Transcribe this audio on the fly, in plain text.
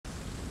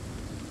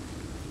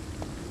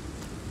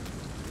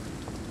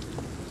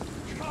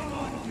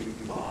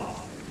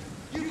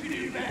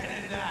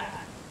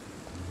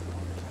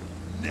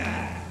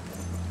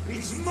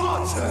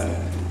Doctor!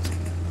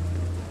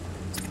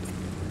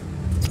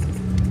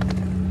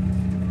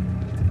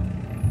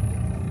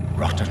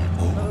 Rotten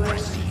or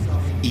pristine,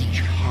 each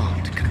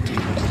heart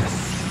contains the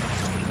seed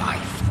of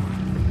life.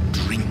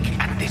 Drink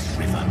at this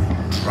river,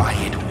 try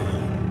it all.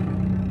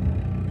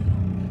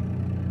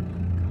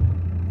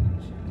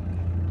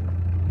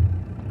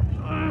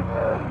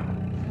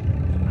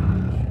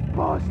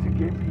 Bastard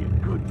gave me a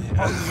good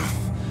time.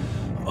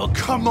 Oh,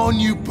 come on,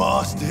 you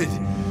bastard!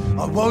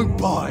 I won't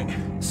bite.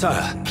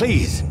 Sir,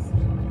 please.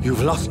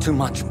 You've lost too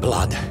much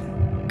blood.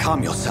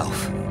 Calm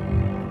yourself.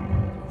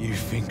 You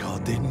think I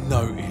didn't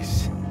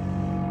notice?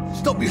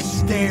 Stop your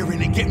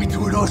staring and get me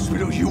to an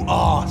hospital, you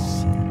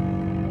arse!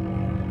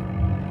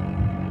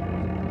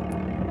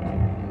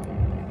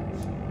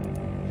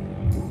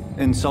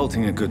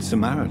 Insulting a good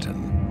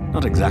Samaritan.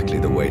 Not exactly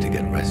the way to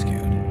get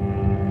rescued.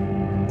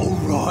 All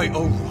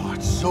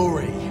right,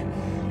 sorry.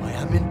 I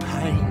am in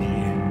pain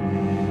here.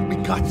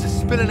 My guts are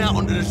spilling out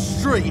onto the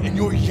street and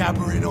you're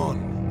yabbering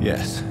on.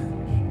 Yes.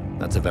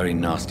 That's a very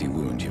nasty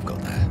wound you've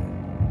got there.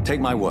 Take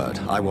my word,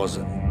 I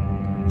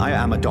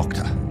am a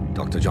doctor.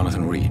 Dr.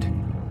 Jonathan Reed.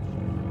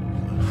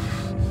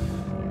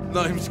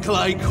 Name's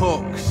Clay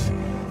Cox.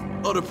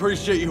 I'd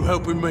appreciate you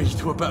helping me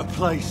to a better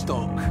place,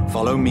 Doc.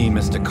 Follow me,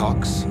 Mr.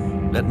 Cox.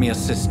 Let me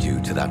assist you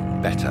to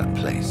that better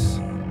place.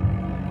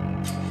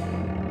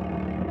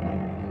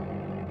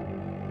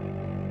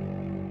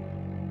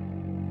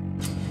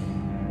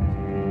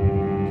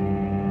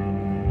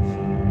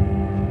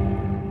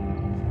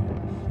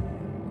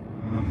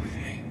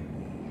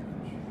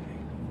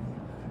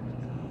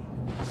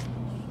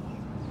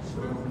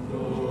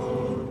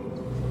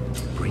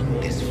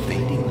 Bring this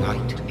fading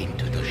light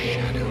into the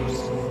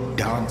shadows.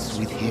 Dance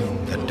with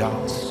him the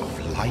dance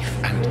of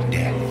life and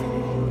death.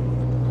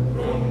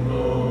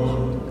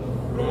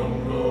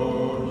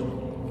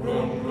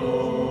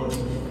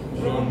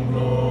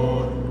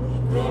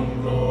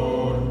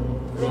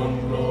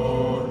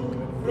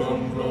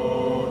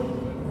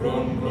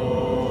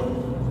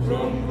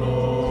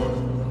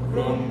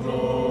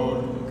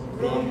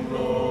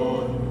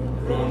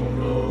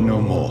 No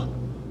more.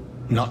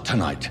 Not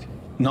tonight.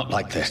 Not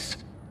like this.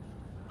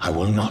 I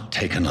will not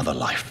take another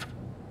life.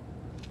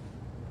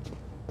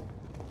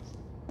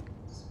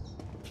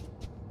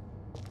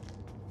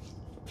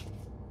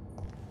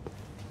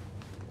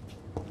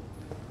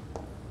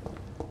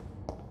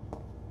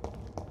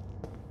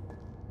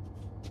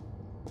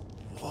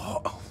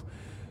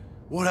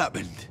 What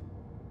happened?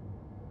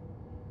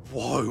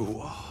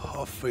 Whoa,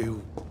 I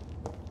feel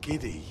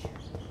giddy.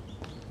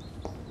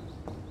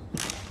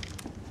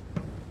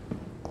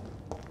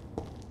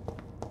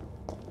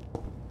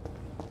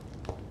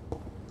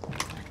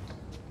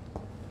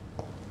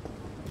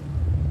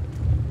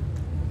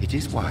 It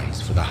is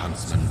wise for the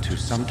huntsman to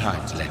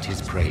sometimes let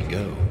his prey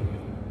go,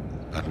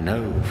 but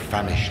no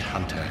famished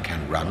hunter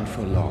can run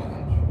for long.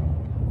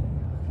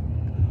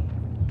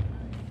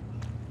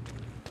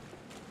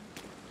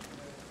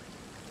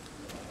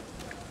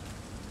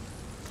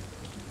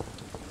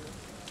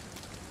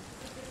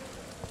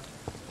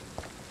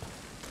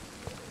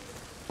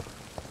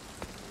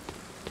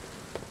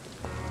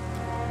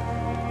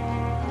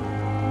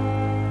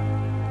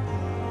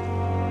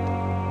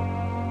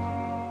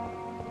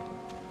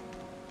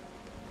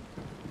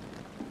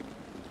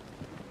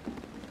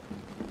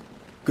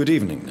 Good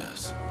evening,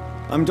 nurse.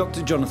 I'm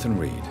Dr. Jonathan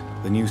Reed,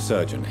 the new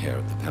surgeon here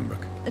at the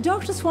Pembroke.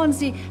 Dr.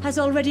 Swansea has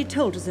already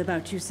told us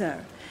about you,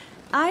 sir.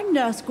 I'm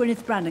Nurse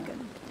Gwyneth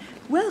Brannigan.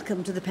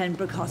 Welcome to the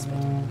Pembroke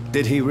Hospital.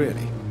 Did he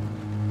really?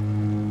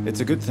 It's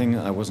a good thing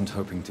I wasn't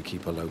hoping to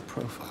keep a low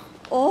profile.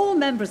 All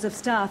members of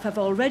staff have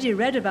already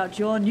read about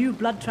your new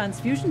blood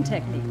transfusion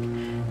technique.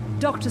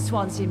 Dr.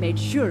 Swansea made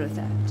sure of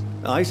that.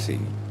 I see.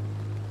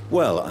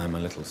 Well, I'm a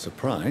little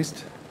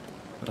surprised,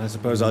 but I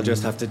suppose I'll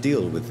just have to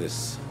deal with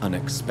this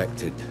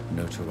unexpected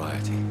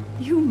notoriety.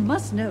 You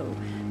must know,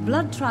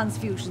 blood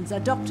transfusions are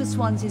Dr.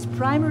 Swansea's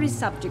primary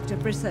subject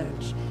of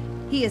research.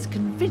 He is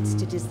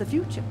convinced it is the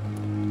future.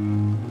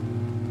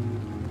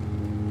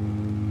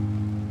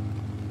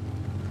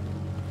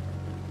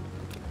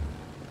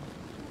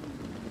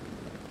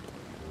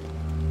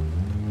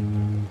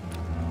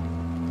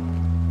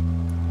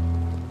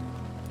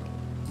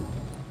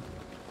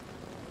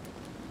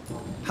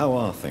 How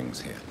are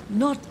things here?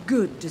 Not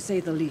good, to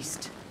say the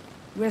least.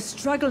 We're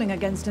struggling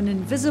against an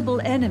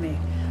invisible enemy,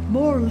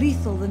 more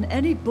lethal than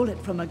any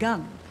bullet from a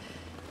gun.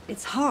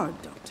 It's hard,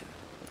 Doctor.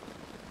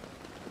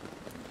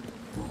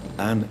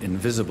 An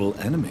invisible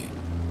enemy?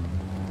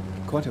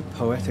 Quite a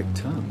poetic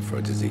term for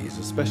a disease,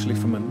 especially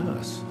from a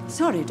nurse.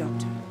 Sorry,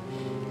 Doctor.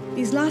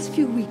 These last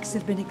few weeks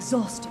have been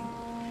exhausting.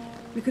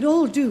 We could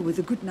all do with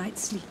a good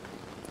night's sleep.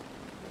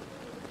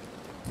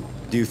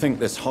 Do you think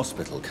this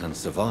hospital can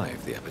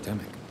survive the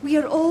epidemic? We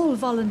are all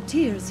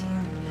volunteers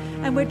here,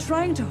 and we're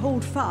trying to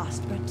hold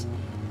fast, but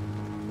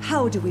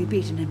how do we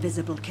beat an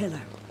invisible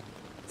killer?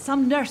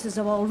 Some nurses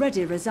have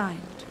already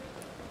resigned.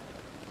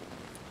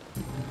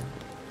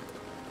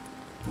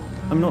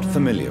 I'm not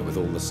familiar with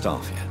all the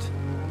staff yet.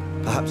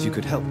 Perhaps you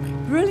could help me.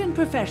 Brilliant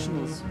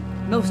professionals,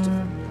 most of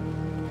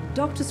them.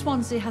 Dr.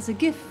 Swansea has a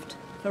gift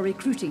for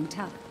recruiting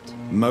talent.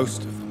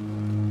 Most of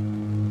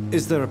them.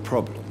 Is there a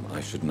problem I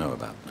should know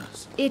about,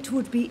 nurse? It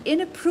would be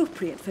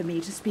inappropriate for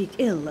me to speak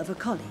ill of a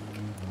colleague.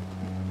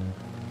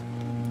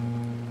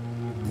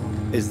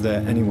 Is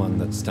there anyone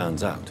that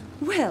stands out?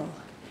 Well,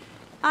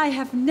 I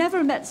have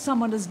never met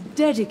someone as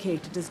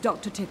dedicated as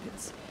Dr.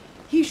 Tippett's.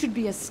 He should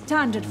be a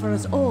standard for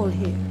us all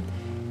here.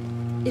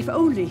 If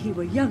only he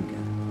were younger.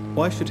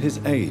 Why should his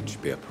age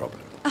be a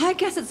problem? I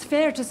guess it's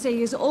fair to say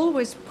he's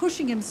always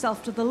pushing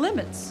himself to the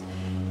limits.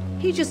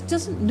 He just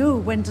doesn't know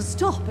when to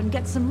stop and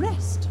get some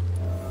rest.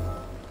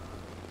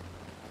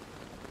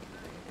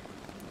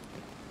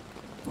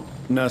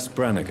 Nurse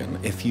Brannigan,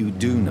 if you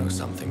do know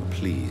something,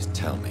 please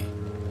tell me.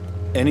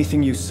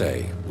 Anything you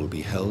say will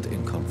be held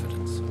in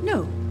confidence.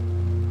 No.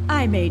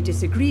 I may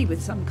disagree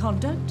with some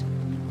conduct,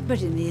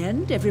 but in the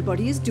end,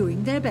 everybody is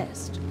doing their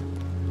best.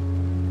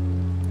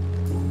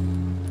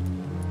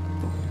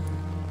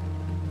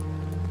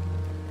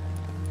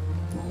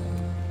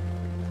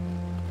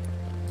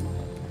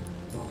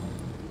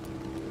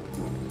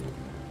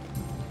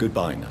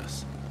 Goodbye,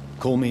 nurse.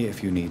 Call me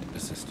if you need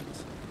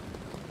assistance.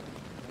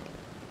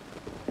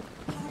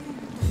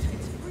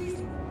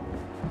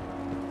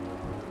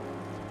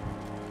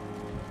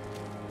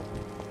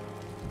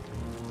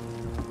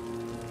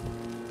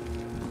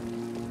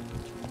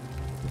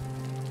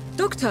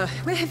 Doctor,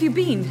 where have you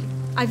been?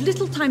 I've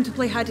little time to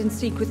play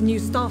hide-and-seek with new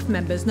staff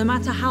members, no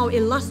matter how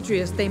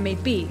illustrious they may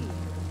be.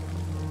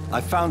 I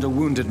found a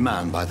wounded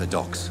man by the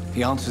docks.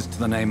 He answers to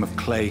the name of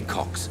Clay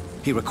Cox.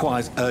 He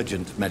requires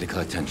urgent medical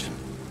attention.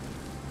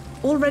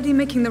 Already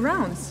making the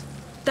rounds?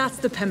 That's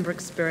the Pembroke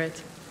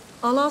spirit.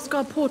 I'll ask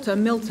our porter,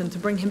 Milton, to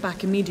bring him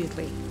back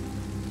immediately.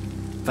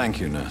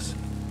 Thank you, nurse.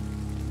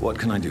 What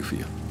can I do for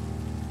you?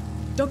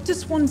 Dr.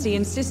 Swansea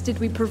insisted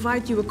we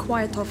provide you a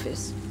quiet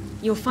office.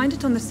 You'll find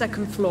it on the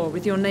second floor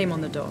with your name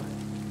on the door.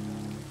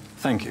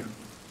 Thank you.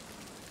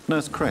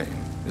 Nurse Crane,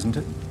 isn't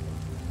it?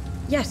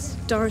 Yes,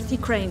 Dorothy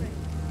Crane.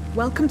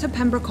 Welcome to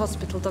Pembroke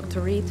Hospital, Dr.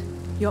 Reed.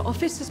 Your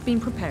office has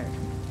been prepared.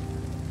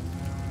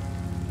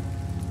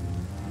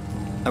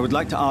 I would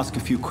like to ask a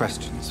few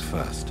questions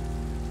first.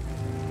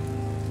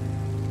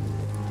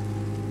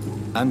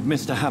 And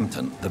Mr.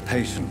 Hampton, the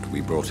patient we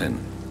brought in,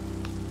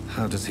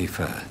 how does he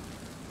fare?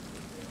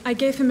 I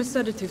gave him a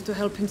sedative to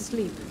help him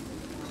sleep.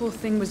 Poor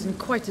thing was in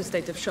quite a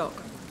state of shock.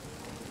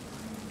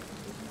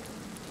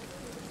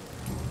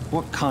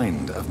 What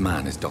kind of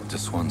man is Dr.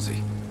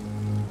 Swansea?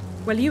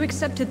 Well, you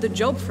accepted the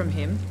job from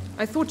him.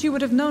 I thought you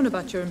would have known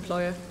about your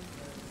employer.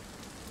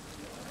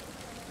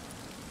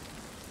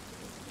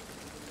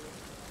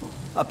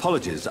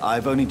 Apologies,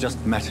 I've only just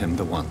met him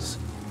the once.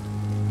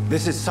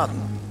 This is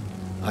sudden.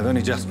 I've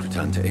only just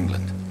returned to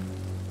England.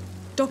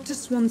 Dr.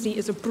 Swansea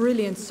is a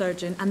brilliant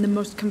surgeon and the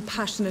most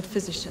compassionate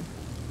physician.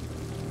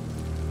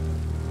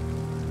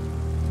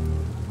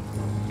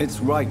 It's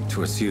right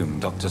to assume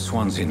Dr.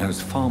 Swansea knows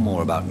far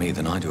more about me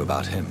than I do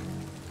about him.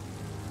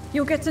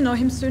 You'll get to know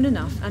him soon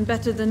enough, and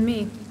better than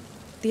me.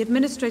 The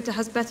administrator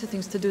has better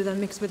things to do than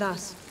mix with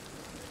us.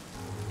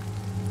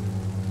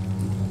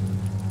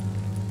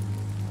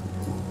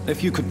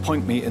 If you could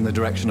point me in the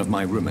direction of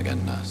my room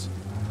again, nurse.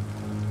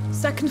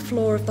 Second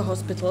floor of the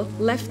hospital,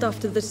 left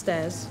after the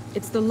stairs.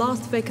 It's the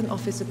last vacant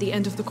office at the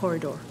end of the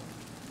corridor.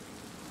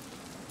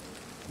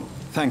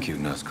 Thank you,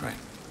 Nurse Crane.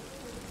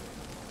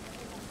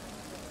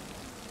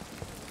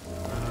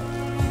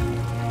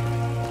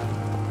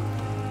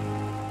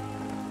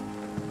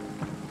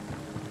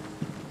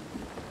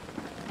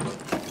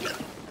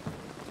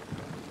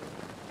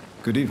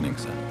 Good evening,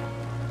 sir.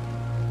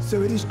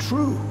 So it is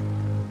true.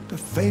 The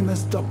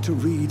famous Dr.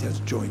 Reed has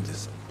joined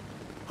us.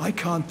 I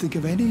can't think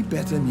of any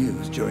better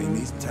news during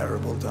these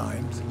terrible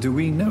times. Do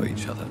we know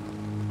each other?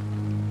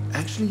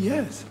 Actually,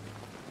 yes.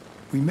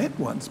 We met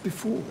once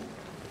before,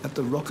 at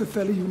the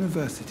Rockefeller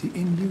University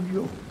in New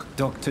York.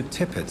 Dr.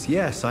 Tippett,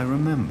 yes, I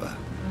remember.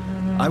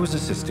 I was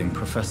assisting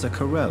Professor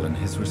Carell in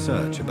his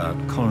research about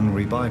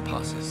coronary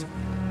bypasses.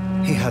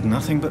 He had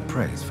nothing but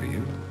praise for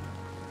you.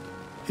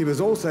 He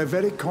was also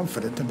very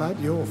confident about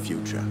your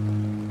future.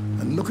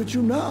 And look at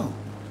you now.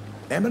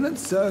 Eminent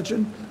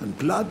surgeon and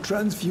blood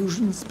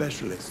transfusion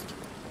specialist.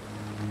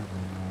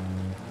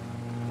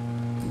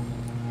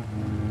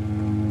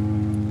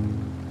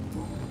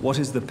 What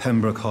is the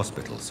Pembroke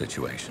Hospital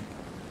situation?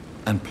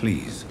 And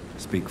please,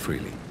 speak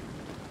freely.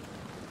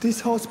 This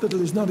hospital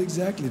is not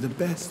exactly the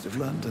best of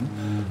London.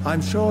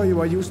 I'm sure you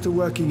are used to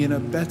working in a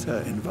better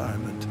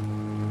environment.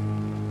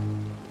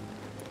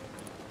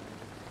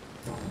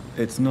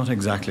 It's not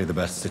exactly the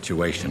best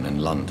situation in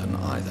London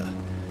either.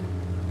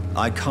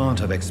 I can't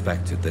have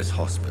expected this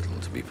hospital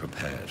to be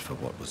prepared for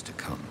what was to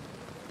come.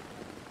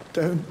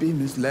 Don't be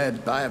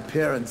misled by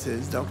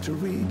appearances, Dr.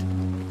 Reed.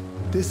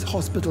 This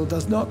hospital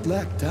does not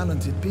lack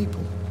talented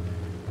people.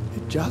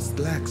 It just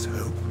lacks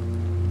hope.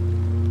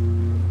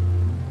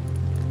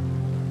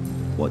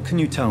 What can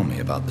you tell me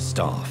about the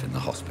staff in the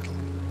hospital?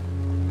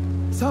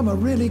 Some are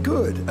really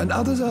good, and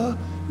others are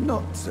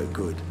not so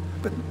good.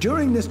 But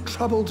during this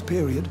troubled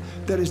period,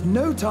 there is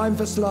no time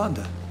for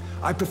slander.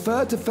 I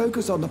prefer to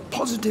focus on the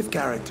positive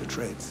character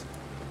traits.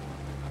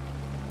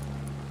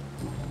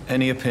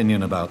 Any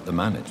opinion about the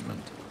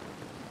management?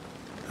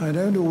 I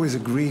don't always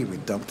agree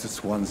with Dr.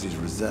 Swansea's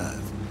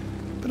reserve,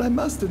 but I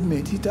must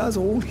admit he does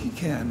all he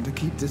can to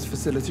keep this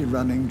facility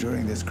running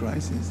during this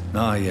crisis.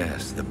 Ah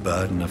yes, the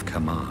burden of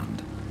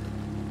command.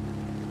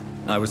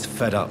 I was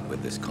fed up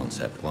with this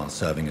concept while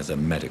serving as a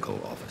medical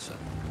officer.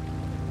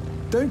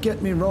 Don't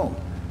get me wrong.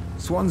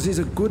 Swansea's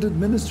a good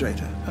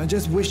administrator. I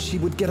just wish he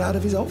would get out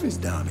of his office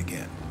now and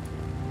again.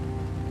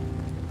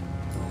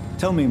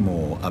 Tell me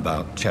more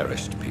about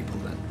cherished people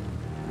then.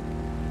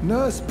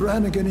 Nurse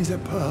Brannigan is a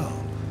pearl.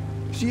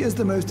 She is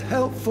the most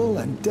helpful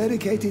and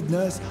dedicated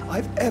nurse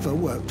I've ever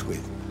worked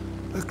with.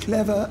 A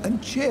clever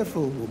and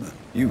cheerful woman.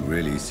 You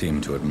really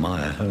seem to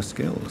admire her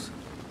skills.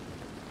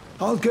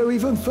 I'll go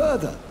even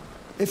further.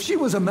 If she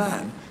was a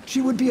man, she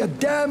would be a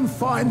damn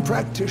fine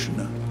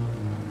practitioner.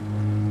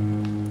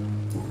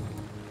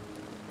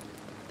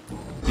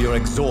 You're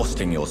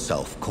exhausting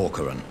yourself,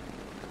 Corcoran.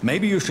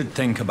 Maybe you should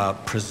think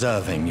about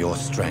preserving your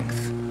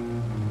strength.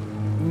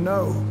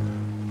 No,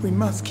 we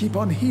must keep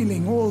on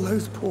healing all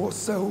those poor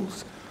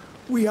souls.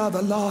 We are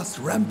the last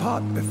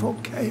rampart before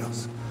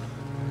chaos.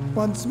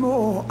 Once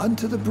more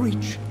unto the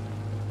breach.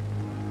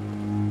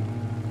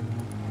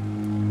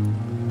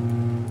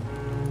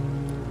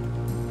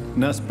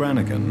 Nurse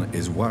Brannigan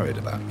is worried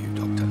about you,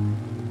 Doctor.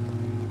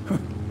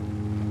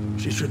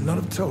 She should not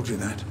have told you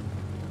that.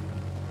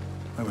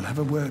 I will have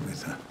a word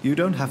with her. You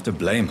don't have to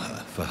blame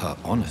her for her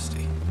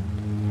honesty.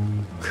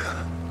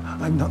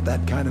 I'm not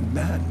that kind of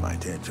man, my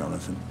dear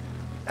Jonathan.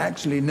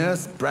 Actually,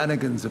 Nurse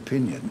Brannigan's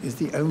opinion is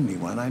the only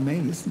one I may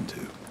listen to.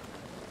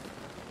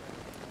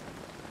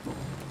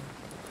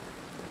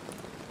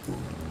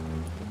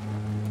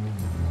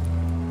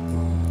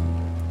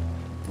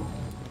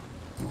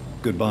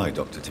 Goodbye,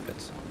 Dr.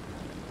 Tibbets.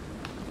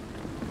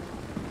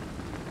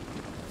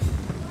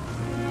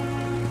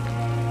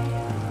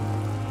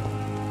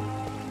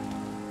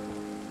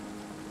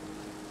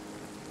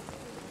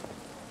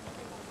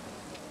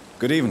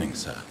 Good evening,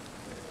 sir.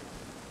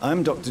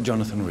 I'm Dr.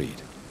 Jonathan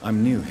Reed.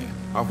 I'm new here.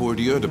 I've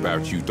already heard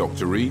about you,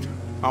 Dr. Reed.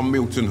 I'm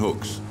Milton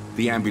Hooks,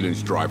 the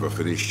ambulance driver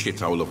for this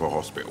shithole of a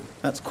hospital.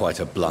 That's quite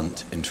a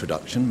blunt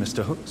introduction,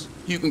 Mr. Hooks.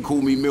 You can call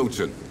me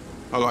Milton.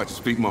 I like to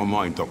speak my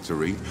mind, Dr.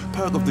 Reed.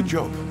 Perk of the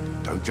job.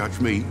 Don't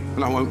judge me,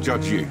 and I won't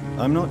judge you.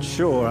 I'm not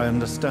sure I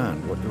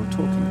understand what you're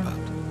talking about.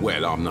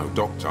 Well, I'm no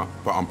doctor,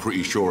 but I'm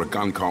pretty sure a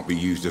gun can't be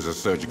used as a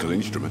surgical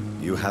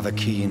instrument. You have a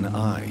keen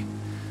eye.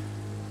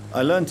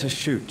 I learned to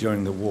shoot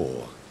during the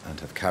war, and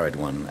have carried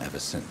one ever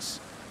since.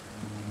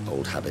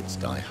 Old habits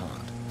die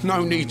hard.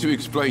 No need to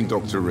explain,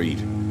 Dr. Reed.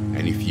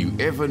 And if you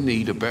ever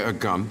need a better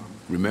gun,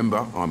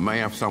 remember, I may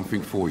have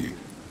something for you.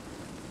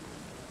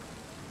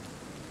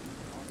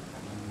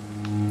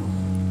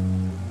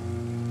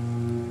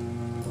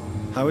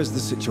 How is the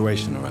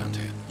situation around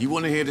here? You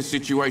want to hear the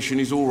situation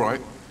is all right?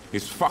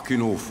 It's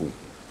fucking awful.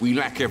 We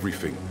lack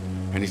everything,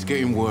 and it's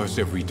getting worse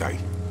every day.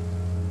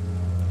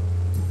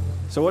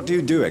 So what do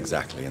you do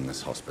exactly in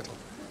this hospital?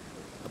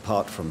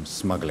 Apart from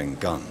smuggling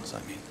guns,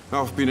 I mean.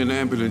 I've been an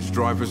ambulance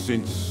driver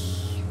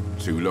since...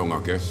 too long,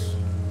 I guess.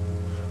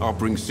 I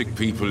bring sick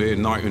people here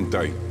night and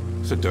day.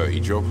 It's a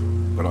dirty job,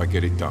 but I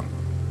get it done.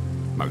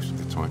 Most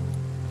of the time.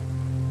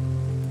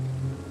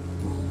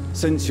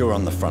 Since you're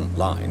on the front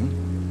line,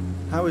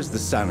 how is the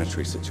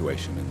sanitary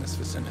situation in this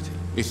vicinity?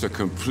 It's a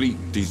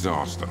complete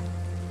disaster.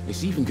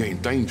 It's even getting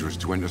dangerous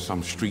to enter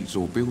some streets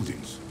or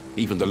buildings.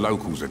 Even the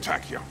locals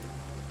attack you.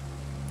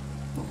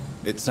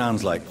 It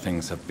sounds like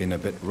things have been a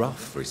bit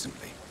rough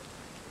recently.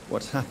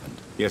 What's happened?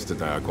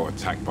 Yesterday I got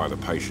attacked by the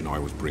patient I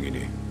was bringing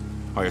here.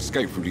 I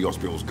escaped through the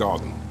hospital's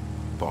garden,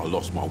 but I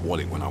lost my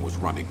wallet when I was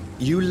running.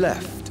 You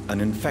left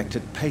an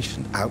infected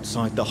patient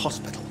outside the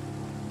hospital?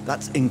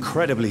 That's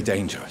incredibly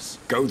dangerous.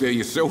 Go there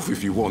yourself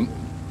if you want,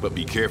 but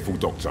be careful,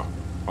 Doctor.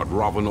 I'd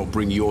rather not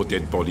bring your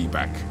dead body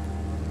back.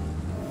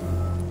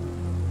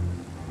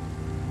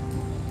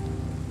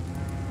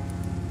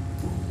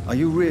 Are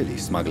you really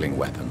smuggling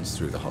weapons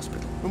through the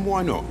hospital? And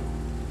why not?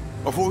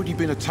 I've already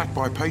been attacked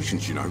by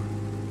patients, you know.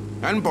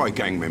 And by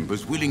gang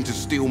members willing to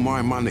steal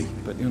my money.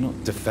 But you're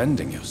not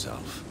defending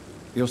yourself.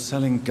 You're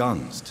selling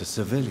guns to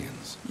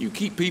civilians. You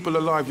keep people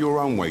alive your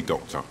own way,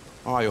 Doctor.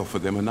 I offer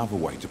them another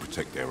way to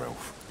protect their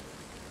health.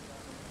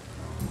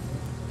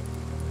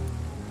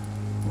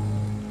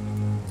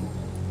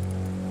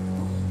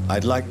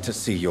 I'd like to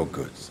see your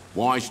goods.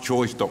 Wise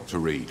choice, Dr.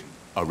 Reed.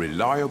 A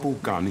reliable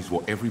gun is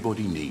what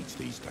everybody needs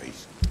these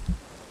days.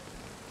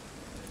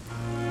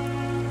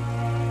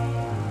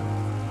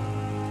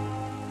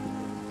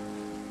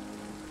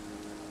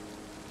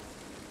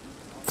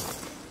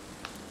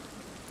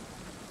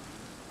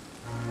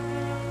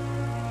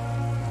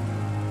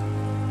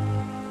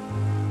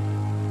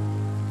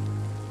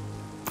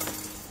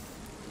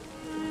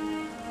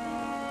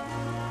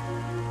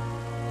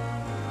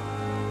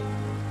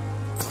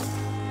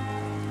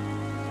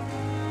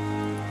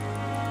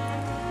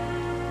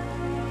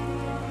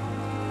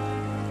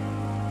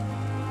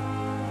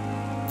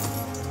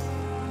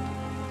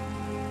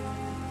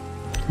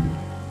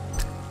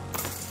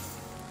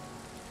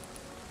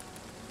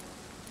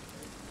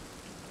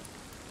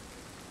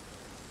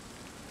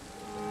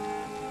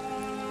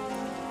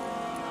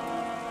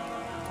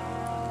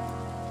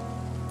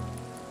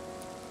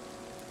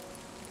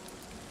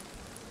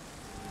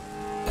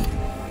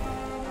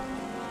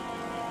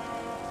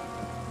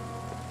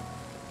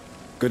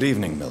 Good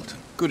evening, Milton.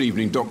 Good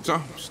evening, Doctor.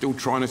 Still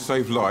trying to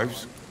save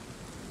lives?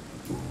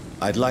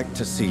 I'd like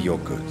to see your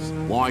goods.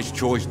 Wise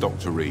choice,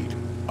 Dr. Reed.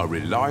 A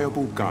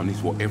reliable gun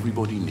is what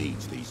everybody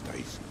needs these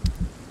days.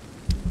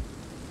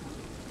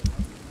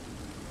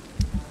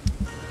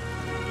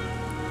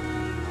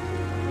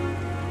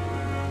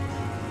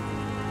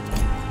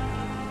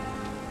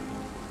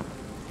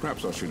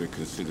 Perhaps I should have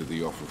considered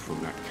the offer from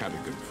that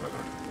Cadigan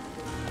fellow.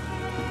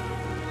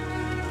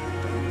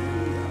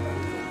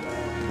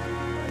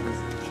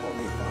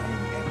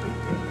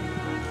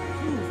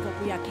 Prove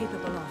what we are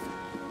capable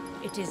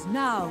of. It is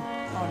now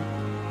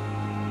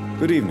on.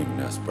 Good evening,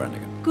 Nurse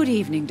Brannigan. Good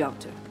evening,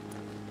 Doctor.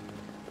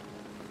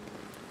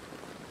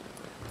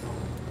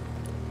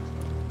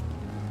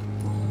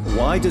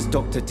 Why does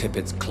Dr.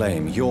 Tippett's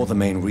claim you're the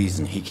main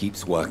reason he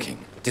keeps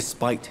working,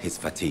 despite his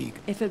fatigue?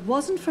 If it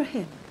wasn't for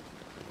him,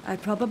 I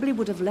probably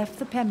would have left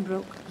the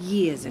Pembroke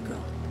years ago.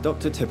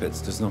 Dr.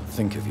 Tippett does not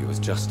think of you as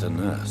just a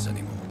nurse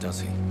anymore,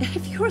 does he?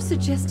 If you're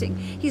suggesting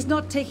he's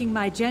not taking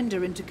my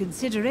gender into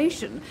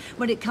consideration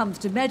when it comes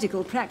to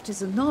medical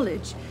practice and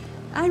knowledge,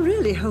 I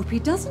really hope he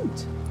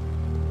doesn't.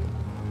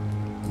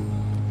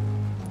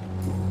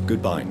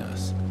 Goodbye,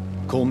 nurse.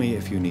 Call me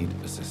if you need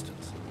assistance.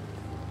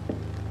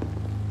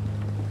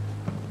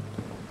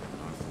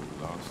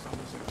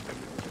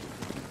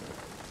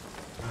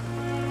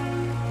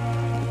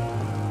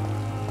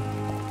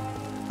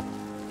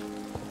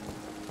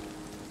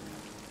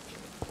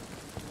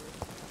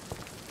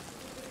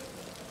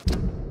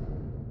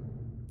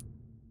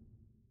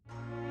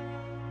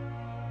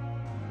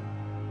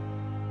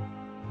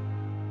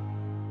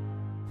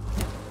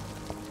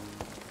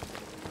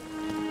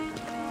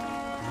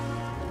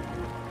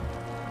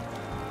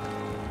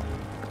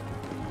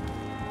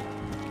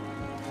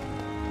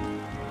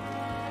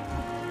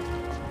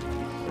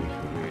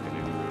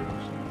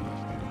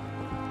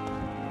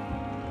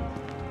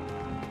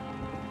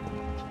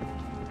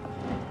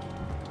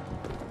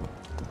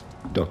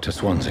 Dr.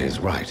 Swansea is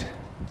right.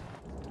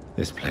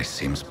 This place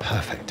seems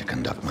perfect to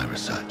conduct my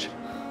research.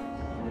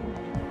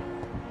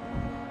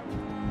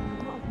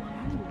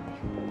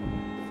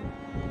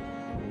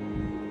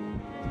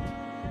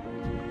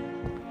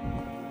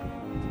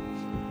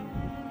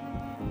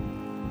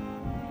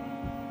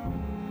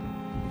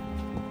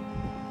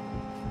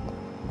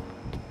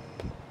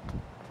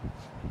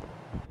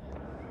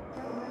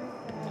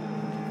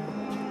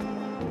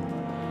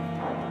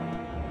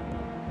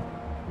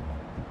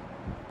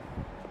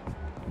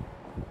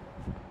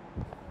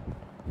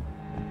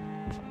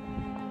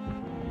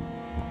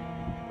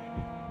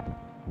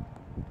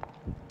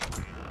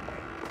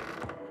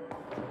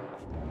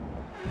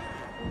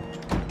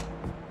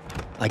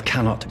 I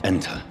cannot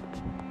enter.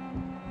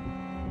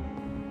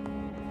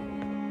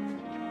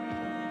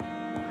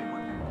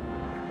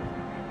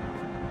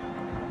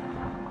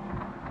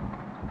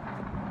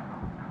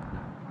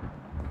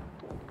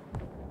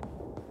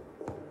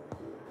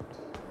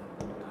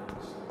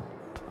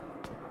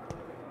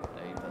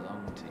 They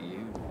belong to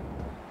you.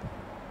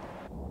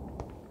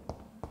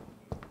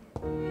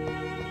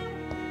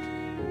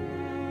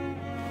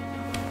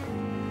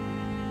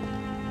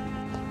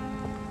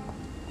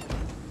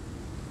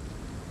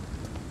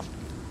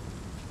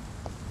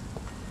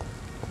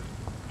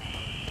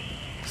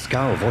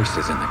 Scowl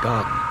voices in the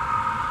garden.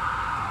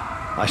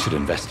 I should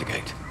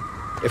investigate.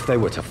 If they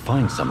were to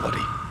find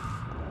somebody.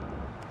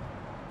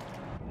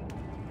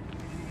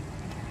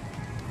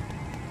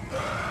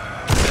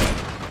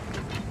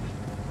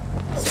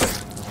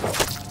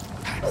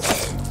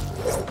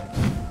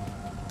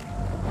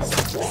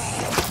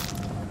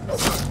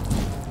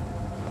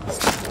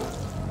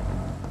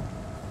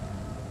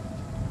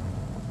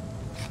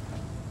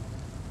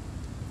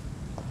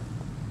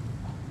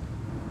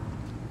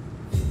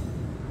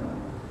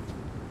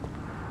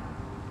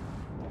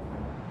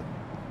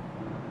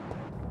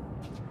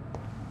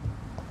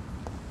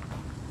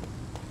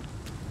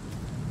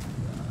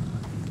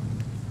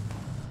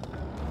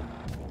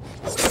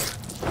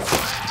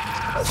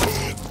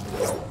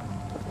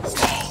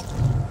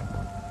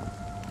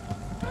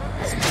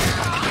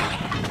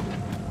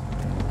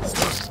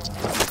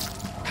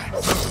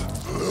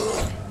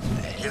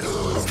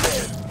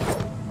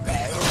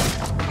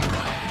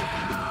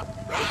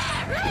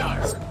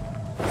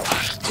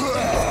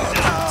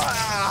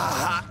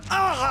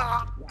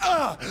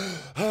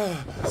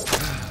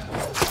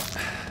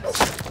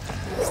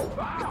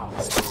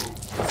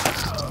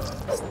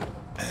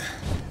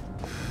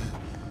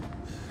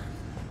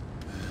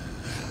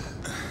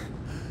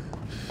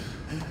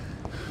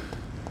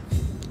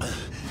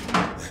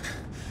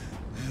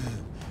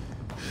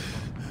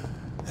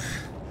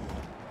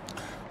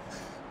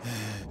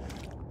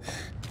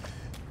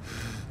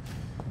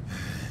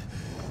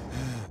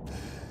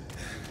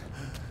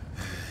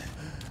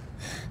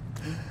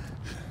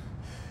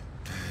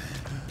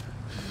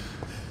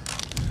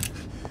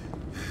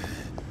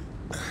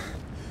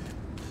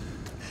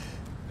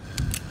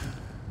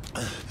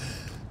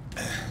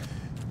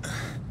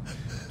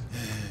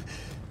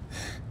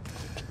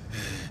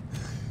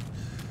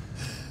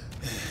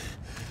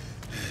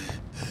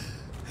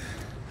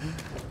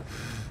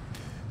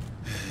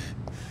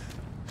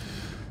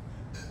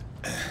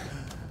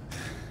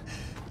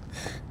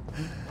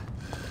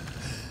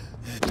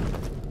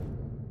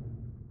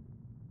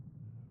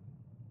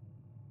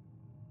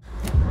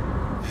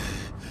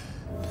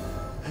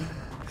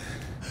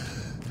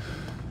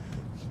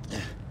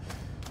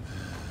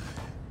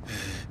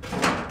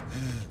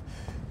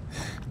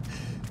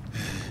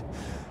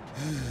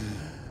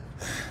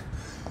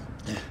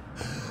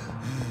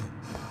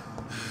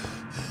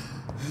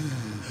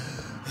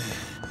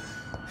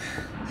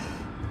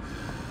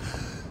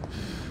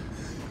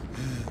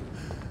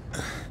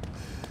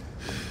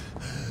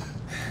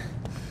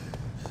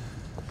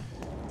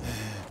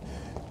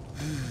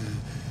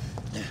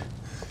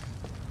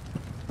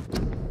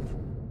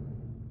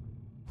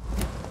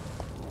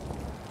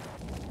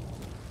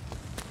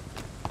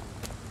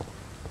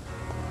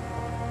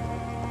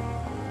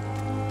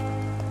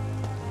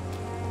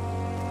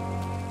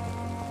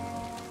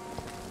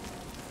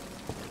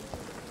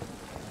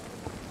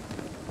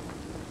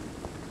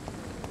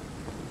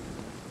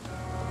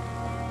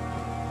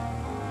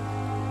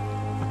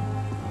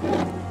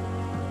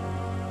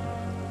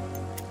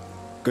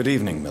 Good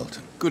evening,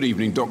 Milton. Good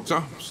evening,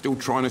 Doctor. Still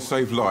trying to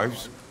save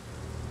lives?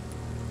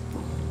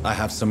 I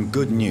have some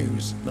good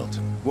news,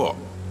 Milton. What?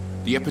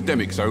 The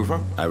epidemic's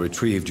over? I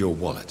retrieved your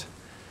wallet,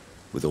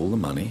 with all the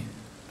money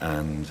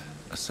and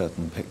a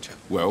certain picture.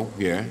 Well,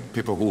 yeah,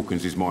 Pippa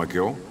Hawkins is my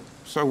girl.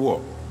 So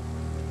what?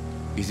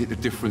 Is it the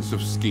difference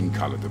of skin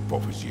colour that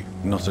bothers you?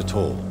 Not at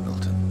all,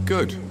 Milton.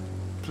 Good.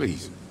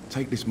 Please,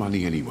 take this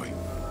money anyway.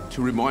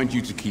 To remind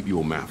you to keep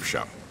your mouth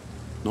shut.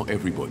 Not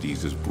everybody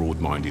is as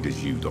broad-minded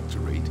as you, Dr.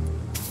 Reed.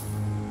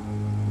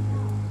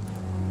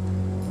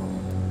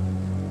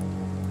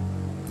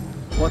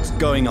 What's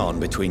going on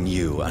between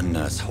you and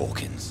Nurse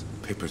Hawkins?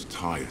 Pippa's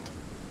tired.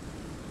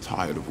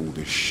 Tired of all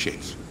this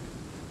shit.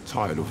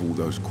 Tired of all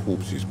those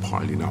corpses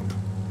piling up.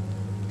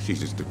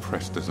 She's as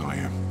depressed as I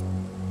am.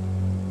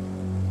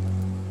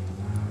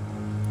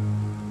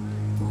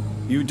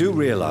 You do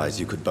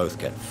realize you could both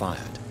get fired.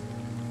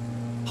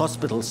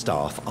 Hospital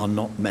staff are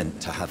not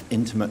meant to have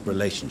intimate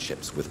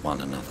relationships with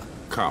one another.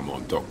 Come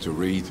on, Dr.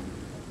 Reed.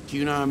 Do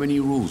you know how many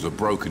rules are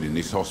broken in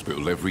this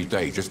hospital every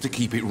day just to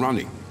keep it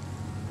running?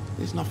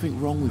 There's nothing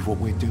wrong with what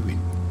we're doing.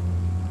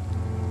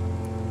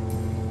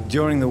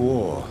 During the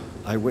war,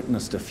 I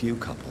witnessed a few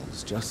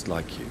couples just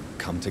like you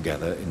come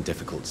together in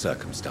difficult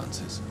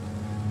circumstances.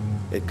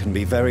 It can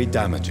be very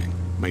damaging.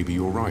 Maybe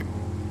you're right.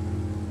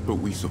 But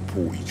we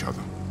support each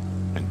other.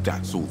 And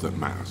that's all that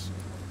matters.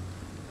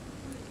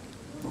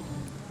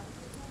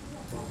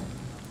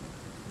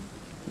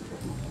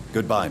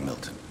 Goodbye,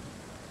 Milton.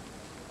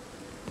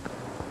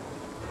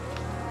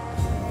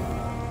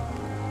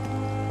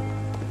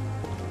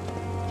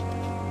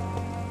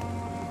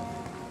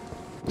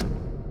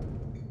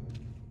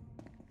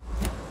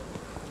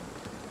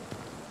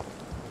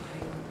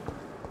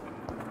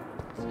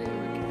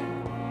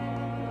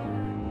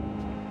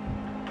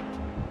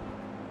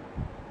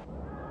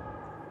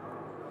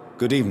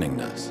 Good evening,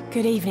 Nurse.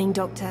 Good evening,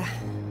 Doctor.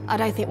 I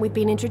don't think we've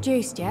been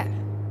introduced yet.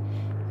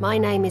 My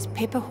name is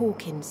Pippa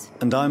Hawkins.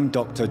 And I'm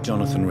Dr.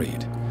 Jonathan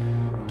Reed.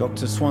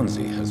 Dr.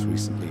 Swansea has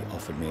recently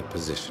offered me a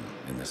position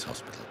in this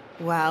hospital.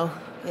 Well,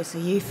 it's a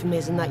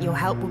euphemism that your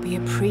help will be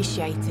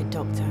appreciated,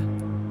 Doctor.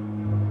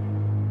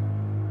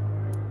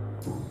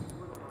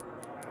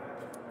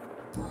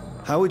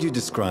 How would you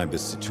describe the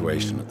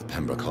situation at the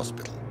Pembroke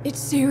Hospital? It's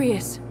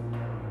serious.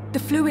 The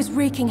flu is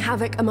wreaking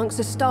havoc amongst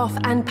the staff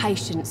and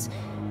patients.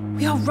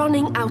 We are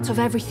running out of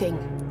everything.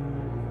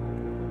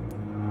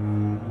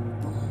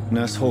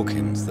 Nurse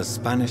Hawkins, the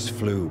Spanish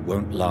flu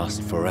won't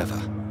last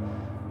forever.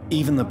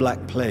 Even the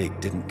Black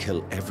Plague didn't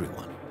kill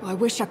everyone. I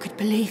wish I could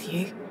believe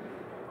you.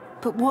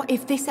 But what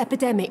if this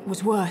epidemic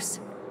was worse?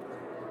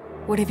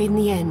 What if in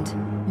the end,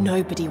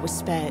 nobody was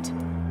spared?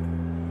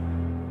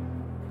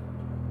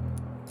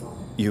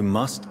 You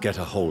must get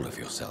a hold of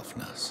yourself,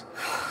 Nurse.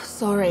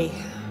 Sorry,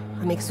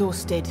 I'm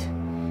exhausted.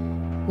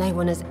 No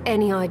one has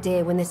any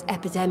idea when this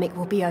epidemic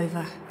will be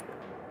over.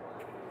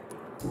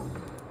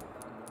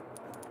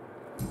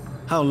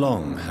 How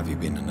long have you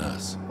been a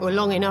nurse? Well,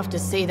 long enough to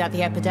see that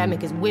the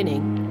epidemic is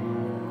winning.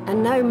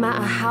 And no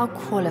matter how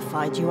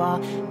qualified you are,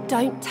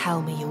 don't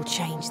tell me you'll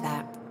change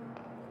that.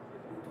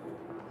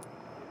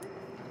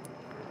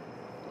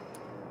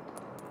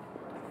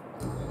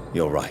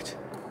 You're right.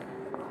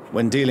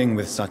 When dealing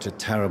with such a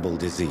terrible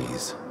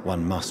disease,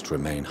 one must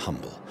remain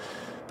humble.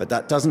 But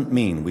that doesn't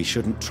mean we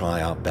shouldn't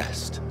try our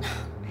best.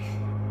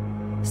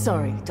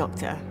 Sorry,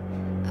 Doctor.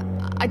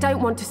 I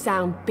don't want to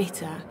sound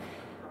bitter,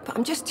 but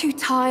I'm just too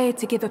tired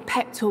to give a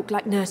pep talk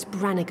like Nurse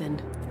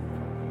Brannigan.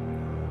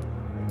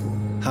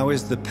 How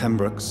is the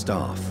Pembroke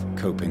staff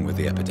coping with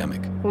the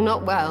epidemic? Well,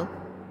 not well.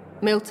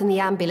 Milton,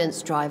 the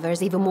ambulance driver,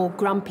 is even more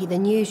grumpy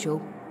than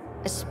usual,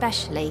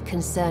 especially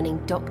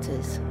concerning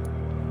doctors.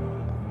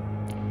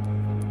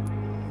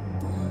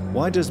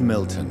 Why does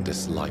Milton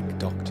dislike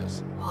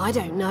doctors? I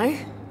don't know.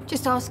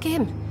 Just ask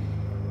him.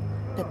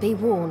 But be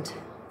warned,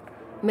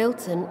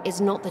 Milton is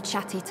not the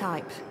chatty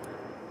type.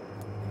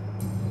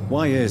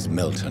 Why is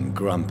Milton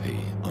grumpy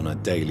on a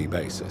daily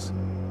basis?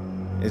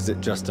 Is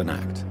it just an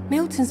act?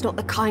 Milton's not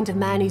the kind of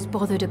man who's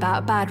bothered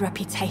about a bad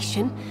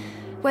reputation,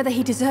 whether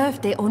he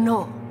deserved it or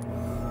not.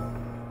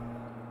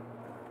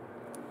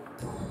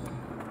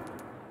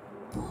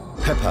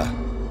 Pepper,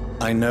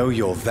 I know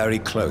you're very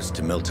close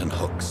to Milton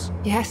Hooks.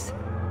 Yes,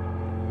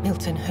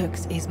 Milton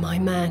Hooks is my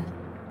man.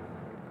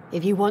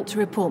 If you want to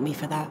report me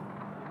for that,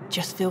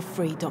 just feel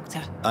free,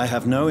 Doctor. I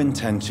have no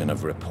intention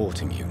of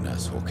reporting you,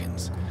 Nurse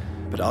Hawkins.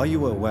 But are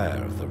you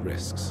aware of the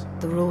risks?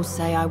 The rules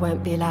say I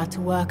won't be allowed to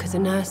work as a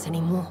nurse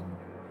anymore.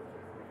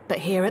 But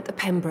here at the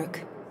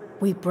Pembroke,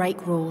 we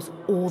break rules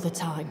all the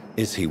time.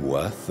 Is he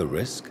worth the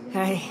risk?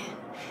 Hey,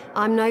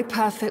 I'm no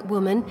perfect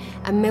woman,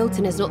 and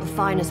Milton is not the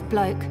finest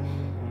bloke.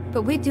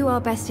 But we do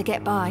our best to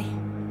get by.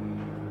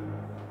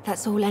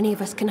 That's all any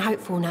of us can hope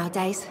for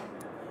nowadays.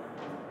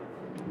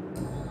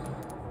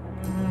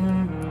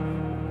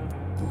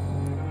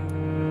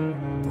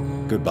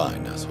 Goodbye,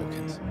 Nurse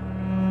Hawkins.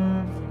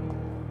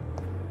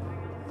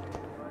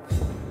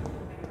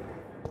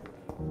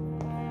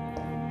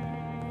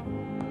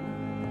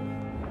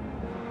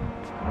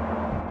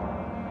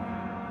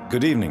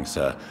 Good evening,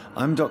 sir.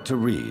 I'm Dr.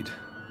 Reed.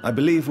 I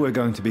believe we're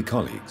going to be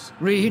colleagues.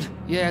 Reed?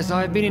 Yes,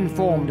 I've been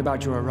informed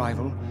about your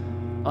arrival.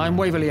 I'm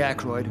Waverly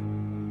Ackroyd.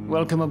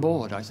 Welcome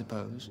aboard, I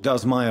suppose.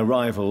 Does my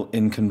arrival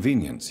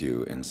inconvenience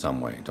you in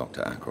some way,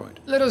 Dr. Ackroyd?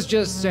 Let us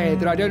just say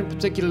that I don't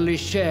particularly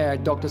share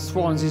Dr.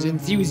 Swansea's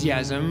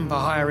enthusiasm for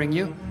hiring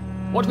you.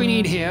 What we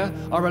need here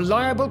are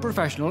reliable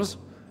professionals,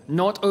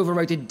 not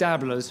overrated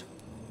dabblers.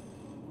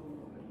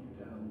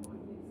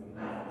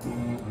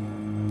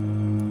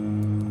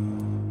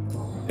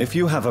 If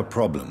you have a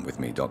problem with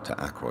me, Dr.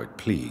 Ackroyd,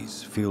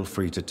 please feel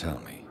free to tell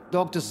me.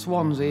 Dr.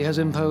 Swansea has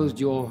imposed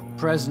your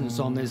presence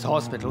on this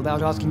hospital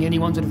without asking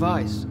anyone's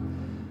advice.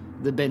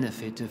 The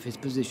benefit of his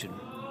position.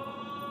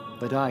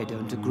 But I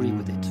don't agree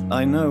with it.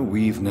 I know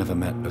we've never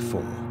met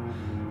before,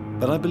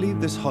 but I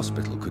believe this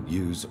hospital could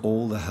use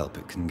all the help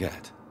it can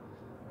get.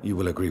 You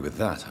will agree with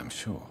that, I'm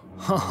sure.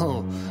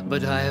 Oh,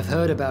 but I have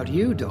heard about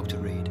you, Dr.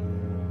 Reed.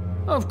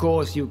 Of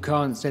course, you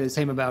can't say the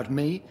same about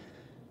me,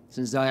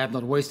 since I have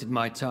not wasted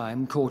my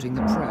time courting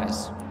the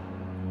press.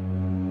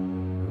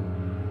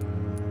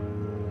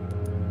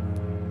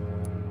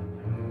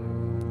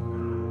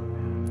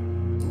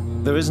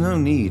 There is no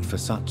need for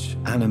such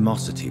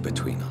animosity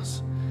between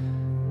us.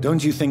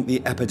 Don't you think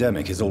the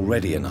epidemic is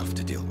already enough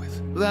to deal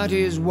with? That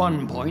is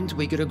one point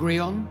we could agree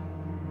on.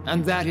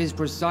 And that is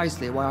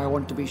precisely why I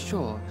want to be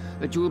sure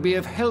that you will be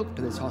of help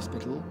to this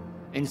hospital,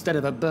 instead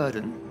of a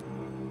burden.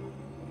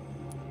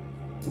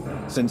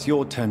 Since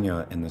your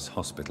tenure in this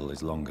hospital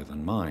is longer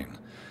than mine,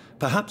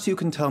 perhaps you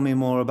can tell me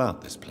more about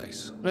this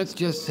place. Let's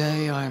just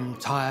say I'm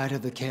tired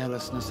of the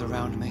carelessness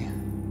around me.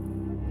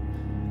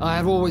 I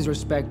have always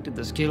respected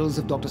the skills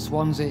of Dr.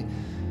 Swansea,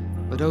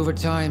 but over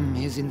time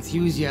his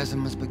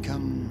enthusiasm has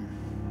become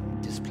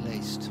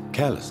displaced.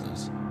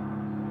 Carelessness?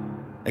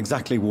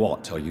 Exactly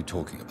what are you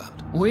talking about?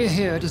 We're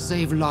here to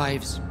save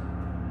lives.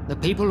 The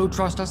people who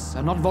trust us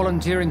are not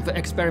volunteering for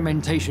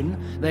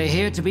experimentation. They're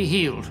here to be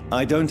healed.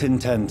 I don't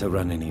intend to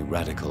run any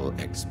radical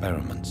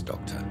experiments,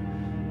 Doctor.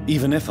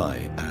 Even if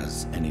I,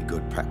 as any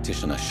good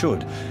practitioner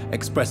should,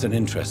 express an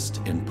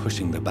interest in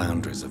pushing the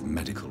boundaries of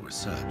medical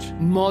research.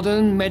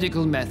 Modern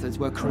medical methods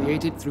were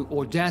created through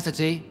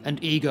audacity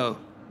and ego.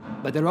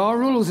 But there are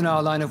rules in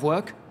our line of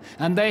work,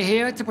 and they're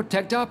here to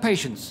protect our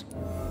patients.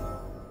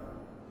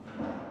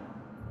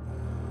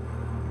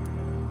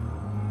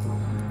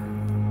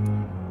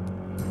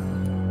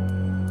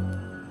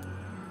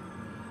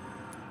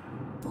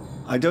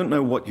 I don't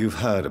know what you've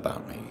heard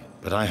about me,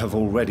 but I have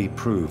already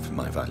proved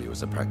my value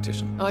as a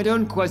practitioner. I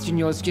don't question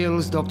your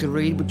skills, Dr.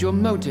 Reed, but your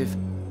motive.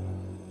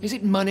 Is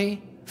it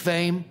money,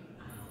 fame,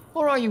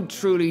 or are you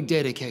truly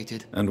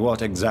dedicated? And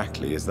what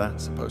exactly is that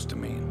supposed to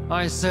mean?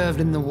 I served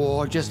in the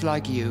war just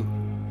like you.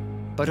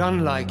 But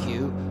unlike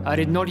you, I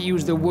did not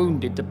use the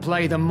wounded to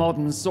play the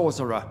modern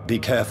sorcerer. Be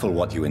careful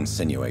what you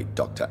insinuate,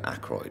 Dr.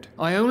 Ackroyd.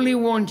 I only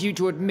want you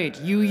to admit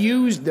you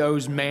used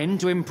those men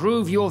to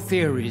improve your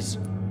theories.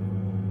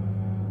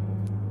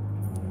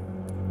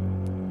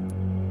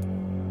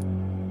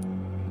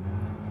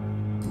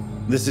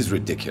 This is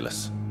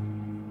ridiculous.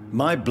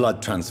 My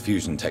blood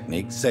transfusion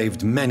technique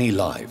saved many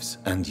lives,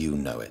 and you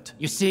know it.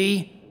 You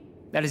see?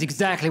 That is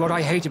exactly what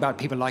I hate about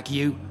people like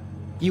you.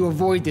 You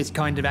avoid this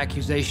kind of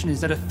accusation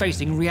instead of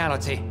facing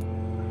reality.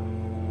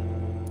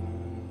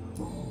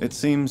 It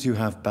seems you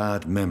have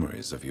bad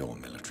memories of your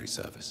military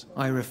service.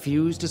 I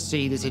refuse to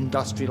see this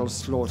industrial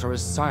slaughter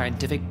as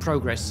scientific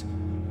progress.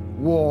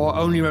 War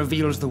only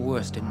reveals the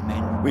worst in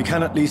men. We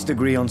can at least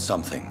agree on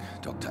something,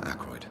 Dr.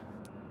 Ackroyd.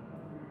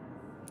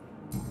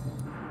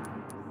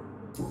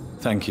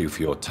 Thank you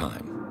for your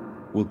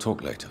time. We'll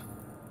talk later.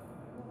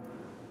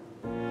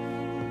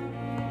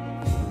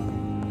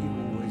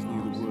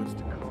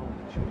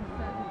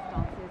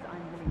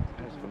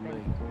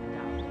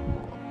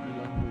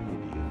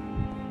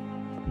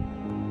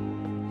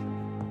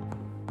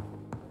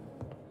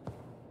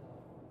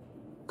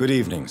 Good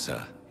evening,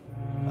 sir.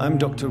 I'm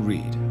Dr.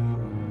 Reed.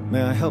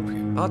 May I help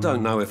you? I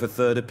don't know if a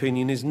third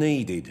opinion is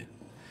needed.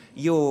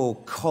 Your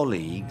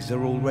colleagues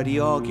are already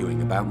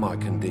arguing about my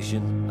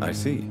condition. I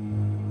see.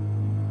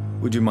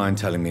 Would you mind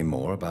telling me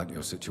more about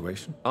your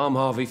situation? I'm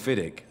Harvey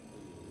Fiddick.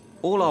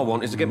 All I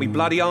want is to get me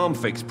bloody arm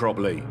fixed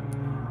properly.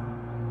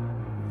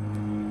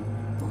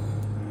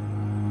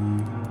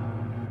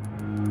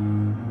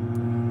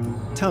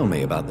 Tell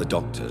me about the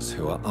doctors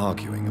who are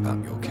arguing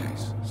about your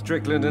case.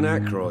 Strickland and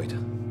Ackroyd.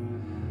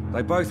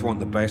 They both want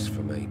the best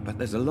for me, but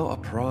there's a lot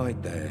of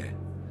pride there.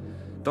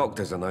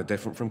 Doctors are no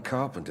different from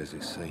carpenters,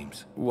 it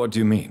seems. What do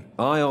you mean?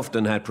 I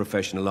often had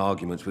professional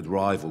arguments with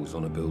rivals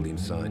on a building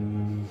site.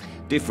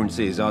 Difference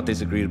is I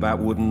disagreed about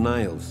wooden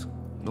nails,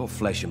 not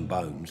flesh and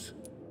bones.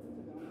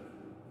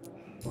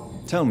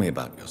 Tell me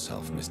about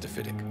yourself, Mr.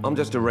 Fiddick. I'm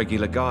just a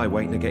regular guy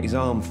waiting to get his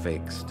arm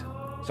fixed,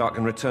 so I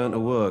can return to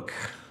work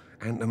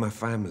and to my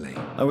family.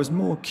 I was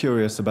more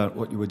curious about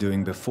what you were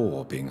doing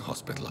before being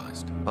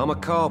hospitalized. I'm a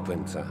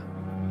carpenter,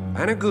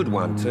 and a good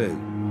one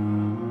too.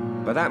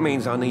 But that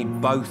means I need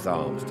both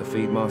arms to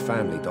feed my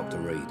family, Dr.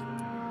 Reed.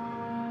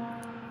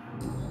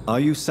 Are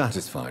you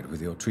satisfied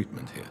with your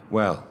treatment here?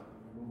 Well,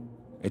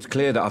 It's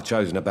clear that I've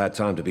chosen a bad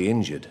time to be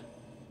injured.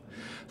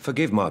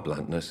 Forgive my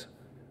bluntness,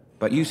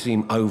 but you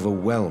seem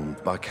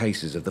overwhelmed by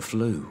cases of the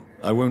flu.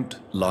 I won't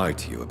lie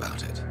to you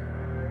about it.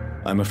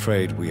 I'm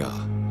afraid we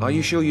are. Are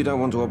you sure you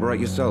don't want to operate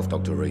yourself,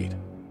 Dr. Reed?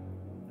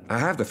 I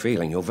have the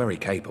feeling you're very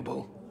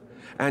capable.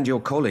 And your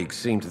colleagues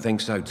seem to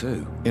think so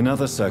too. In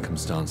other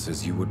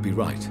circumstances, you would be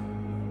right.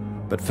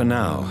 But for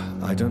now,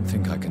 I don't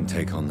think I can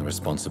take on the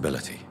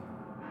responsibility.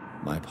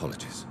 My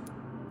apologies.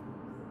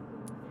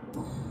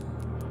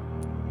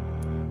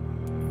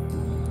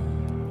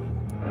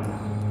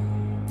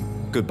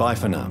 Goodbye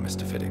for now,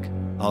 Mr. Fiddick.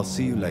 I'll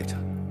see you later.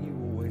 You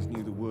always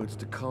knew the words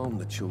to calm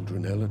the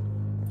children, Ellen.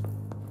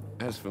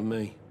 As for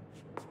me,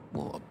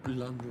 what a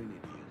blundering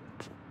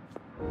idiot.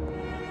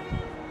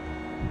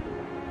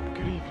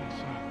 Good evening,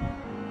 sir.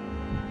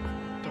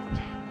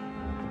 Doctor.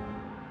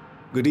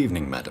 Good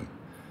evening, madam.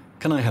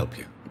 Can I help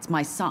you? It's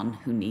my son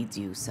who needs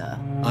you, sir.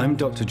 I'm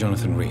Dr.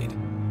 Jonathan Reed.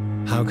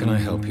 How can I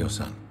help your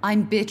son?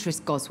 I'm Beatrice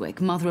Goswick,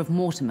 mother of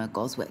Mortimer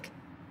Goswick.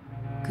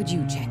 Could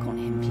you check on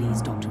him,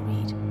 please, Dr.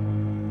 Reed?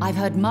 I've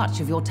heard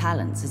much of your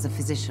talents as a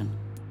physician.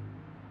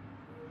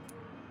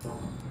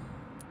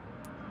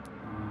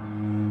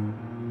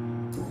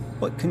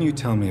 What can you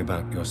tell me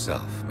about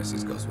yourself,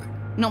 Mrs. Goswick?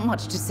 Not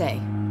much to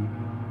say.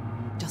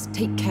 Just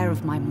take care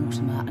of my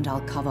Mortimer and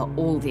I'll cover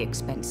all the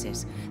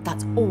expenses.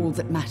 That's all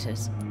that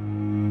matters.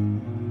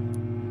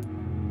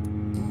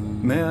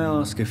 May I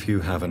ask if you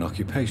have an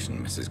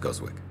occupation, Mrs.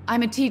 Goswick?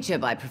 I'm a teacher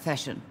by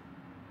profession.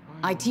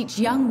 I teach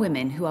young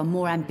women who are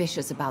more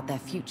ambitious about their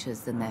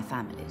futures than their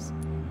families.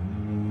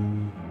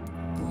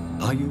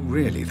 Are you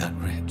really that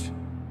rich?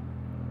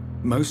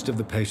 Most of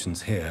the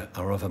patients here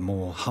are of a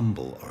more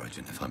humble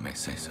origin, if I may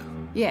say so.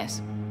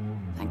 Yes,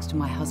 thanks to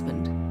my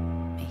husband.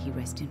 May he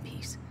rest in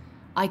peace.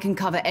 I can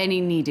cover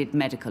any needed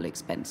medical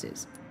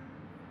expenses.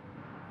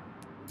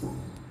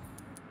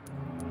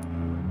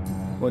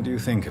 What do you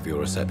think of your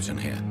reception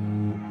here?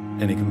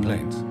 Any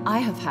complaints? I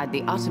have had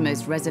the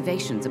uttermost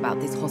reservations about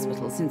this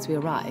hospital since we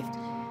arrived.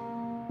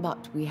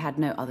 But we had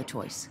no other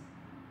choice,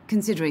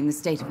 considering the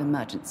state of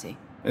emergency.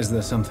 Is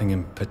there something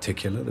in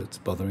particular that's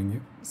bothering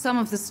you? Some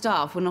of the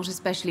staff were not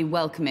especially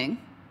welcoming.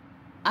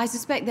 I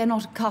suspect they're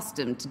not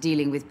accustomed to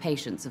dealing with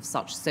patients of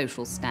such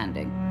social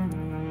standing.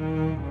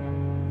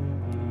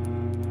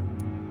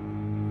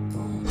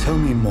 Tell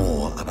me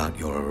more about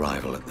your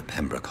arrival at the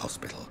Pembroke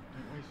Hospital.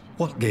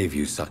 What gave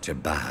you such a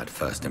bad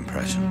first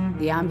impression?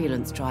 The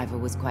ambulance driver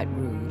was quite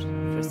rude,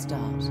 for a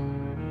start.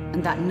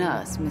 And that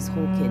nurse, Miss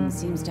Hawkins,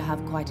 seems to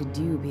have quite a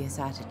dubious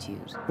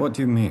attitude. What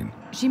do you mean?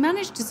 She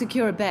managed to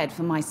secure a bed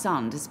for my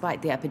son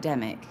despite the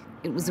epidemic.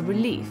 It was a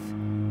relief,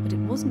 but it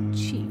wasn't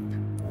cheap.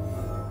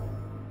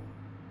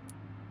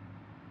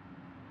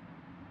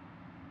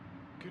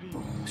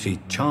 She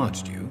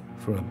charged you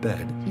for a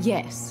bed?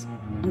 Yes,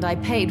 and I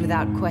paid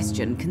without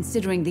question,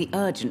 considering the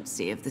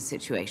urgency of the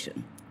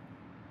situation.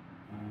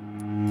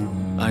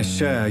 I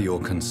share your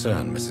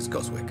concern, Mrs.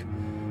 Goswick.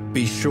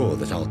 Be sure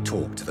that I'll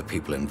talk to the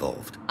people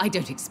involved. I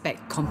don't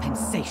expect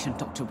compensation,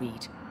 Dr.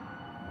 Reed.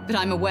 But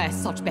I'm aware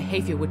such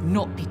behavior would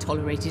not be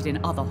tolerated in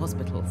other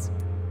hospitals.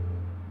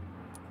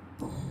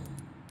 I'm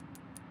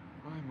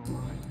all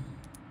right.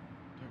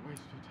 Don't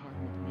waste your time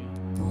with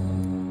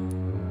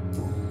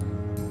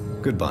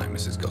me. Goodbye,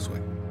 Mrs.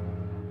 Goswick.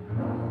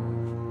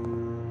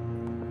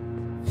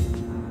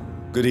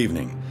 Good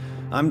evening.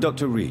 I'm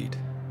Dr. Reed.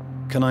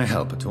 Can I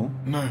help at all?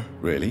 No.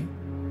 Really?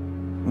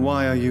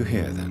 Why are you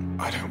here, then?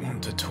 I don't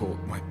want to talk.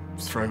 My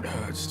throat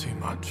hurts too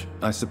much.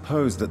 I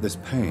suppose that this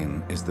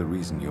pain is the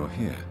reason you're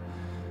here.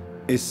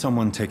 Is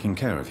someone taking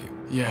care of you?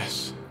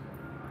 Yes.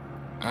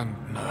 And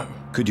no.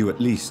 Could you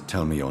at least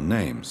tell me your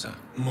name, sir?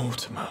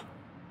 Mortimer.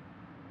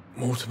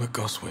 Mortimer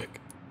Goswick.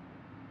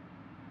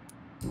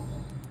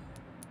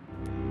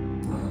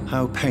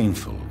 How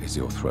painful is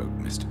your throat,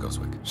 Mr.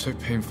 Goswick? So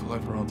painful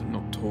I'd rather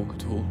not talk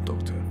at all,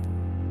 Doctor.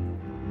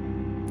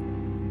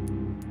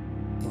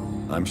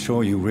 I'm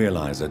sure you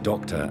realize a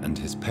doctor and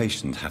his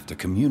patient have to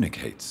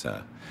communicate,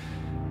 sir.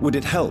 Would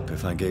it help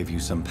if I gave you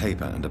some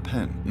paper and a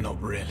pen? Not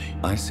really.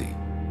 I see.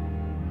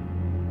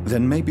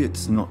 Then maybe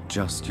it's not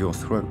just your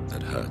throat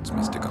that hurts,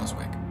 Mr.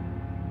 Goswick.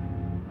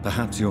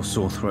 Perhaps your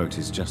sore throat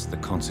is just the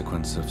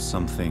consequence of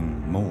something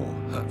more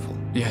hurtful.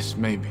 Yes,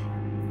 maybe.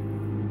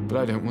 But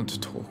I don't want to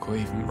talk or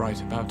even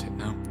write about it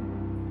now.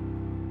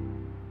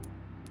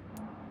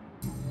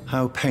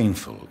 How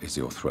painful is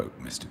your throat,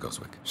 Mr.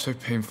 Goswick? So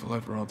painful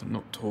I'd rather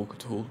not talk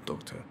at all,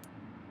 Doctor.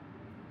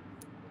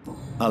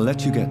 I'll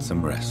let you get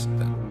some rest,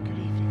 then. Good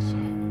evening, sir.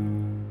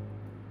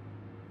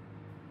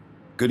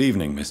 Good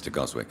evening, Mr.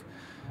 Goswick.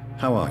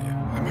 How are you?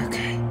 I'm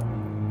okay.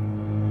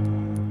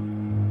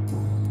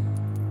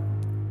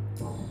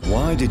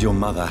 Why did your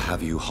mother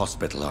have you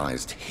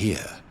hospitalized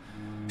here?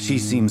 She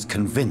seems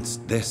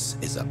convinced this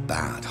is a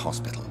bad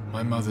hospital.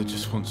 My mother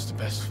just wants the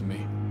best for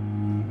me.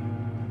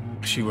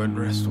 She won't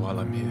rest while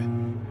I'm here.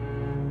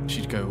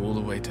 She'd go all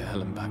the way to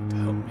hell and back to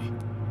help me.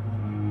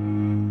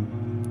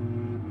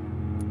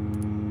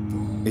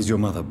 Is your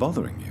mother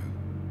bothering you?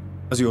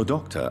 As your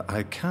doctor,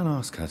 I can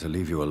ask her to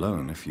leave you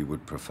alone if you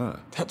would prefer.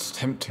 That's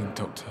tempting,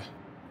 Doctor.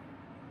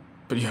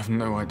 But you have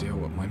no idea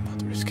what my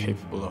mother is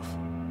capable of.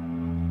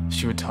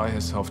 She would tie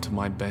herself to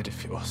my bed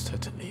if you asked her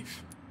to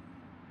leave.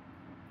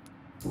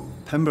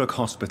 Pembroke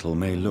Hospital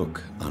may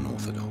look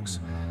unorthodox,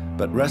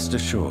 but rest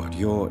assured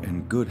you're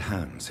in good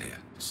hands here.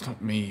 It's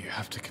not me you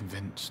have to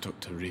convince,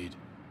 Dr. Reed.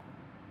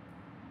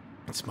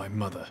 It's my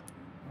mother.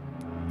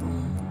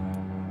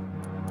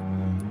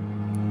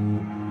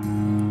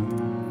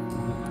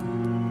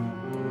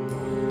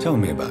 Tell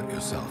me about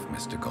yourself,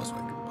 Mr.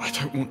 Goswick. I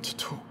don't want to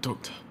talk,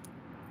 Doctor.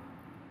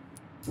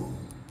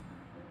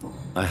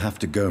 I have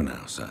to go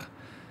now, sir.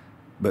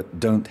 But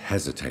don't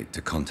hesitate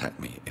to contact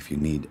me if you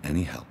need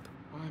any help.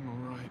 I'm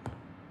all right.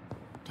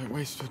 Don't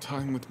waste your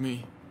time with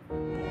me.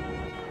 Brilliant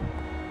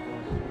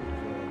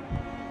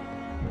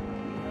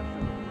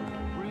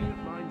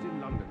minds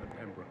in London at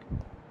Pembroke.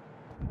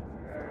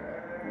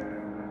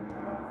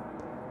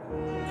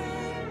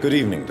 Good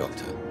evening,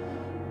 Doctor.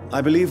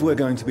 I believe we're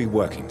going to be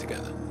working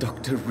together.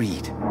 Dr.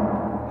 Reed.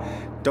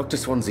 Dr.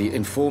 Swansea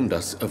informed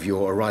us of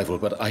your arrival,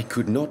 but I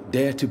could not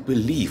dare to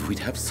believe we'd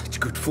have such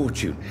good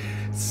fortune.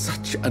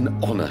 Such an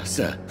honor,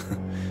 sir.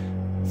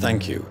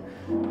 Thank you.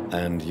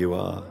 And you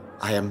are?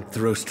 I am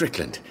Thoreau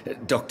Strickland,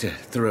 Dr.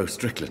 Thoreau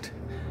Strickland.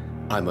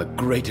 I'm a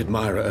great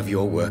admirer of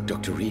your work,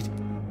 Dr. Reed.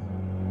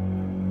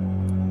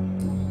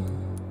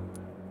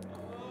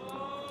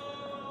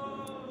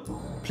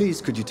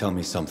 Please, could you tell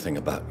me something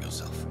about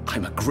yourself?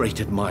 I'm a great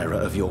admirer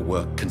of your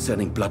work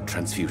concerning blood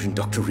transfusion,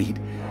 Dr.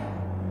 Reed.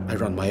 I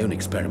run my own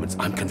experiments.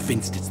 I'm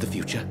convinced it's the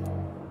future.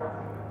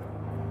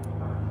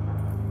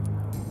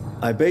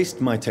 I based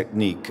my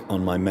technique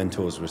on my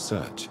mentor's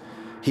research.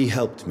 He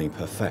helped me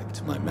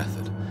perfect my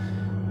method.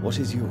 What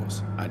is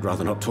yours? I'd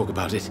rather not talk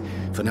about it.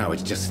 For now,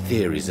 it's just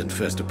theories and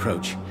first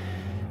approach.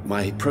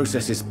 My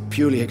process is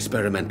purely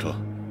experimental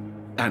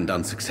and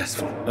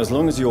unsuccessful. As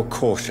long as you're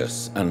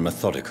cautious and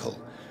methodical,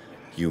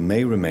 you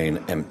may remain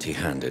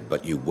empty-handed,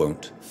 but you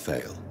won't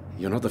fail.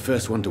 You're not the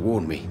first one to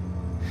warn me,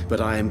 but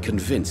I am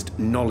convinced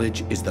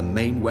knowledge is the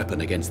main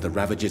weapon against the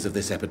ravages of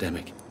this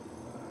epidemic.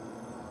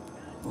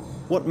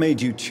 What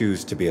made you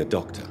choose to be a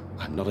doctor?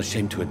 I'm not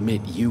ashamed to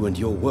admit you and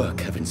your work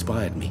have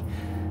inspired me.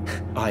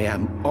 I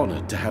am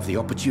honored to have the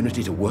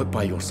opportunity to work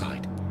by your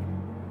side.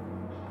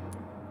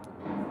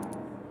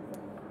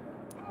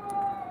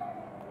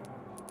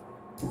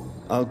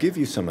 I'll give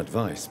you some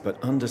advice,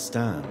 but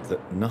understand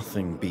that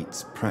nothing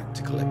beats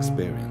practical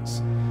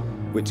experience,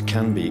 which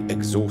can be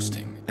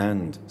exhausting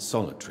and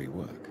solitary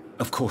work.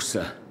 Of course,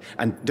 sir.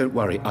 And don't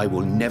worry, I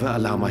will never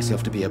allow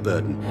myself to be a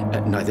burden,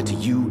 neither to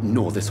you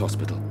nor this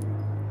hospital.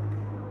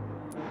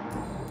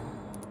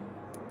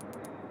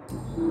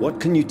 What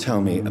can you tell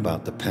me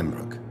about the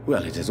Pembroke?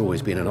 Well, it has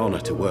always been an honor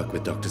to work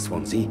with Dr.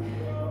 Swansea.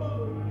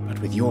 But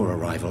with your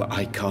arrival,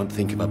 I can't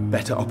think of a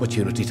better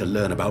opportunity to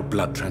learn about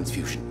blood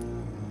transfusion.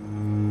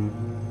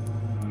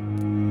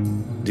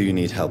 Do you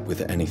need help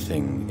with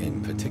anything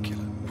in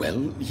particular?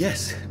 Well,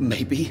 yes,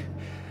 maybe.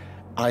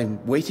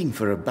 I'm waiting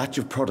for a batch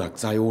of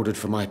products I ordered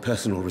for my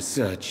personal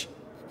research,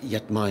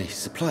 yet my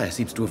supplier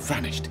seems to have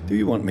vanished. Do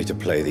you want me to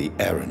play the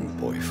errand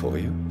boy for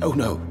you? Oh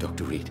no,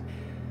 Dr. Reed.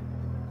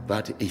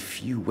 But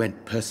if you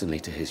went personally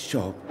to his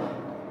shop,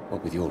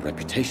 what with your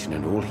reputation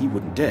and all, he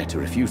wouldn't dare to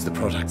refuse the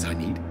products I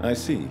need. I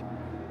see.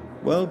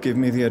 Well, give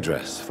me the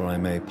address, for I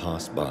may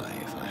pass by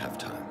if I have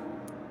time.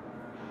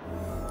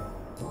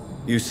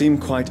 You seem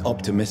quite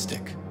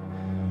optimistic.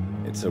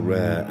 It's a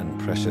rare and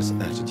precious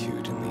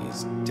attitude in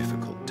these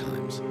difficult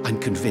times. I'm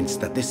convinced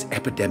that this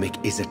epidemic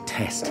is a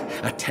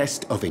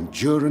test of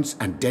endurance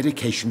and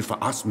dedication for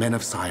us men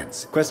of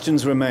science.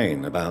 Questions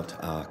remain about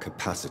our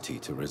capacity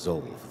to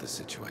resolve the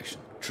situation.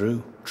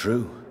 True,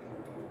 true.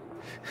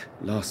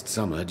 Last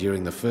summer,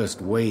 during the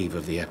first wave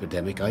of the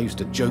epidemic, I used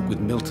to joke with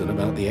Milton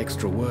about the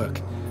extra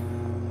work.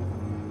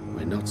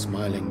 We're not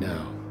smiling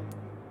now.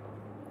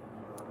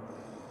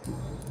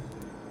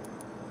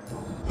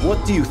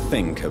 What do you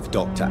think of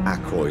Dr.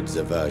 Ackroyd's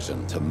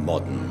aversion to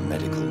modern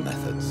medical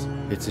methods?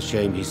 It's a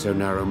shame he's so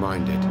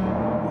narrow-minded.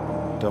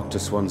 Dr.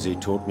 Swansea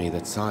taught me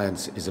that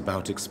science is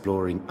about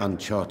exploring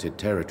uncharted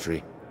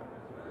territory.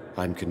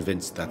 I'm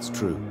convinced that's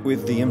true.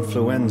 With the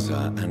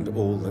influenza and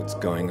all that's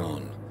going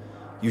on,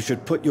 you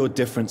should put your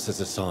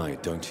differences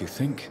aside, don't you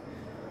think?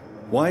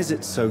 Why is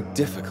it so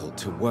difficult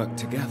to work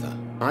together?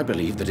 I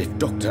believe that if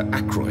Dr.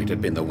 Ackroyd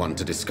had been the one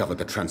to discover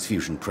the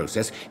transfusion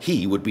process,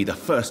 he would be the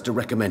first to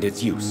recommend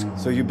its use.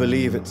 So you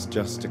believe it's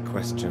just a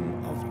question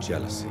of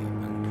jealousy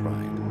and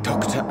pride?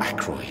 Dr.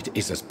 Ackroyd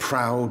is as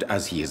proud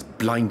as he is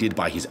blinded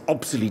by his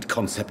obsolete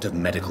concept of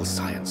medical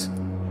science.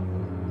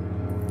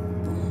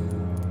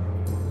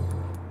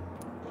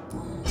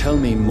 Tell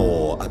me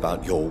more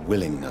about your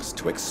willingness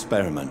to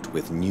experiment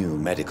with new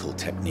medical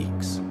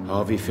techniques.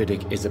 Harvey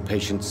Fiddick is a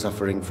patient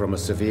suffering from a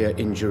severe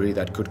injury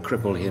that could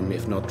cripple him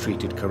if not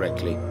treated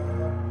correctly.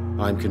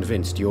 I'm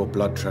convinced your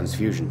blood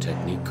transfusion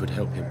technique could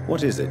help him.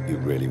 What is it you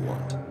really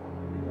want?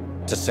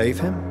 To save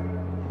him,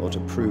 or to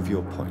prove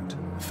your point?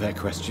 Fair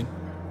question.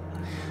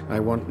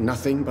 I want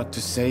nothing but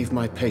to save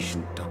my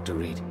patient, Dr.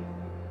 Reed.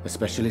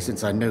 Especially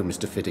since I know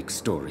Mr. Fiddick's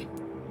story.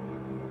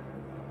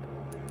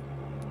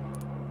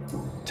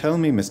 Tell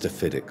me Mr.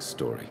 Fiddick's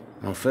story.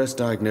 Our first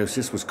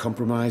diagnosis was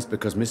compromised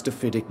because Mr.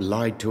 Fiddick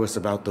lied to us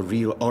about the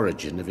real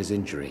origin of his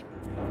injury.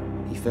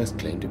 He first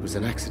claimed it was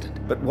an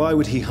accident. But why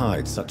would he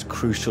hide such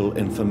crucial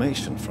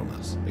information from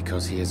us?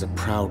 Because he is a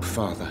proud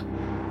father,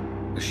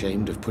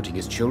 ashamed of putting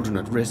his children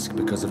at risk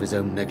because of his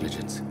own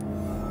negligence.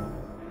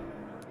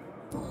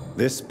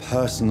 This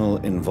personal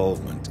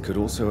involvement could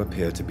also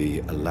appear to be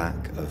a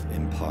lack of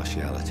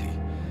impartiality.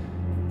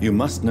 You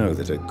must know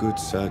that a good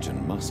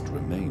surgeon must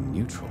remain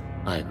neutral.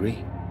 I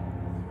agree.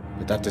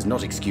 But that does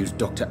not excuse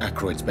Dr.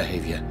 Ackroyd's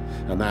behavior,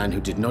 a man who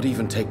did not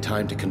even take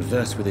time to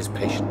converse with his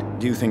patient.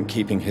 Do you think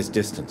keeping his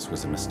distance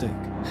was a mistake?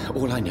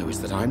 All I know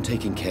is that I'm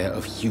taking care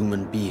of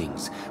human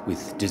beings,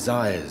 with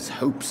desires,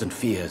 hopes and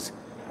fears.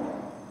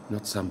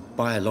 Not some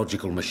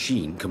biological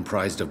machine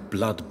comprised of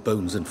blood,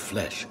 bones and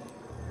flesh.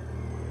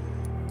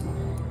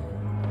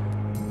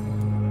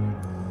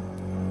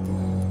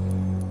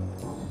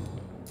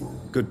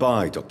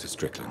 Goodbye, Dr.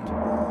 Strickland.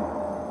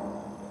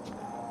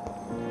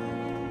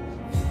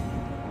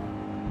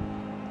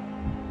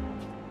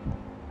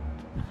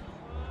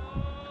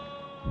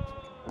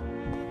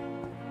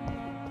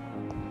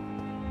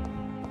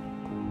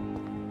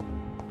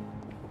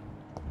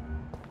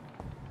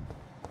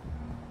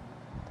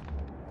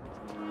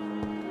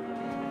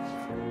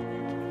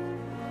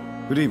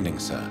 Good evening,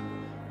 sir.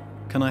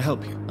 Can I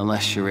help you?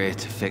 Unless you're here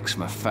to fix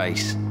my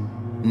face.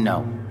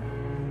 No.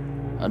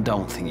 I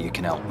don't think you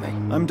can help me.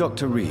 I'm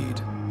Dr.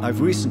 Reed. I've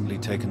recently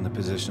taken the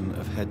position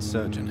of head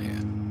surgeon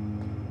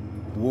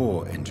here.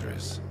 War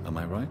injuries, am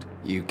I right?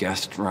 You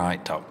guessed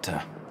right,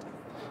 Doctor.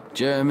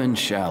 German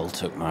shell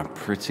took my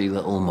pretty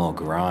little mug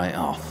right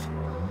off.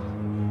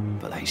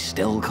 But they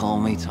still call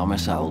me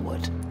Thomas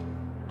Elwood.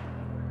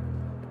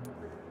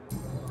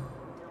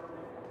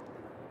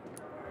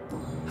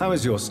 How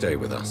is your stay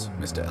with us,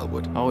 Mr.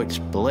 Elwood? Oh, it's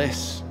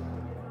bliss.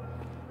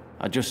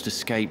 I just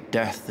escaped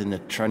death in the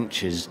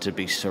trenches to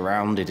be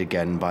surrounded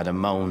again by the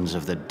moans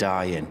of the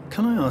dying.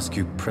 Can I ask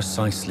you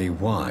precisely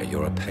why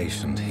you're a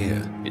patient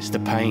here? It's the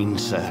pain,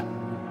 sir.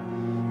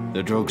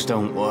 The drugs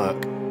don't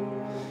work.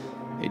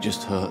 It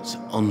just hurts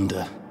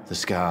under the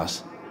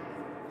scars,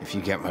 if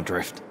you get my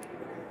drift.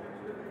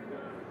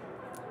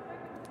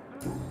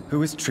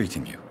 Who is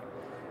treating you?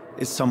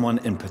 Is someone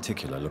in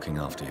particular looking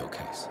after your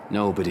case?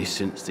 Nobody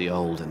since the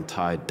old and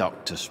tired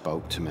doctor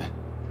spoke to me.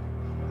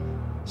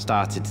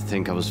 Started to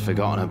think I was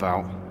forgotten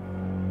about.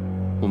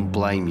 Wouldn't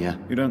blame you.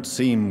 You don't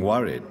seem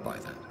worried by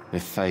that. My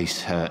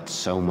face hurts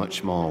so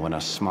much more when I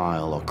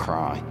smile or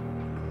cry.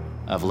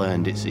 I've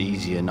learned it's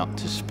easier not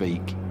to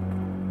speak.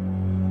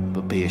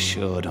 But be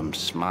assured I'm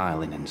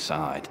smiling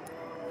inside.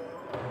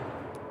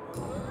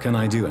 Can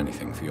I do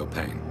anything for your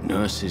pain?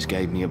 Nurses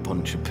gave me a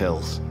bunch of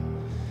pills.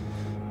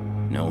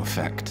 No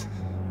effect.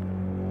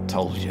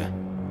 Told you.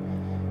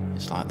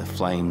 It's like the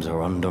flames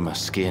are under my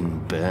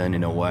skin,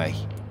 burning away.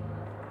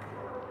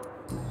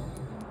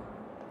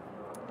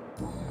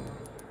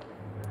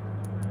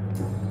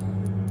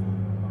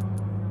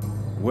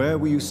 Where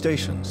were you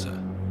stationed, sir?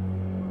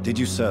 Did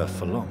you serve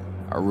for long?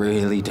 I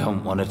really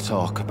don't want to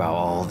talk about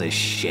all this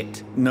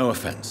shit. No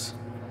offense.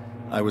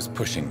 I was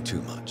pushing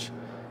too much.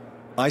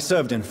 I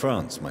served in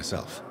France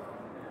myself.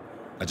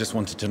 I just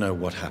wanted to know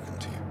what happened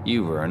to you.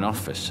 You were an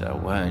officer,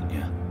 weren't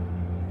you?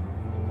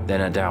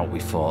 Then I doubt we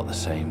fought the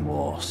same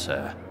war,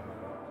 sir.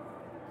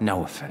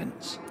 No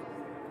offense.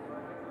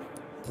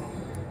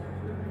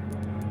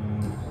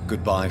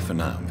 Goodbye for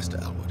now,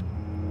 Mr. Elwood.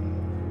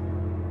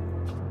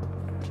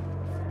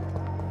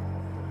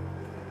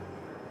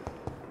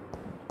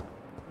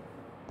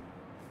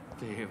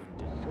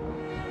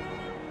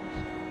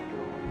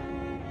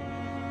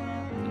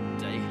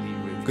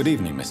 Good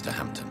evening, Mr.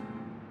 Hampton.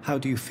 How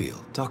do you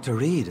feel? Dr.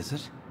 Reed, is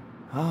it?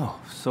 Oh,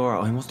 sir,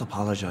 I must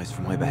apologize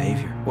for my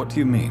behavior. What do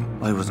you mean?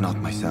 I was not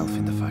myself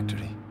in the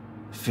factory.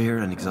 Fear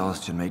and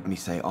exhaustion made me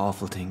say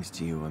awful things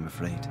to you, I'm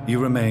afraid. You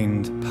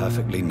remained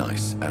perfectly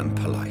nice and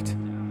polite.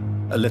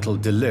 A little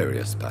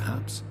delirious,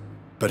 perhaps.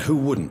 But who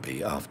wouldn't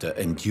be after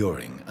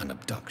enduring an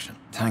abduction?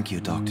 Thank you,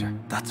 Doctor.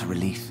 That's a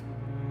relief.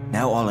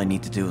 Now all I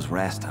need to do is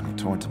rest and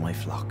return to my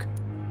flock.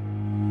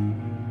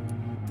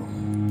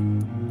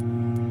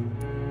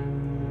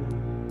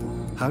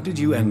 How did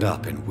you end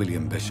up in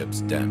William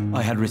Bishop's den?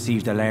 I had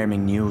received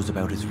alarming news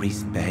about his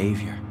recent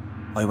behavior.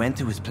 I went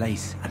to his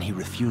place and he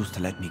refused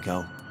to let me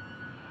go.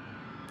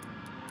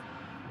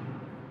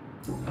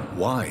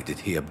 Why did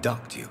he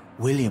abduct you?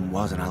 William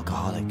was an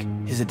alcoholic.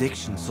 His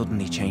addiction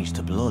suddenly changed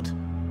to blood.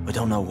 I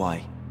don't know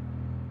why.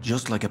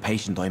 Just like a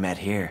patient I met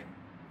here.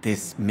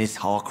 This Miss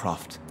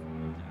Hawcroft.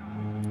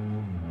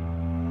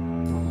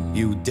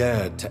 You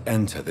dared to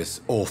enter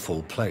this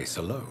awful place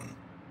alone.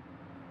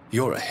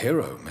 You're a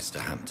hero, Mr.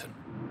 Hampton.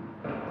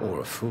 Or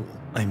a fool.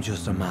 I'm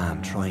just a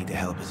man trying to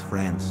help his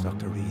friends,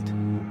 Dr.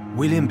 Reed.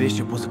 William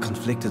Bishop was a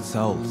conflicted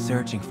soul,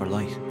 searching for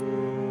light.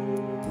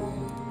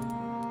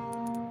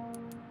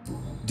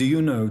 Do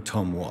you know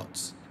Tom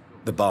Watts,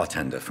 the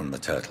bartender from the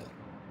Turtle?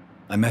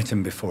 I met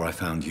him before I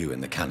found you in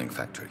the canning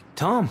factory.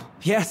 Tom?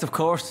 Yes, of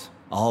course.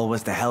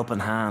 Always the helping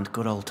hand,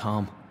 good old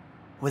Tom.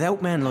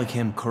 Without men like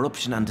him,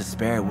 corruption and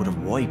despair would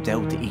have wiped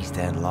out the East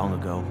End long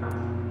ago.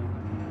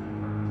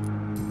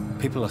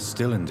 People are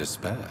still in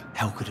despair.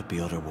 How could it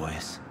be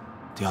otherwise?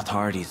 The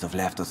authorities have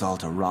left us all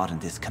to rot in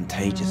this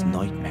contagious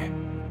nightmare.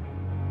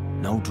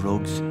 No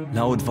drugs,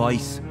 no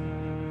advice,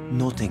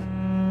 nothing.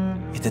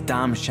 It's a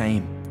damn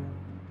shame.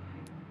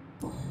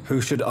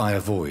 Who should I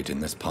avoid in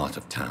this part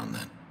of town,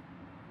 then?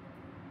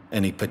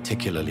 Any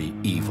particularly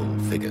evil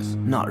figures?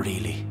 Not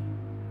really.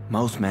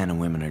 Most men and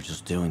women are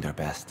just doing their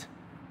best.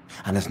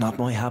 And it's not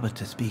my habit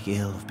to speak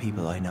ill of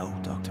people I know,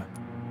 Doctor.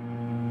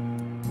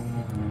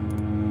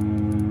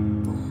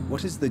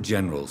 What is the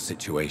general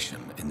situation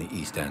in the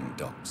East End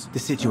docks? The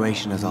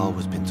situation has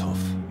always been tough,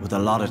 with a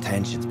lot of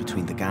tensions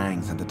between the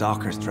gangs and the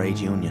Dockers' trade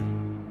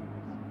union.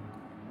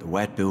 The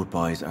Wet Boot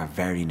Boys are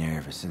very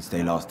nervous since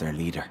they lost their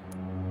leader.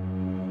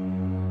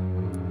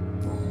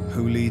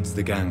 Who leads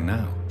the gang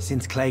now?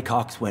 Since Clay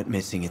Cox went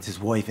missing, it's his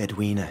wife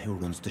Edwina who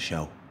runs the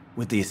show,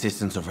 with the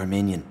assistance of her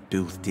minion,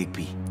 Booth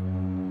Digby.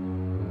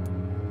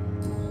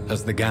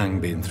 Has the gang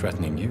been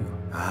threatening you?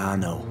 Ah,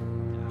 no.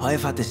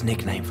 I've had this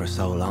nickname for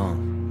so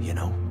long, you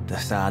know, the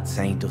sad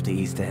saint of the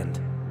East End.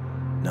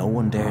 No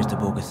one dares to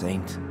bug a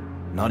saint,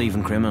 not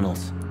even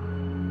criminals.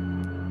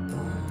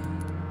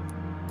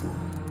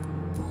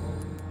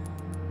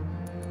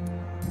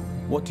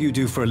 What do you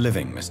do for a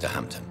living, Mr.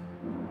 Hampton?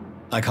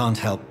 I can't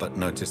help but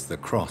notice the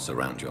cross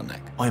around your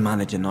neck. I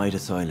manage a night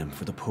asylum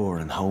for the poor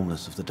and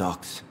homeless of the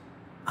docks,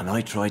 and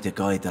I try to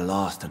guide the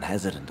lost and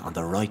hesitant on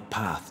the right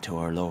path to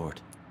our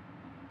Lord.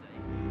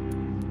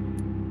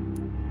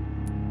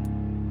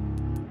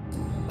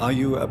 Are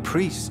you a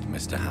priest,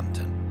 Mr.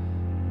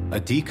 Hampton? A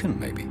deacon,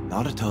 maybe?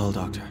 Not at all,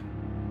 Doctor.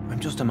 I'm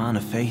just a man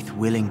of faith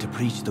willing to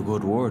preach the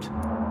good word.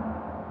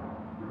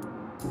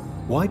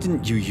 Why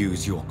didn't you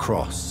use your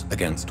cross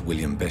against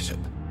William Bishop?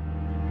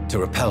 To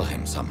repel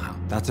him somehow?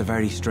 That's a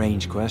very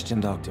strange question,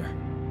 Doctor.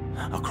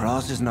 A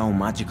cross is no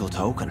magical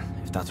token,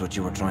 if that's what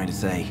you were trying to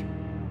say.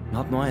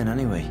 Not mine,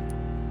 anyway.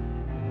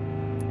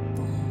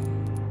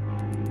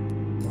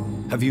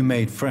 Have you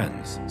made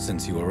friends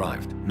since you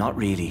arrived? Not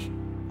really,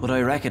 but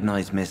I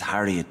recognize Miss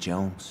Harriet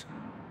Jones.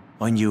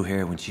 I knew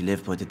her when she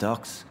lived by the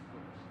docks.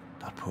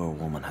 That poor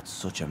woman had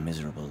such a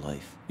miserable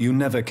life. You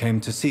never came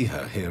to see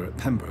her here at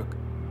Pembroke?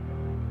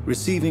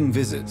 Receiving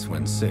visits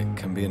when sick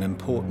can be an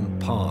important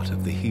part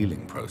of the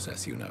healing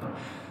process, you know.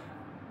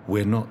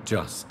 We're not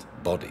just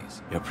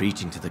bodies. You're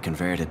preaching to the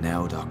converted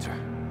now, Doctor.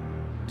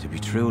 To be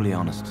truly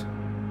honest,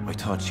 I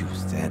thought she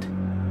was dead.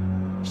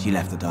 She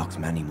left the docks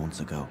many months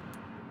ago.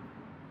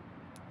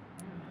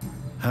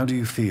 How do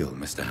you feel,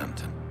 Mr.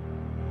 Hampton?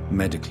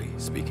 Medically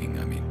speaking,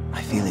 I mean.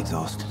 I feel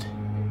exhausted.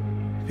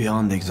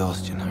 Beyond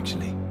exhaustion,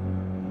 actually.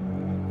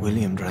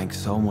 William drank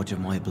so much of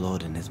my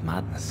blood in his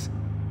madness.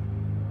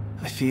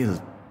 I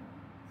feel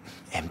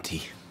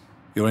empty.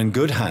 You're in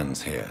good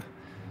hands here.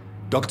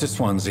 Dr.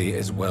 Swansea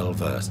is well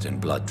versed in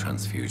blood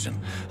transfusion,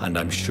 and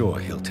I'm sure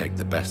he'll take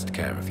the best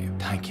care of you.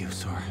 Thank you,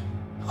 sir.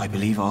 I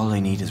believe all I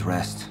need is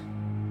rest,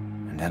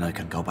 and then I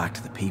can go back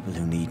to the people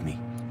who need me.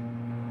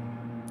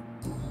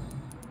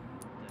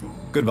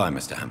 Goodbye,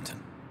 Mr. Hampton.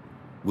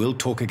 We'll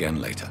talk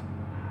again later.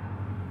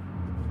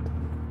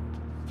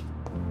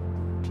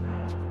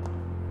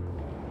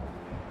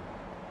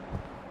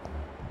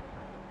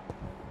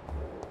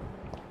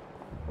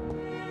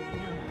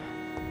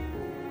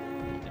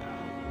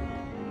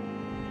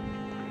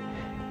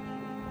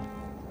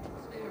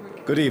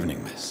 Good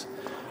evening, miss.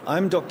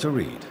 I'm Dr.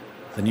 Reed,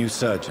 the new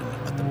surgeon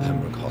at the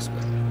Pembroke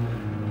Hospital.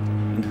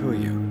 And who are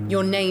you?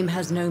 Your name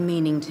has no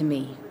meaning to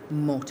me,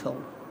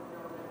 mortal.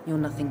 You're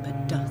nothing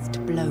but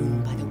dust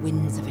blown by the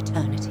winds of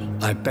eternity.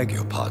 I beg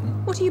your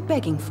pardon? What are you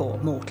begging for,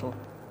 mortal?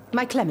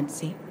 My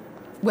clemency?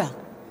 Well,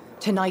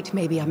 tonight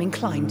maybe I'm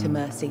inclined to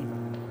mercy.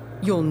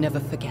 You'll never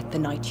forget the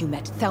night you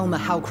met Thelma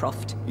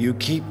Howcroft. You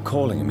keep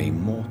calling me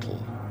mortal.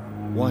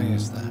 Why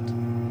is that?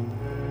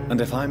 And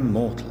if I'm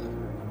mortal,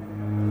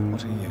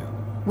 what are you?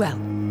 Well,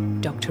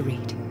 Dr.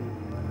 Reed,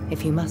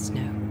 if you must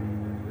know,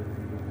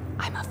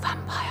 I'm a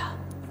vampire.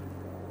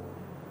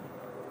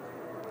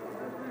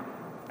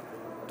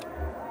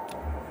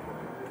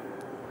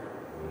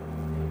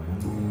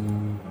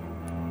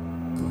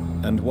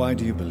 And why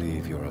do you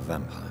believe you're a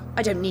vampire?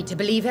 I don't need to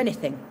believe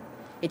anything.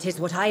 It is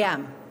what I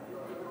am.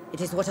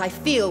 It is what I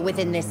feel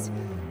within this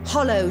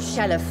hollow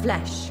shell of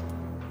flesh.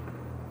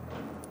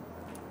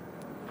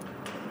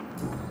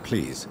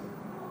 Please,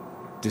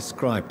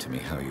 describe to me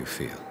how you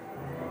feel.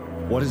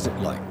 What is it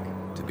like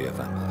to be a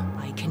vampire?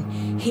 I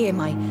can hear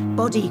my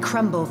body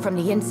crumble from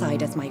the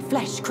inside as my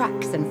flesh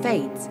cracks and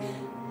fades.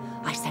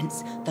 I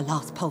sense the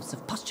last pulse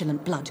of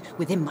postulant blood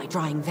within my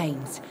drying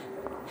veins.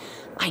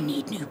 I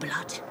need new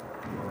blood.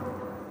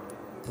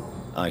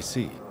 I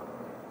see.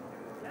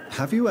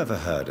 Have you ever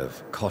heard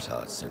of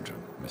Cotard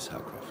syndrome, Miss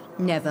Howcroft?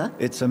 Never.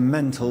 It's a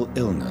mental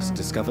illness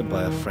discovered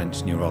by a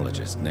French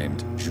neurologist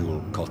named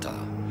Jules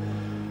Cotard.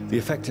 The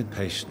affected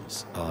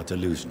patients are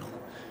delusional.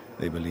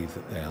 They believe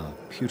that they are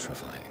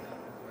putrefying,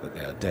 that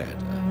they are dead,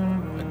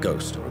 a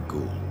ghost or a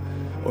ghoul,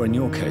 or in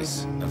your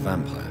case, a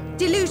vampire.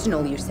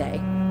 Delusional, you say?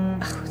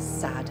 Oh,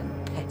 sad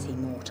and petty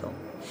mortal.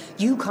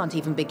 You can't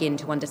even begin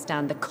to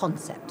understand the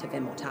concept of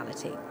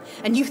immortality.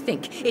 And you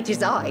think it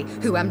is I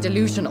who am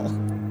delusional.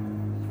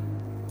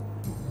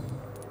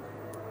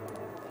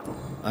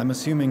 I'm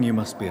assuming you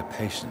must be a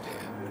patient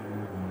here.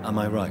 Am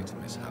I right,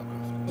 Miss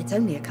Howcroft? It's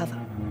only a cover.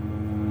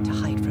 To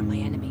hide from my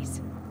enemies.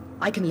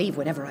 I can leave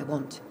whenever I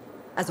want.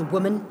 As a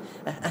woman,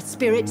 a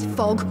spirit,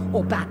 fog,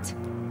 or bat.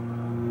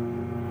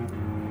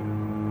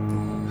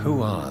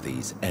 Who are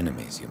these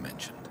enemies you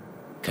mentioned?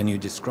 Can you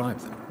describe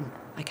them?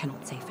 I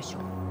cannot say for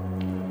sure.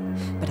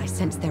 But I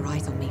sense their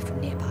eyes on me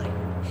from nearby.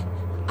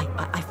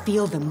 I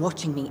feel them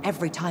watching me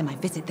every time I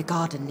visit the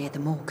garden near the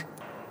morgue.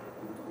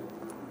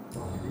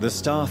 The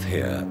staff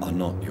here are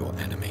not your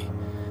enemy.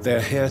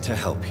 They're here to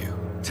help you,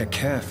 to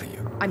care for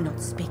you. I'm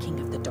not speaking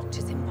of the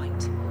doctors in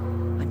white.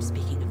 I'm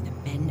speaking of the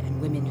men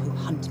and women who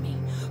hunt me.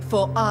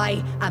 For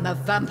I am a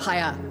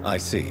vampire! I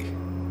see.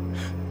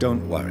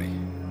 Don't worry.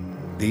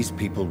 These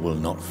people will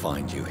not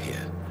find you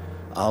here.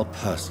 I'll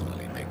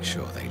personally make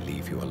sure they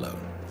leave you alone.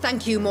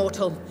 Thank you,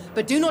 mortal.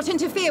 But do not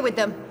interfere with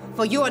them,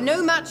 for you are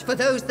no match for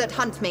those that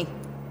hunt me.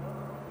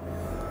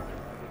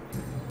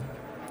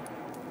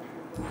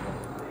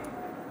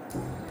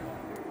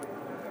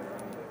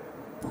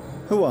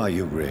 Who are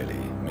you really,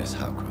 Miss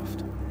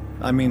Howcroft?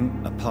 I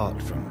mean,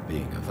 apart from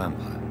being a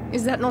vampire.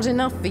 Is that not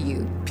enough for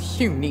you,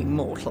 puny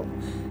mortal?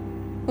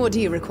 What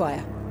do you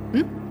require?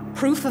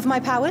 Proof of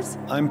my powers?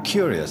 I'm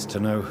curious to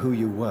know who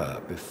you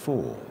were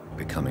before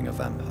becoming a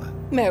vampire.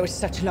 Oh,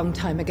 such a long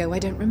time ago, I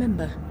don't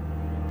remember.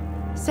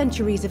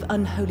 Centuries of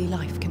unholy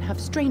life can have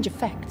strange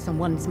effects on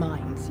one's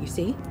minds, you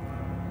see?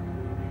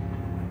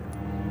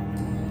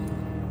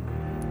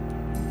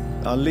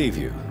 I'll leave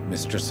you,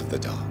 Mistress of the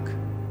Dark,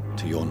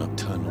 to your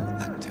nocturnal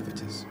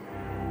activities.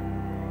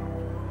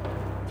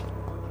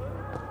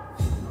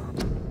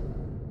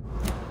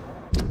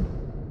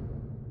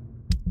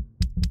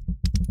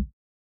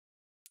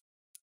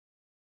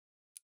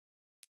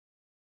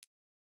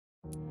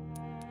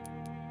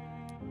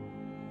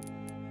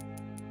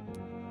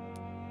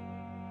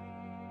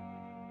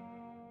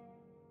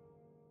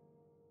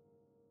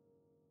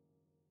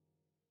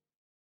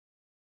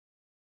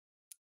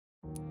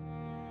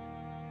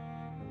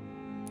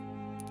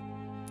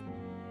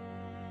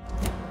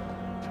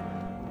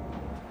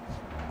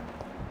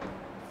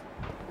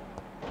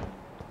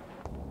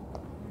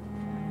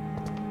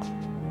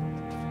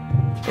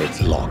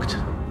 It's locked.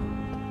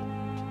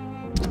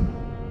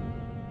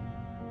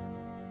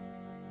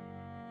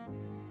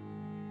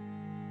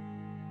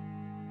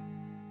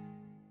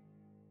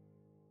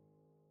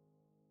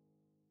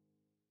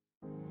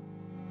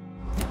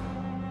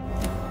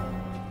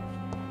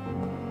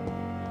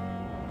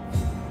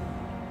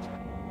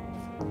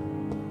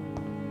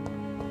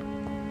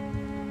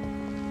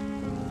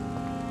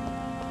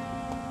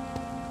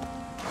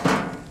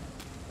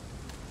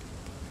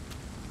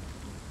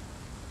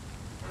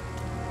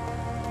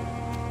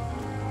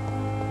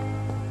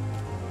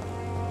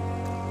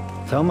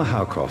 Thelma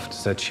Howcroft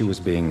said she was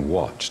being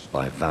watched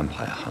by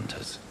vampire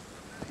hunters.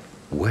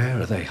 Where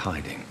are they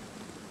hiding?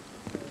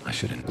 I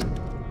should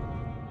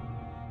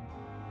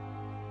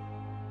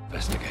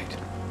investigate.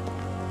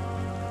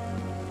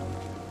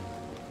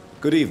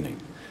 Good evening.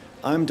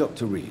 I'm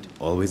Dr. Reed.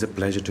 Always a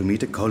pleasure to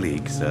meet a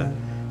colleague, sir.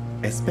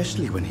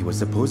 Especially when he was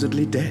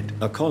supposedly dead.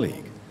 A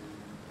colleague?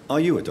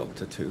 Are you a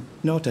doctor too?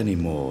 Not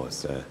anymore,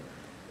 sir.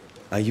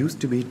 I used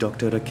to be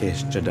Dr.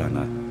 Rakesh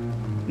Chadana.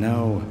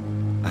 Now,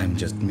 I'm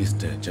just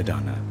Mr.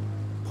 Chadana,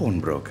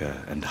 pawnbroker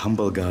and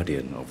humble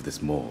guardian of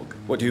this morgue.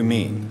 What do you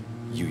mean,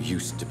 you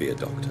used to be a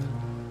doctor?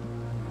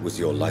 Was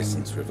your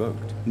license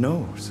revoked?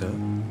 No, sir.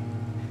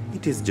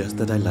 It is just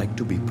that I like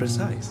to be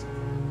precise.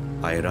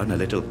 I run a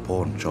little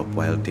pawn shop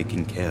while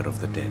taking care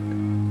of the dead.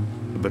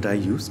 But I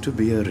used to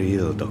be a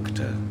real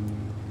doctor.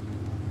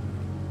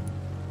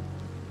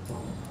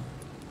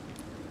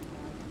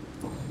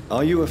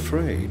 Are you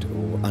afraid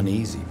or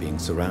uneasy being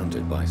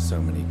surrounded by so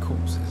many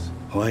corpses?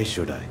 Why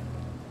should I?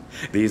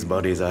 These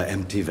bodies are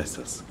empty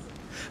vessels.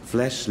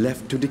 Flesh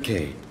left to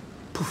decay.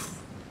 Poof!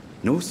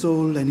 No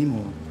soul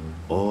anymore.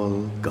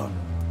 All gone.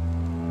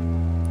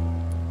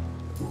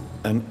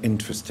 An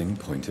interesting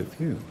point of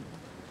view.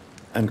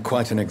 And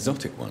quite an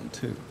exotic one,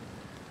 too.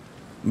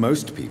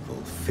 Most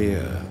people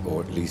fear,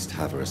 or at least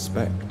have a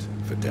respect,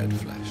 for dead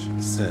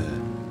flesh. Sir,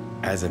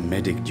 as a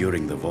medic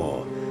during the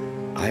war,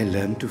 I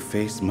learned to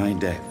face my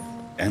death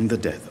and the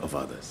death of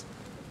others.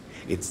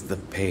 It's the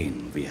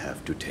pain we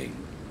have to tame,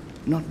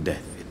 not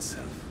death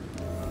itself.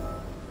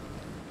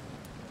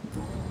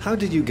 How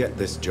did you get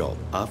this job?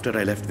 After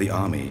I left the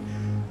army,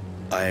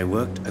 I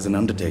worked as an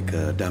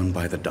undertaker down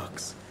by the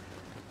docks.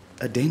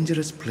 A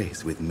dangerous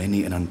place with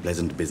many an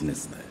unpleasant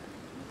business there.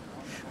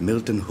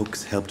 Milton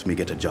Hooks helped me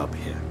get a job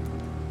here.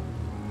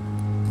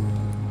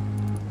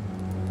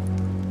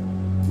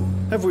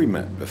 Have we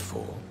met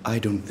before? I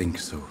don't think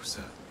so,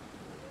 sir.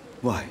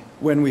 Why?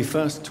 When we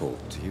first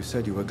talked, you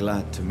said you were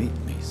glad to meet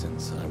me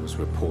since I was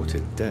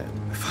reported dead.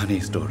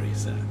 Funny story,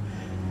 sir.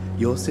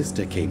 Your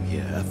sister came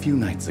here a few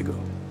nights ago.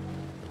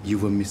 You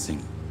were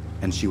missing,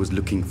 and she was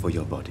looking for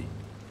your body.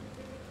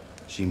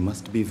 She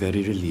must be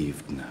very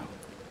relieved now.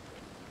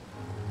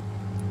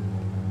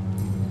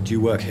 Do you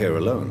work here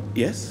alone?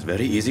 Yes,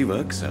 very easy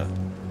work, sir.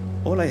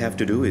 All I have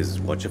to do is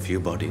watch a few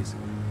bodies.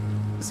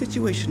 The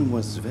situation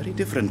was very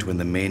different when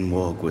the main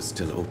morgue was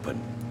still open.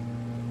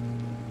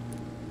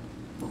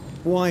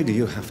 Why do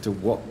you have to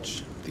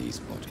watch these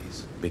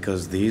bodies?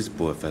 Because these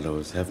poor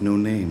fellows have no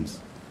names.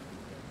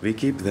 We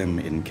keep them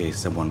in case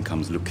someone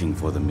comes looking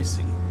for the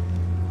missing.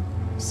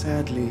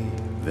 Sadly,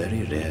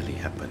 very rarely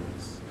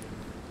happens.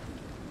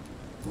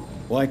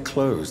 Why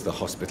close the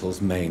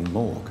hospital's main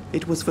morgue?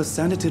 It was for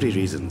sanitary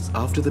reasons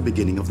after the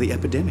beginning of the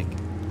epidemic.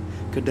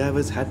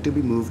 Cadavers had to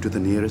be moved to the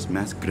nearest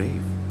mass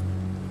grave.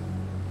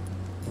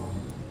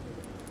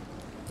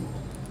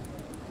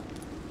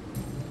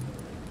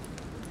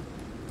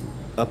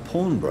 A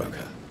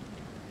pawnbroker?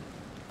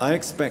 I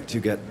expect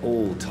you get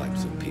all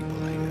types of people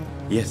here.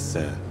 Yes,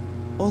 sir.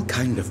 All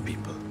kind of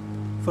people.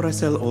 For I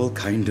sell all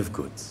kind of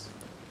goods.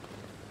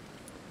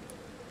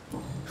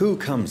 Who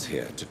comes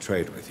here to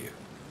trade with you?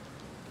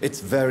 It's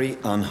very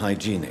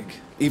unhygienic,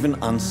 even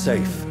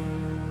unsafe.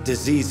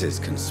 Diseases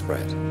can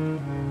spread.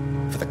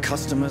 For the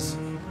customers,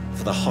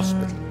 for the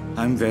hospital.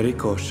 I'm very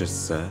cautious,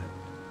 sir.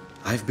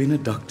 I've been a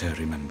doctor,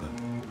 remember?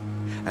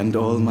 And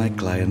all my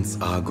clients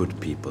are good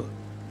people.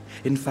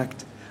 In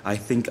fact, I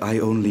think I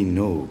only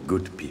know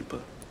good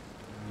people.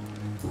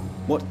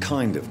 What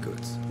kind of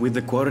goods? With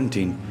the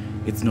quarantine,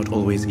 it's not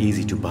always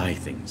easy to buy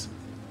things.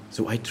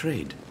 So I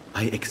trade,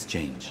 I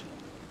exchange.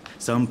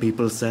 Some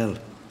people sell,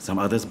 some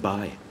others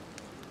buy.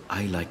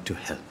 I like to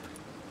help.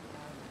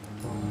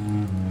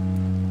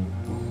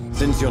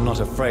 Since you're not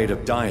afraid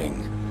of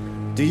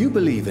dying, do you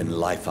believe in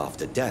life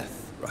after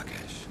death,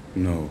 Rakesh?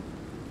 No.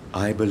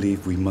 I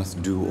believe we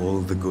must do all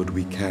the good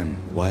we can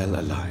while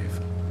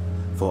alive.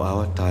 For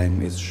our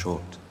time is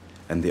short,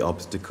 and the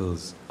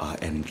obstacles are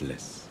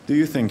endless. Do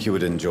you think you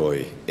would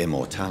enjoy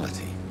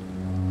immortality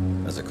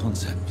as a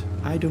concept?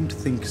 I don't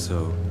think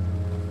so.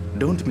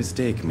 Don't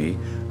mistake me.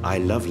 I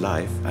love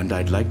life, and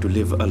I'd like to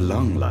live a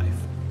long life.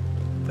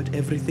 But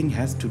everything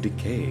has to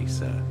decay,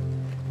 sir.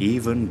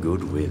 Even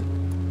goodwill.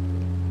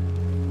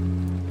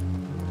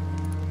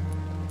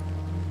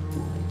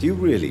 Do you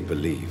really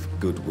believe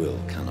goodwill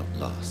cannot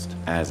last?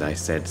 As I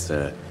said,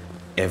 sir,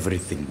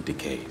 everything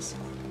decays.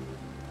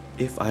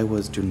 If I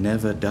was to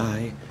never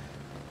die,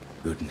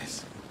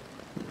 goodness,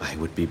 I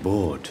would be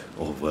bored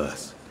or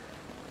worse.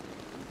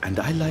 And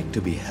I like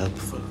to be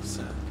helpful,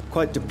 sir.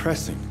 Quite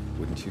depressing,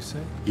 wouldn't you say?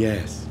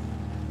 Yes,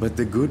 but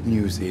the good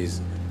news is,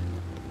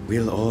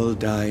 we'll all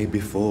die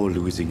before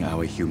losing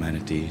our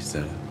humanity,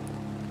 sir.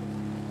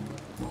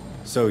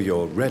 So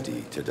you're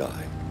ready to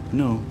die?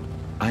 No,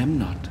 I am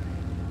not.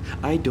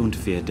 I don't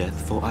fear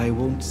death, for I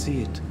won't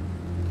see it.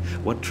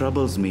 What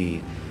troubles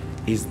me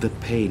is the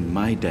pain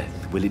my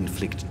death will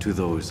inflict to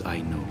those I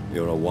know.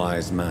 You're a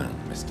wise man,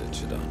 Mr.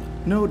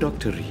 Chidana. No,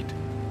 Dr. Reed.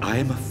 I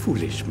am a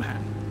foolish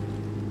man.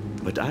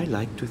 But I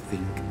like to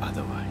think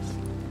otherwise.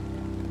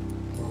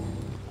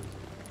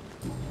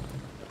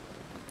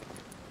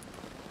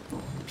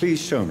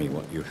 Please show me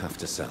what you have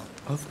to sell.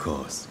 Of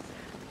course.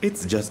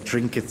 It's just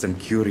trinkets and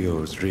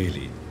curios,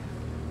 really.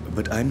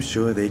 But I'm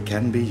sure they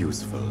can be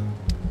useful.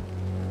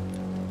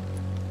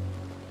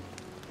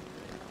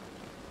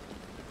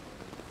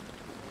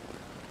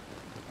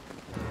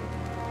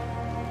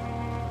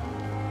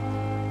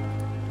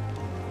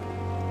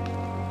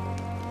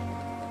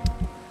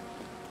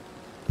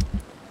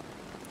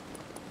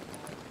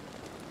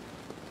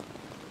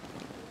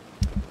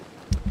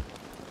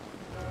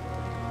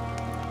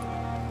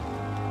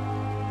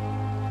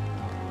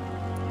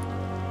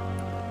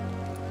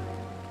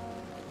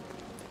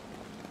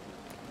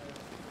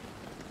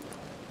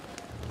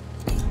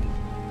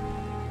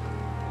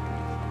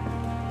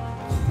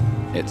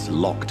 It's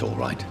locked, all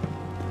right.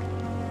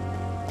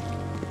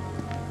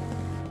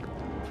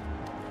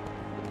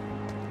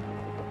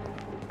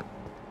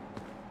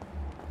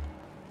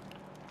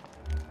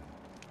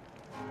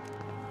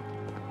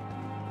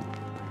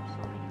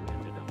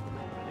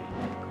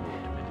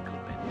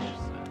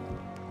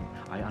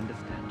 I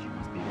understand you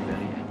must be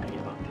very angry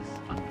about this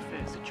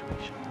unfair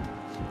situation.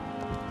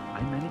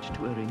 I managed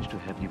to arrange to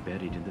have you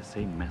buried in the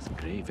same mass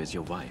grave as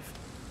your wife.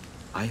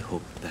 I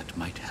hope that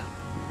might help.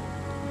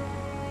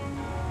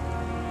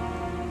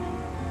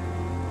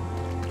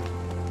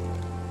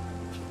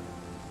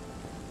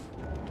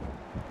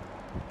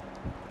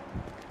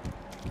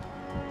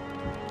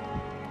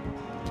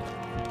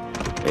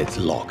 It's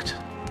locked.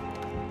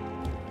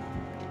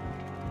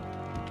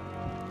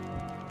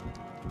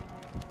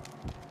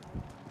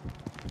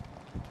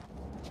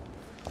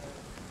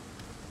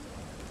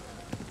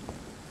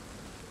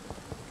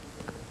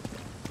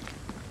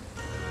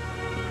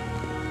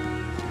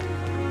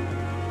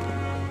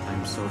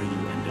 I'm sorry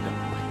you ended up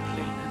on my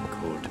plain and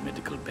cold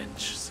medical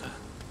bench, sir.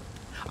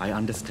 I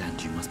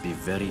understand you must be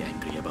very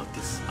angry about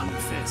this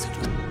unfair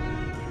situation.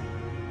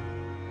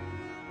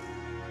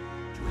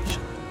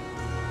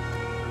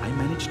 I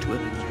managed to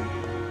arrange you.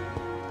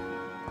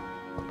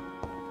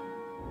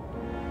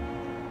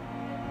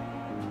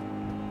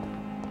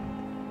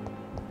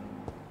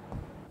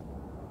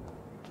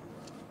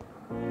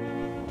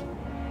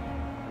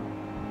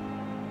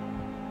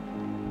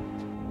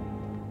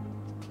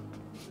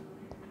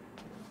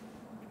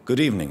 Good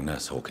evening,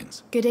 Nurse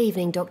Hawkins. Good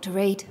evening, Dr.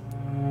 Reed.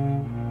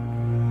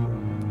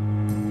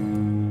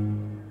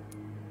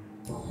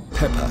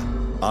 Pepper,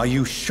 are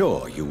you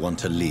sure you want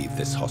to leave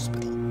this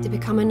hospital? To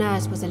become a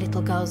nurse was a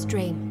little girl's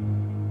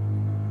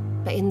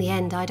dream. But in the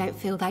end, I don't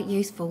feel that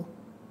useful.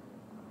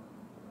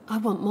 I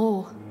want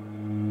more.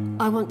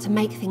 I want to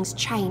make things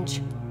change.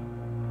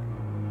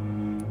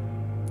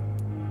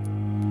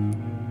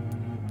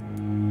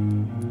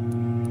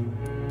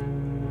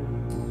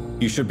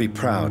 You should be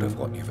proud of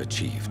what you've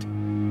achieved.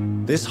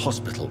 This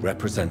hospital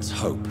represents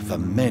hope for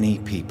many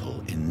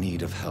people in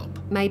need of help.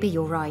 Maybe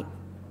you're right.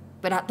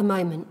 But at the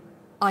moment,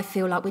 I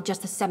feel like we're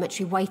just a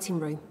cemetery waiting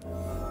room.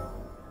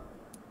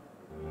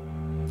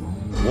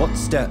 What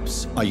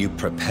steps are you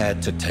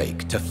prepared to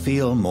take to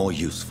feel more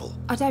useful?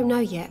 I don't know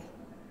yet.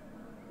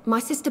 My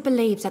sister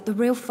believes that the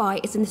real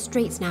fight is in the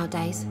streets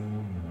nowadays.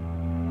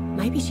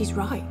 Maybe she's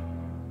right.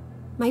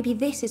 Maybe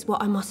this is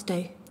what I must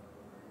do.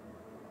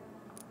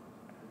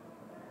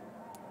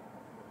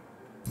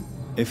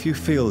 If you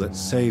feel that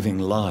saving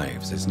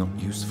lives is not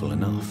useful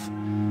enough,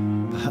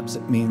 perhaps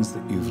it means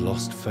that you've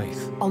lost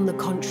faith. On the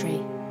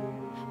contrary,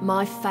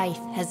 my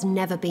faith has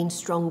never been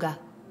stronger.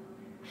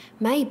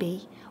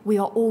 Maybe we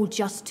are all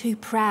just too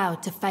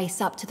proud to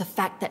face up to the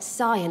fact that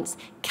science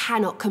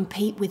cannot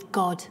compete with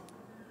God.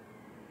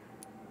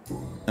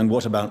 And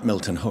what about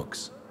Milton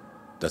Hooks?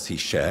 Does he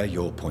share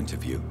your point of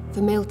view?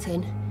 For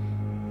Milton,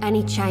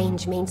 any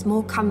change means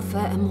more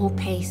comfort and more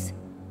peace.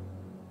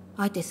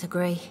 I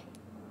disagree.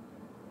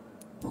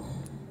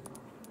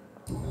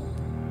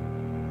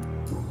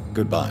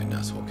 Goodbye,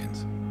 Nurse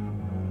Hawkins.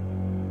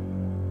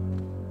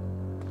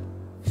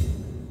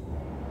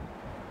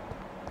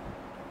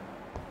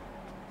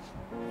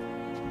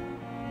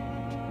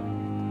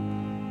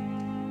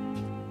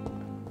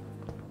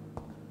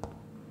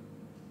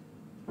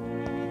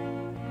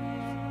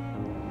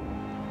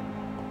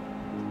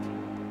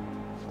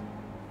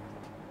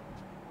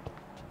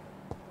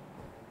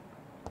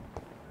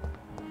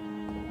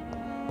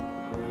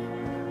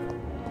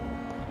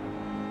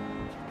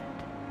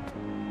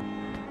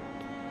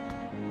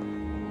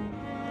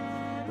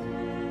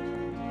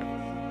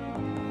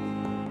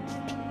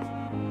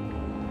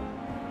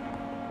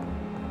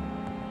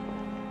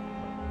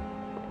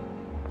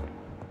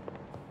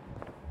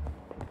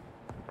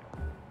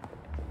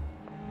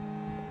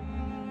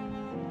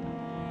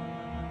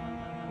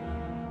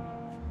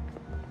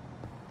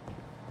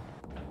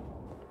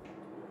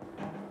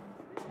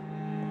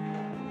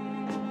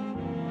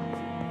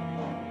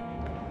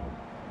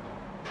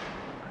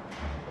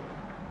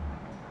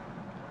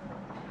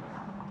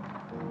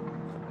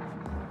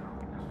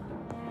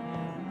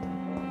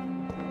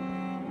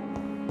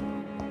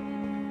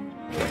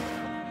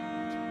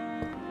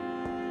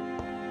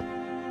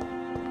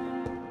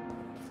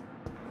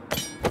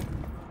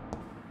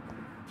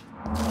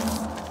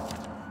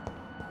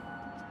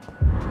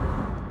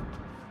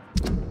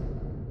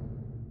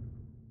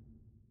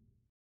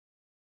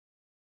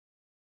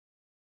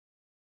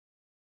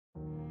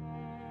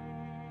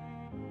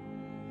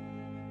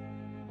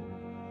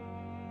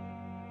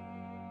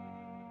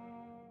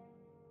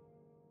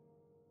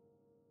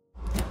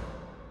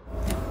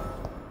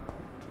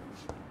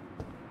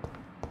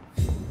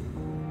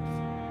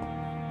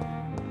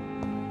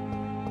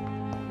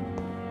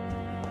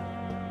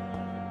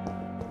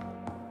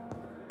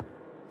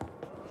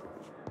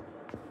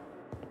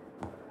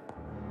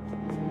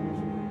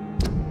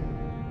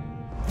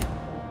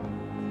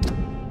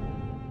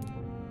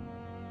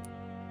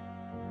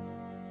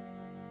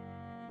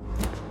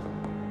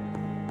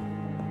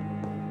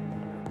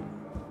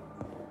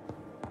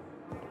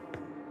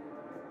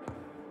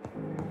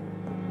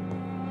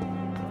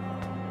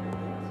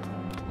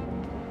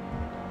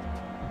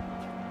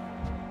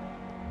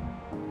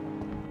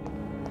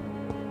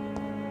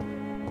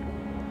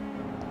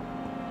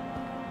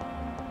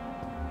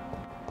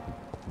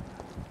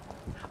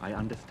 I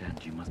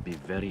understand you must be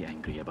very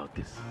angry about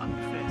this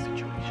unfair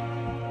situation.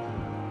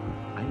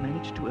 I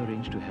managed to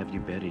arrange to have you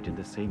buried in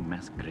the same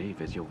mass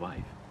grave as your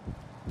wife.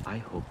 I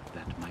hope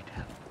that might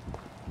help.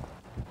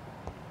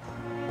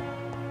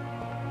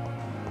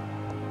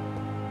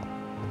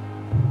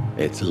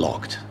 It's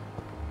locked.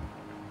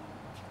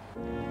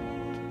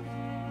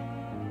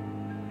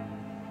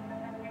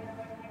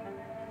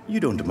 You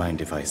don't mind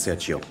if I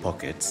search your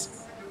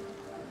pockets,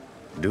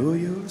 do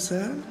you,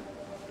 sir?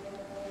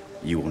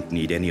 You won't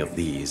need any of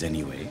these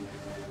anyway.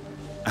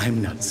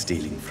 I'm not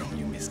stealing from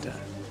you, mister.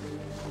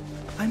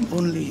 I'm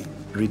only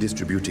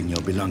redistributing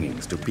your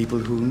belongings to people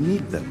who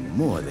need them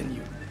more than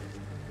you.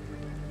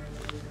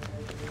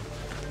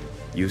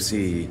 You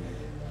see,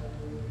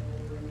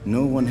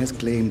 no one has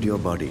claimed your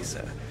body,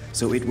 sir,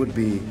 so it would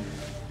be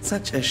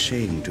such a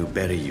shame to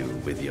bury you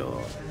with your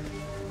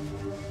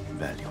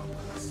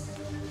valuables.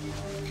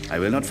 I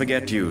will not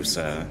forget you,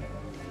 sir,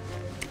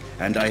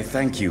 and I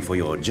thank you for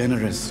your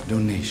generous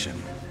donation.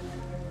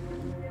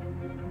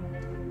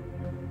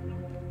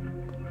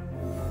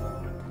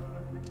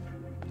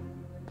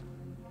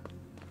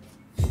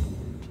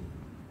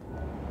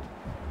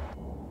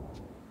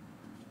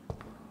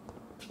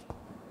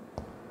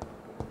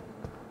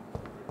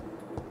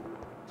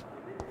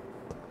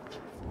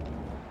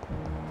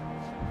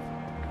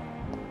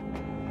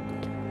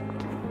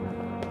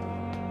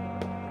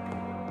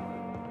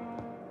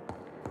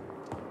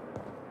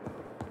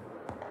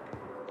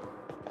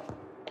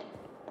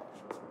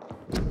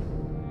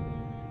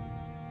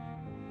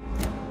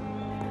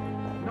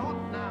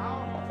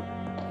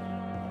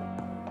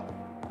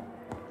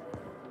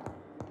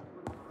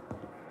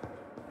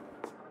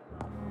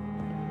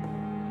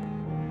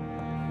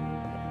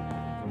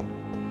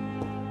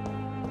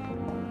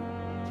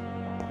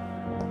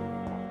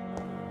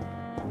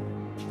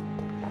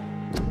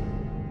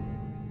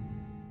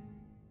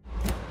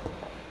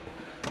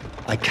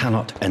 I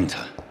cannot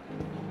enter.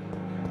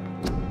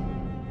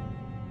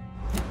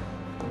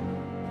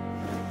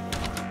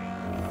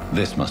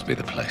 This must be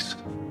the place.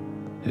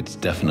 It's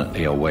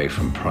definitely away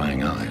from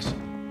prying eyes.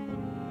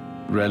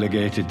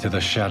 Relegated to the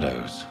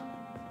shadows.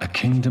 A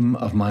kingdom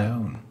of my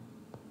own.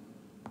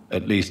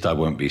 At least I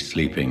won't be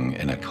sleeping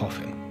in a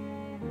coffin.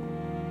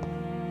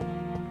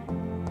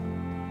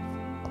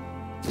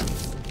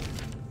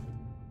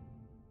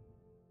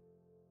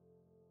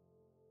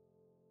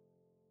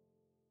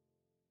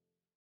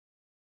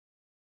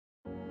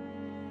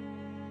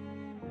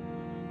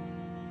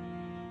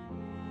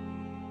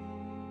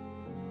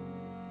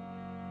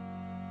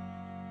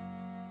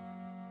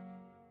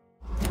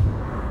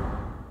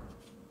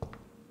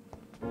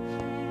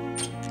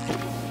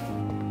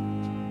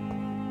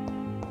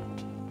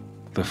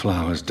 The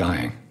flower's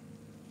dying.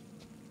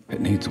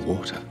 It needs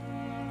water.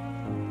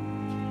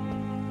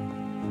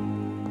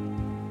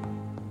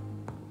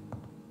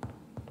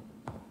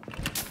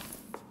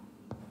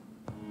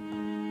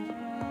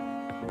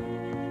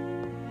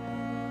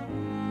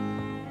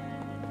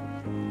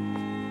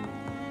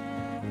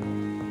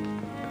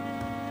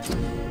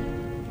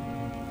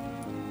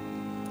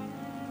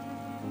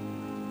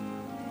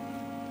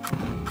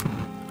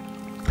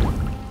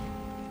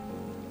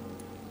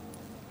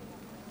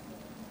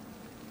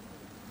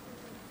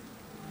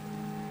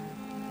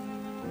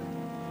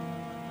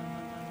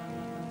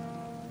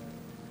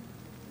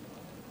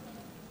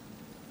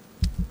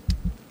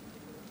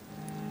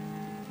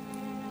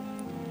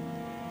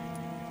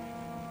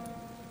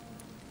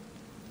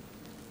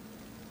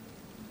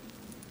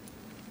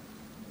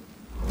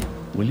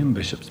 William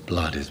Bishop's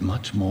blood is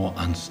much more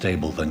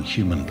unstable than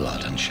human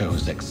blood and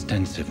shows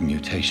extensive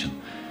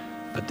mutation.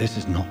 But this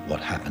is not what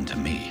happened to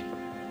me.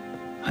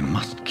 I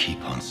must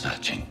keep on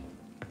searching.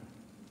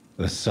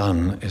 The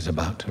sun is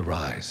about to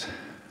rise.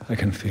 I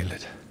can feel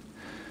it.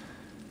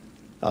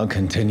 I'll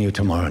continue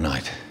tomorrow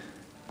night.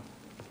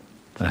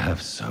 I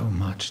have so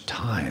much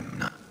time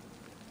now.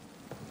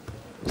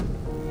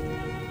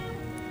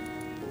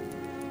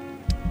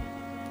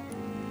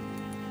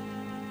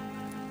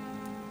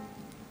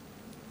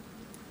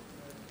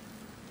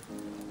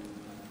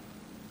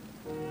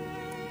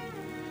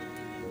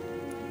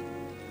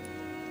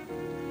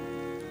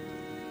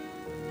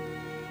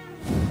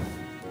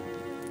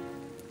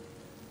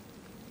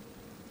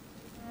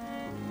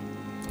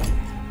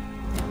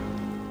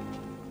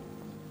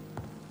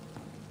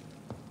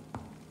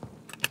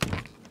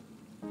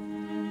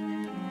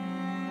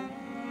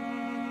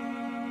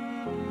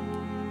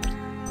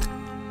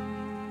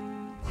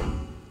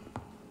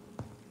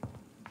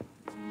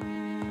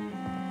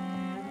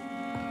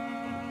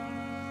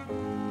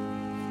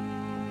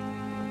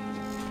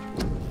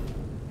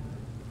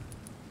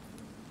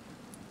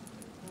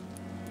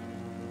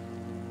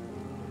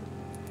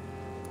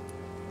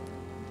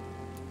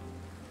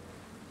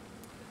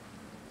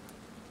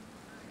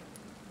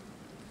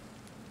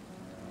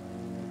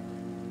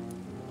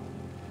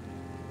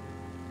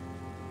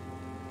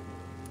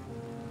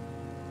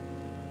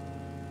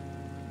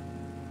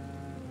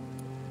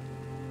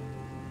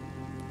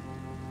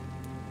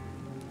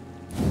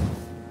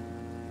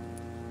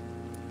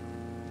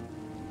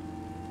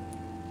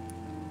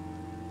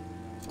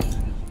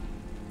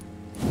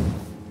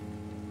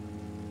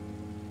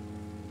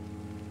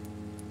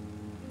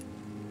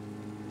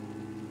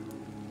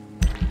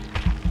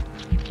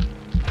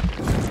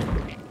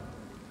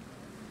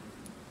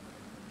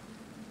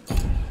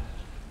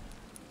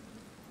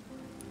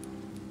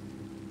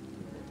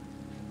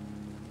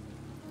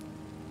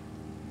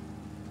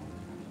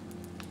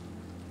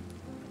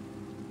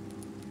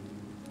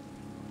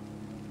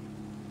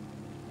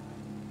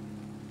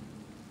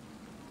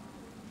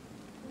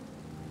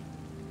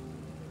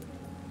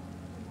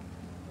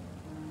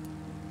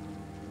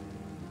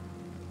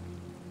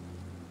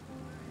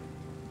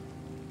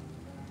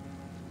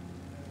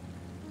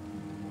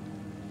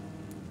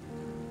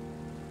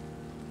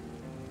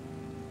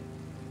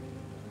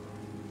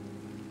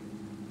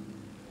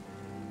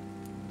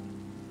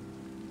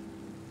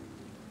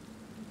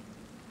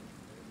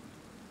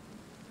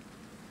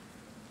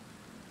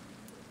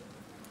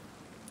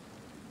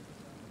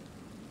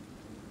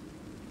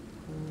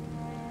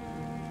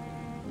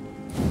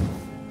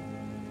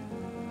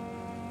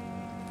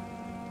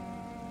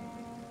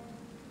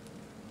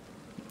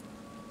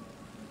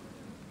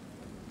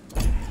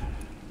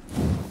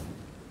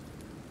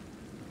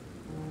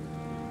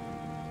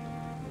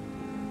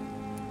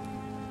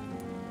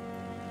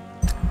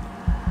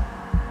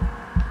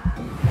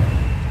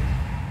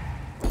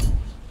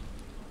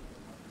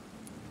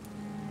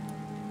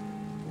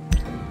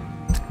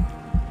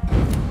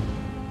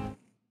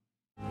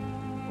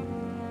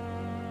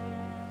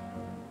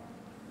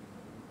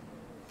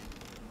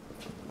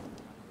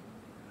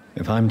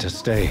 If I'm to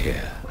stay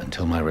here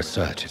until my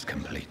research is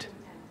complete,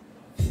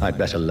 I'd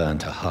better learn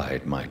to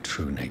hide my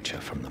true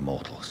nature from the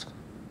mortals.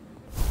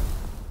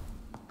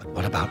 But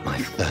what about my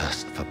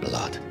thirst for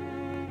blood?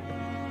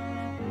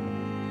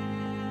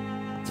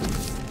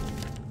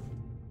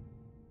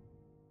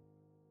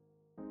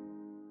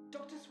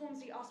 Dr.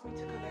 Swansea asked me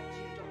to collect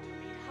you, Dr.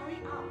 Reed. Hurry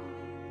up!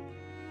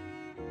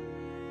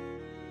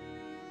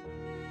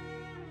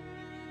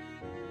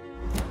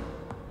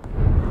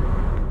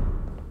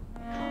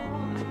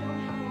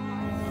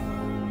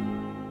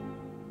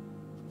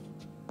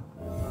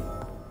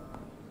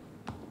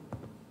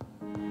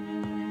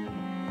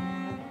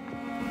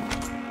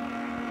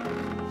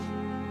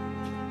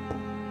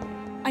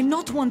 I'm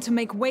not one to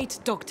make wait,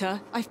 Doctor.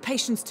 I've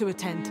patients to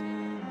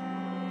attend.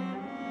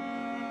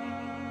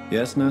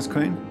 Yes, Nurse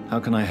Crane?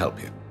 How can I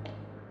help you?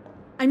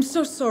 I'm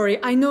so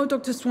sorry. I know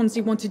Dr.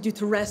 Swansea wanted you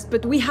to rest,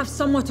 but we have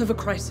somewhat of a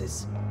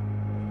crisis.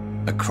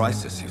 A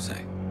crisis, you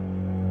say?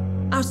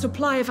 Our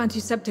supply of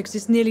antiseptics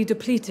is nearly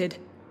depleted.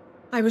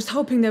 I was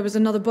hoping there was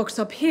another box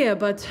up here,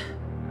 but...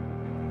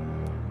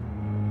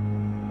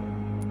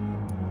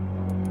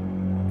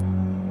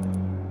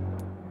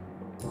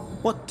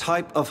 What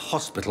type of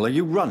hospital are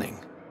you running?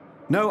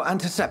 No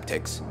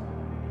antiseptics?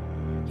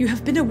 You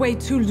have been away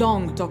too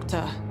long,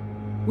 Doctor.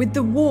 With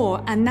the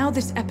war and now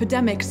this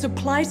epidemic,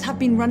 supplies have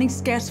been running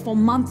scarce for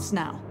months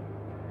now.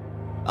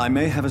 I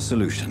may have a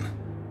solution.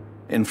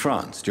 In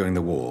France, during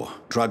the war,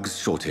 drugs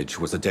shortage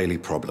was a daily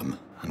problem,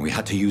 and we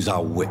had to use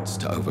our wits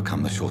to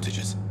overcome the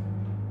shortages.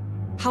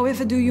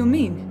 However do you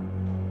mean?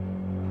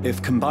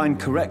 If combined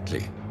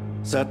correctly,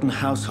 certain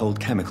household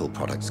chemical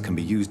products can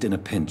be used in a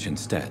pinch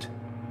instead.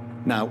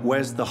 Now,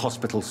 where's the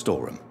hospital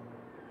storeroom?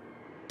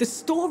 The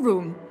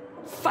storeroom?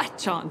 Fat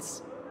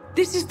chance.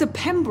 This is the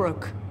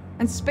Pembroke,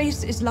 and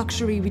space is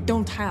luxury we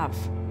don't have.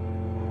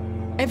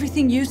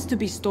 Everything used to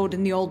be stored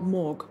in the old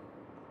morgue.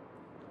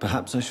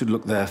 Perhaps I should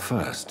look there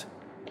first.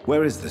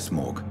 Where is this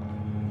morgue?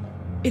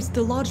 It's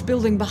the large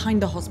building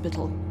behind the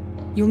hospital.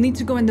 You'll need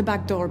to go in the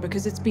back door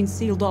because it's been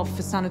sealed off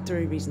for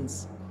sanitary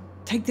reasons.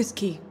 Take this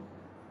key.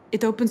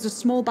 It opens a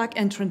small back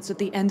entrance at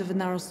the end of a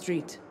narrow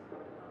street.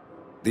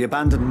 The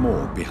abandoned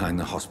morgue behind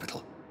the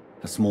hospital.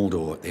 A small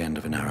door at the end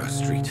of a narrow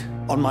street.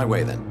 On my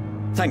way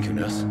then. Thank you,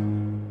 nurse.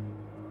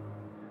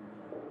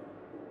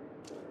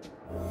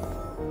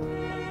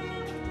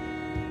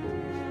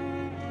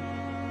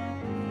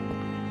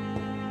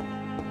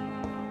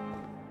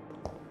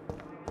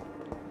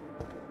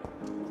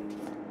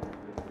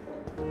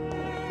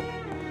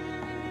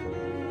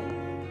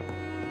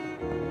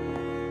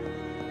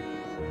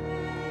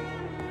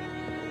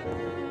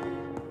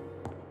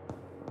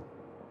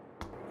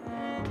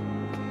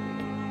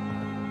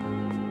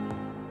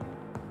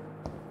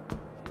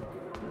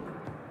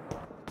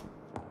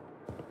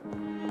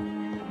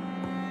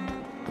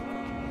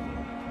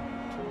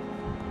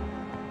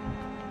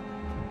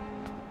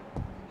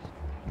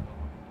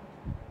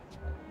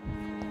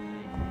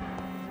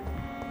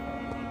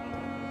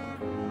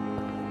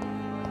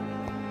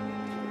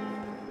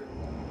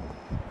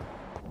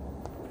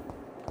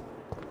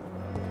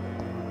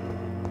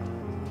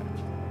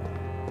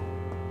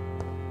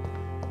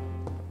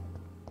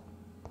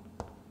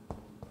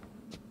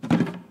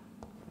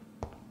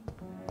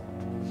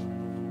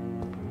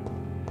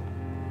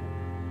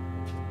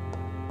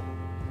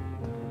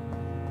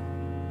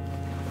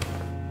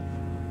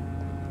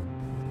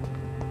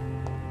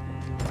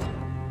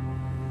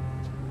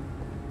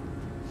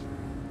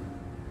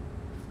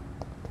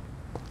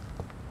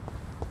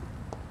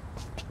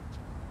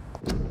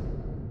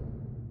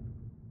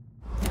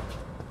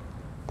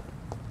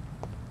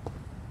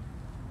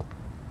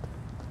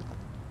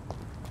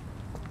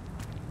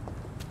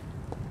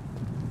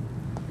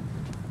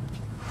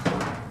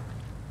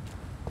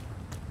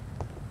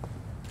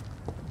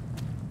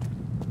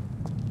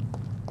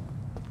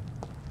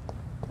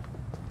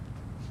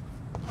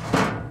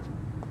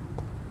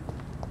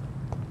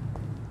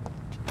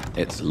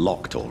 It's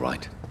locked, all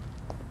right.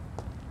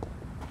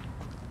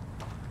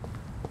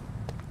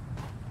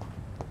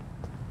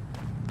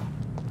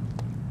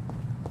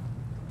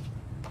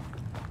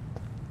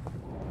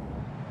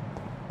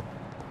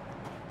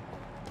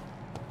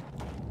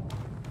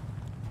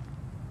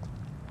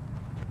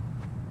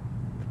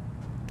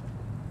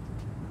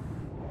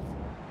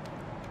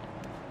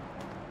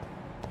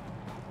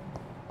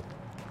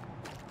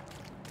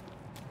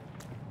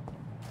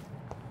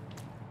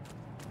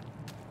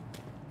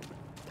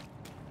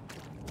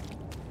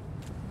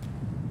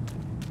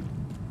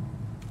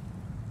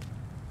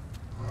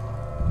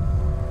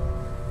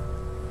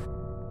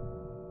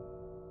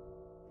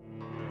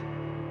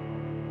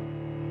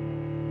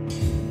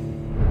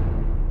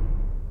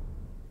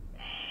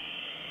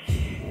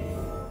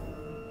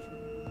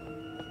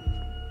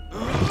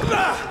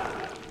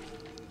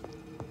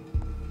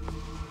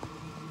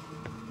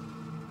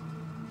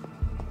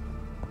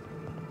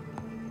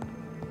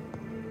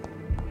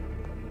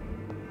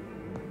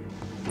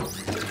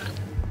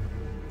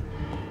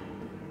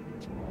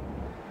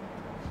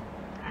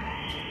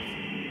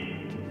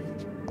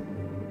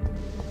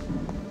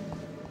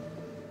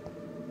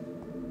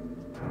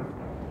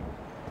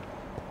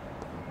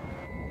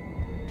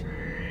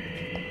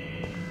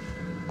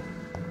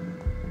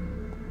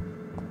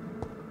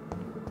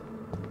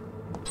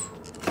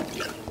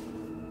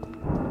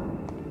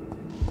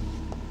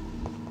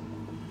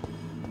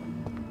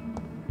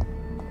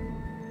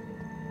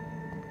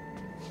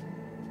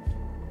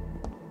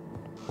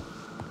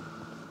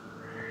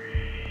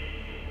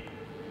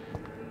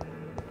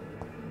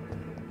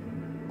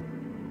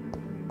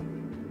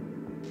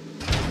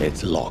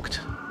 It's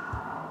locked.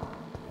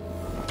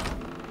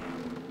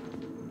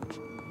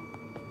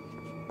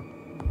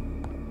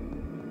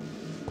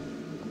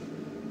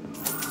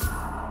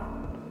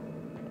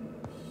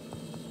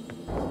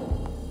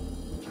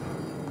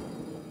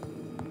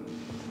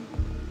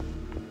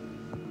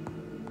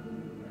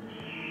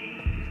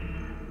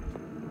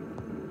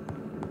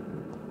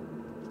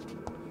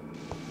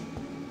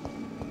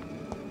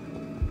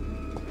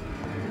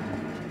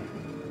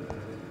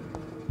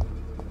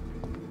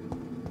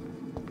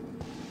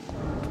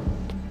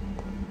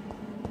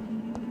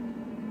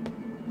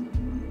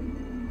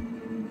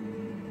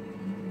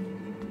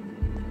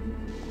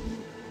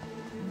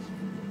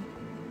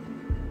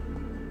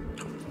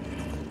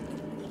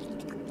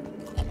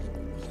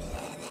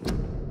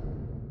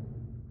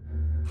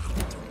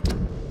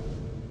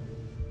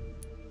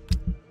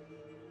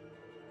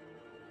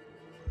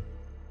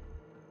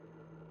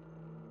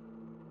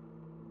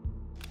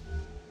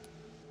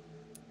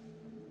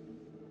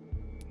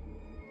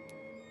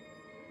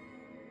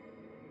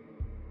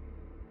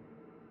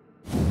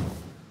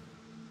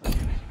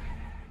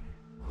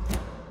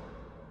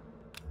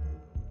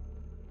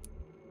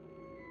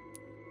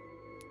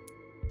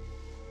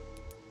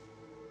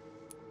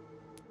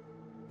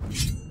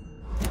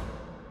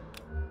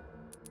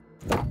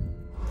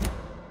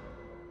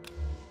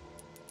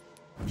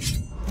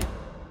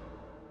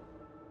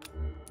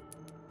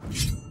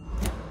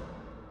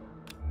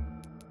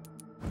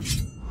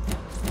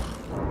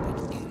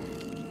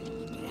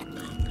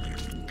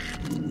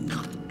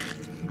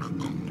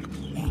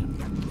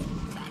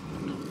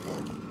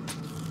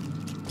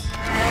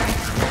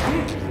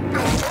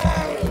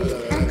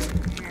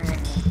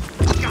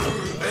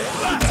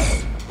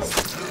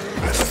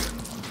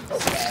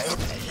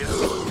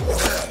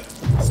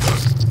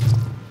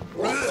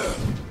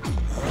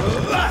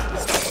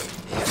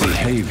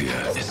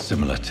 Behavior is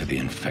similar to the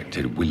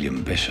infected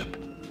William Bishop.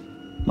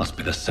 Must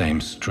be the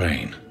same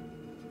strain.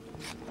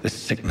 This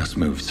sickness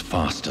moves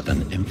faster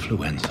than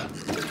influenza.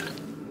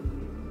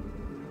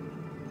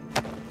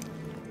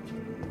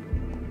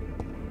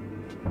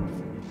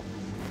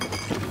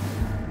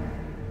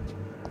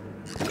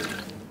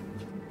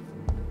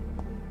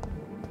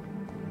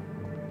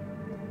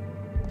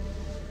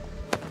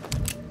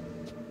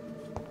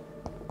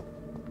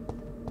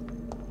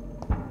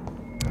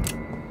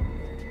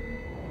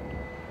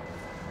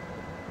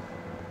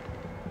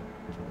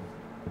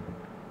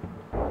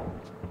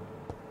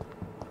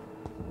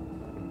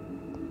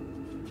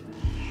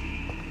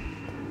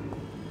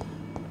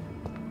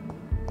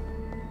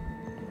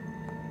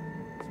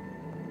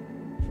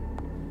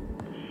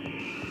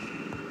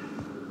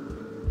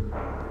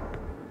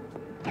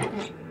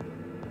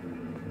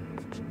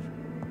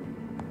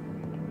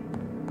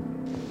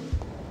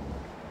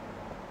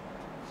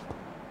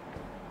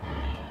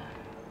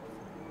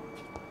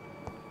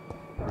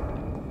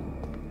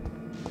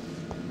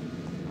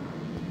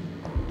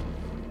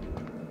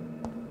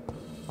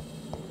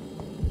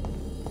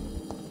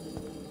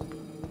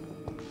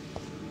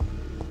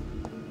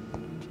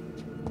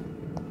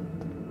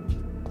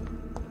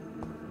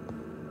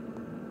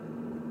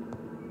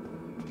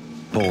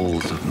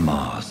 Balls of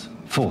Mars,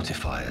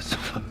 fortifiers.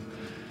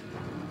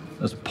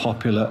 As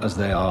popular as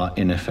they are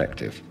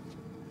ineffective.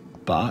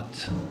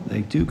 But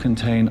they do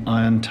contain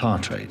iron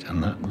tartrate,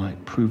 and that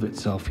might prove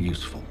itself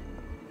useful.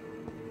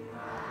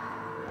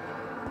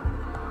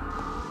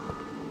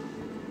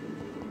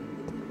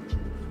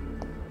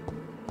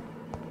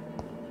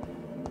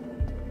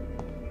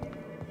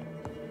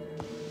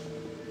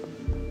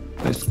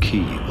 This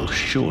key will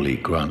surely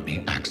grant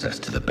me access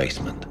to the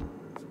basement.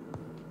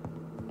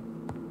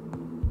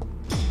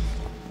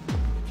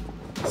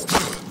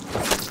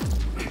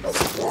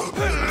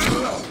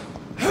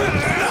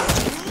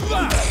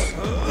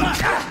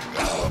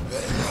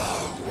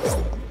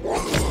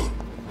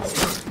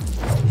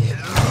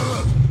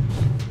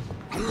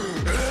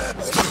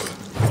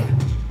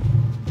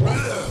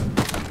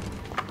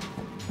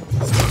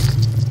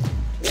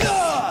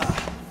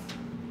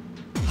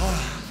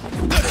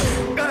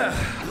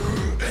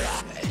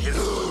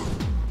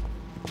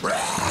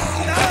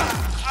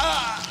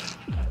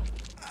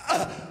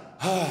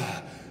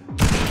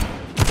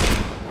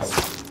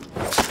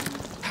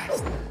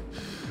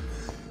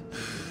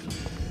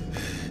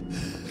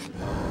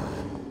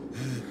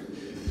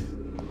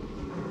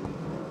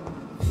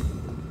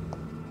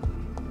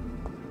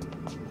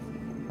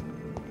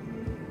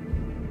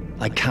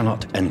 I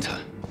cannot enter.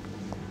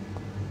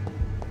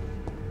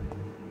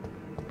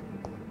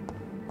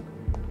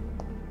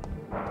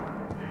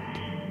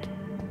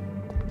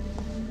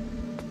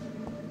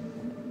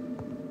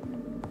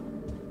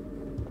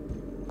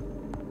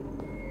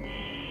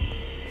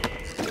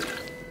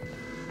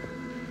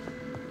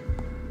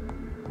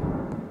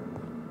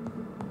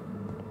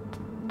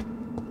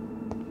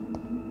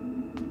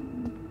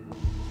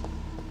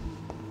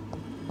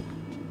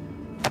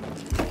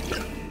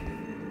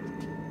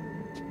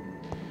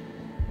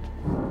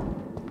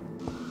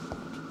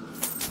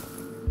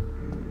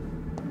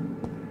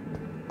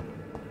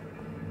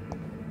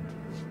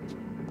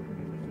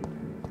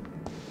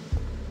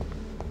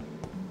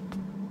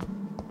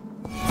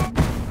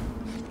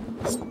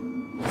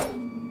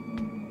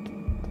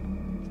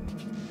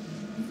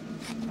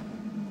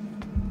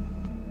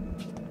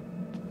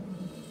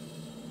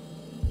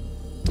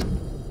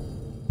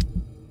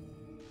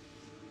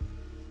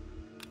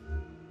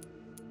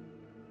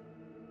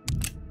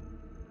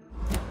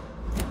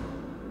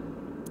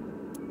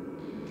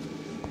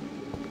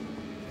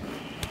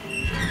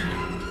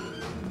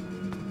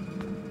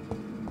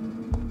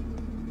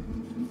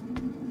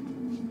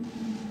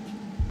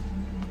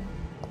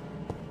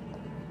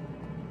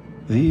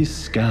 These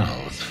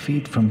scowls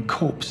feed from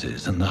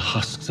corpses and the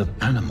husks of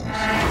animals. They're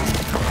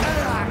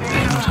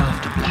not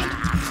after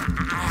blood.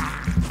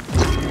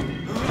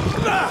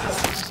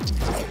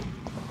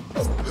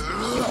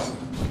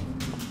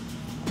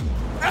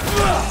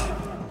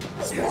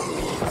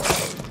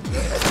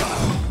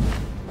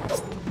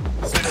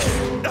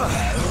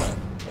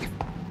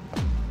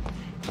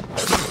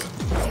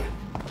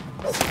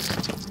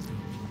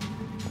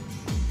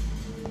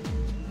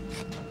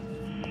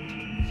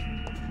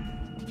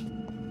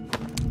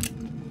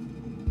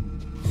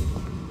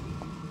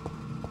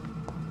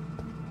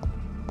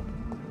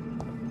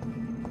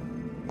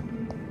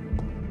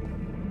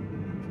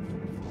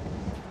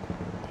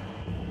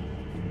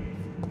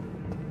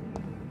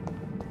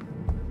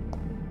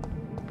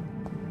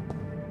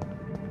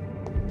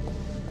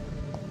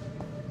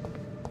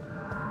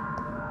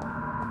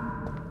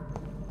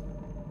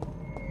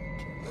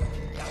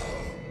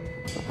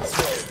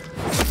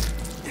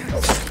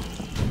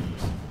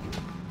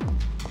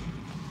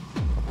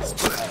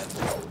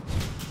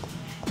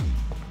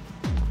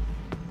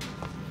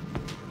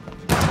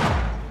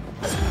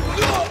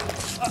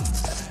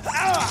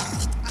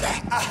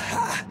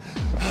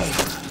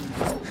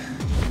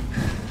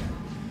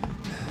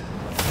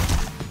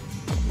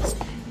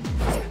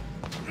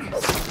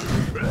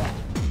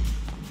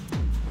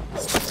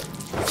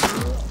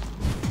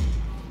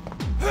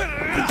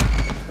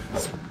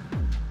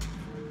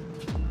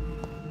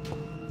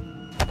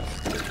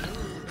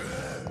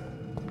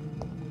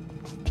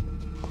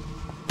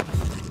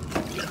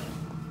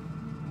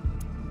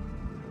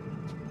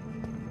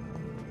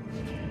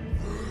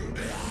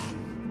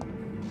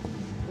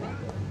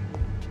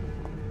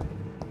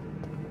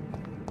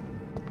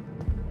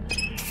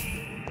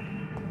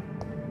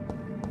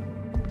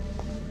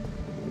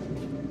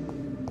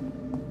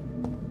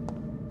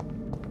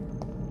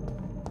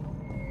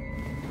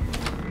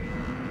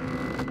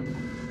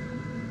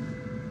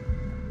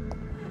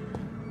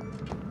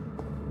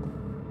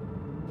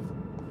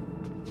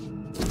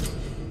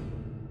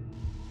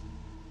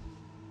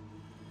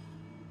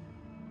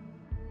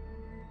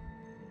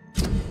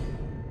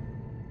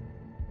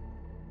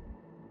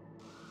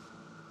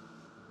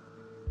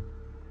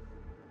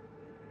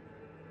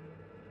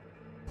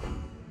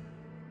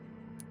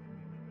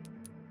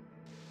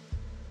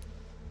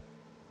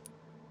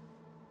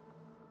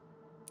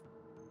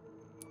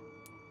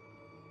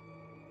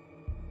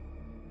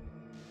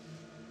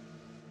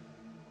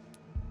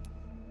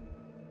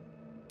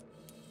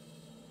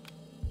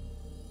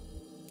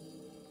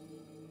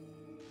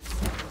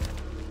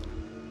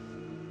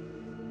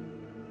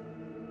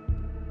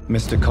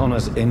 Mr.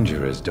 Connor's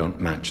injuries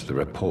don't match the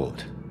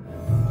report.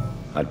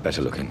 I'd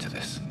better look into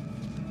this.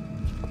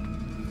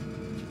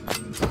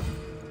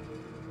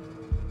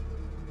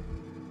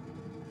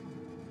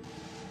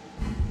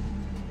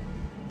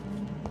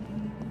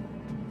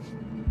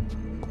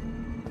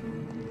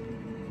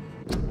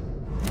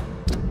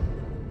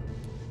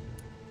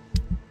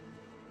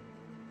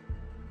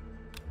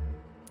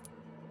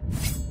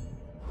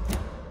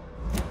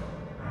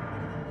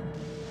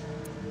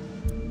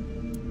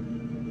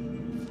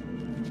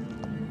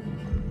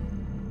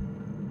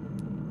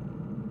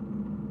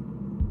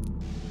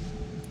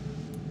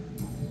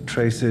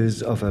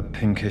 Traces of a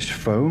pinkish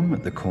foam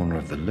at the corner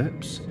of the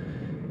lips.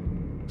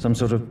 Some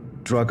sort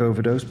of drug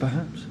overdose,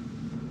 perhaps?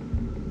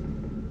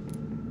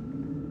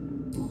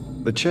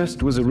 The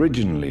chest was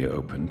originally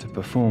opened to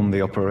perform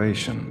the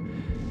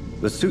operation.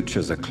 The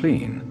sutures are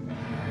clean,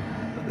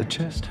 but the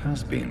chest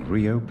has been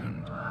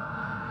reopened.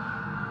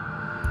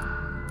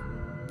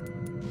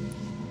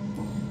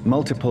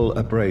 Multiple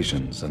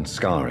abrasions and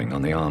scarring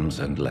on the arms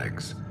and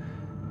legs.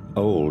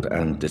 Old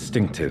and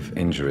distinctive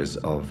injuries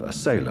of a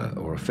sailor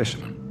or a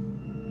fisherman.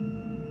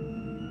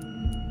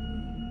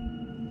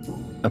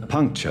 A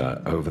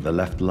puncture over the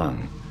left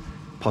lung,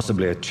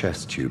 possibly a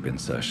chest tube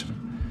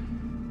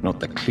insertion. Not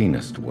the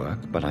cleanest work,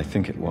 but I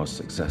think it was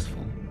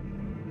successful.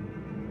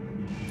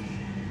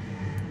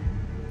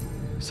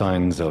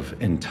 Signs of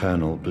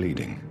internal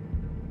bleeding.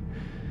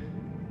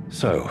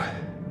 So,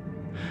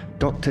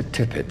 Dr.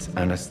 Tippett's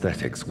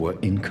anesthetics were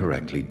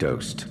incorrectly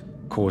dosed,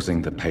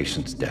 causing the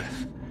patient's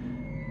death.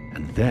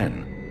 And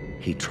then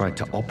he tried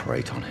to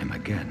operate on him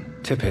again.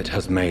 Tippett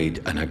has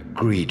made an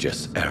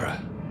egregious error.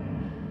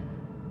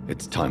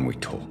 It's time we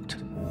talked.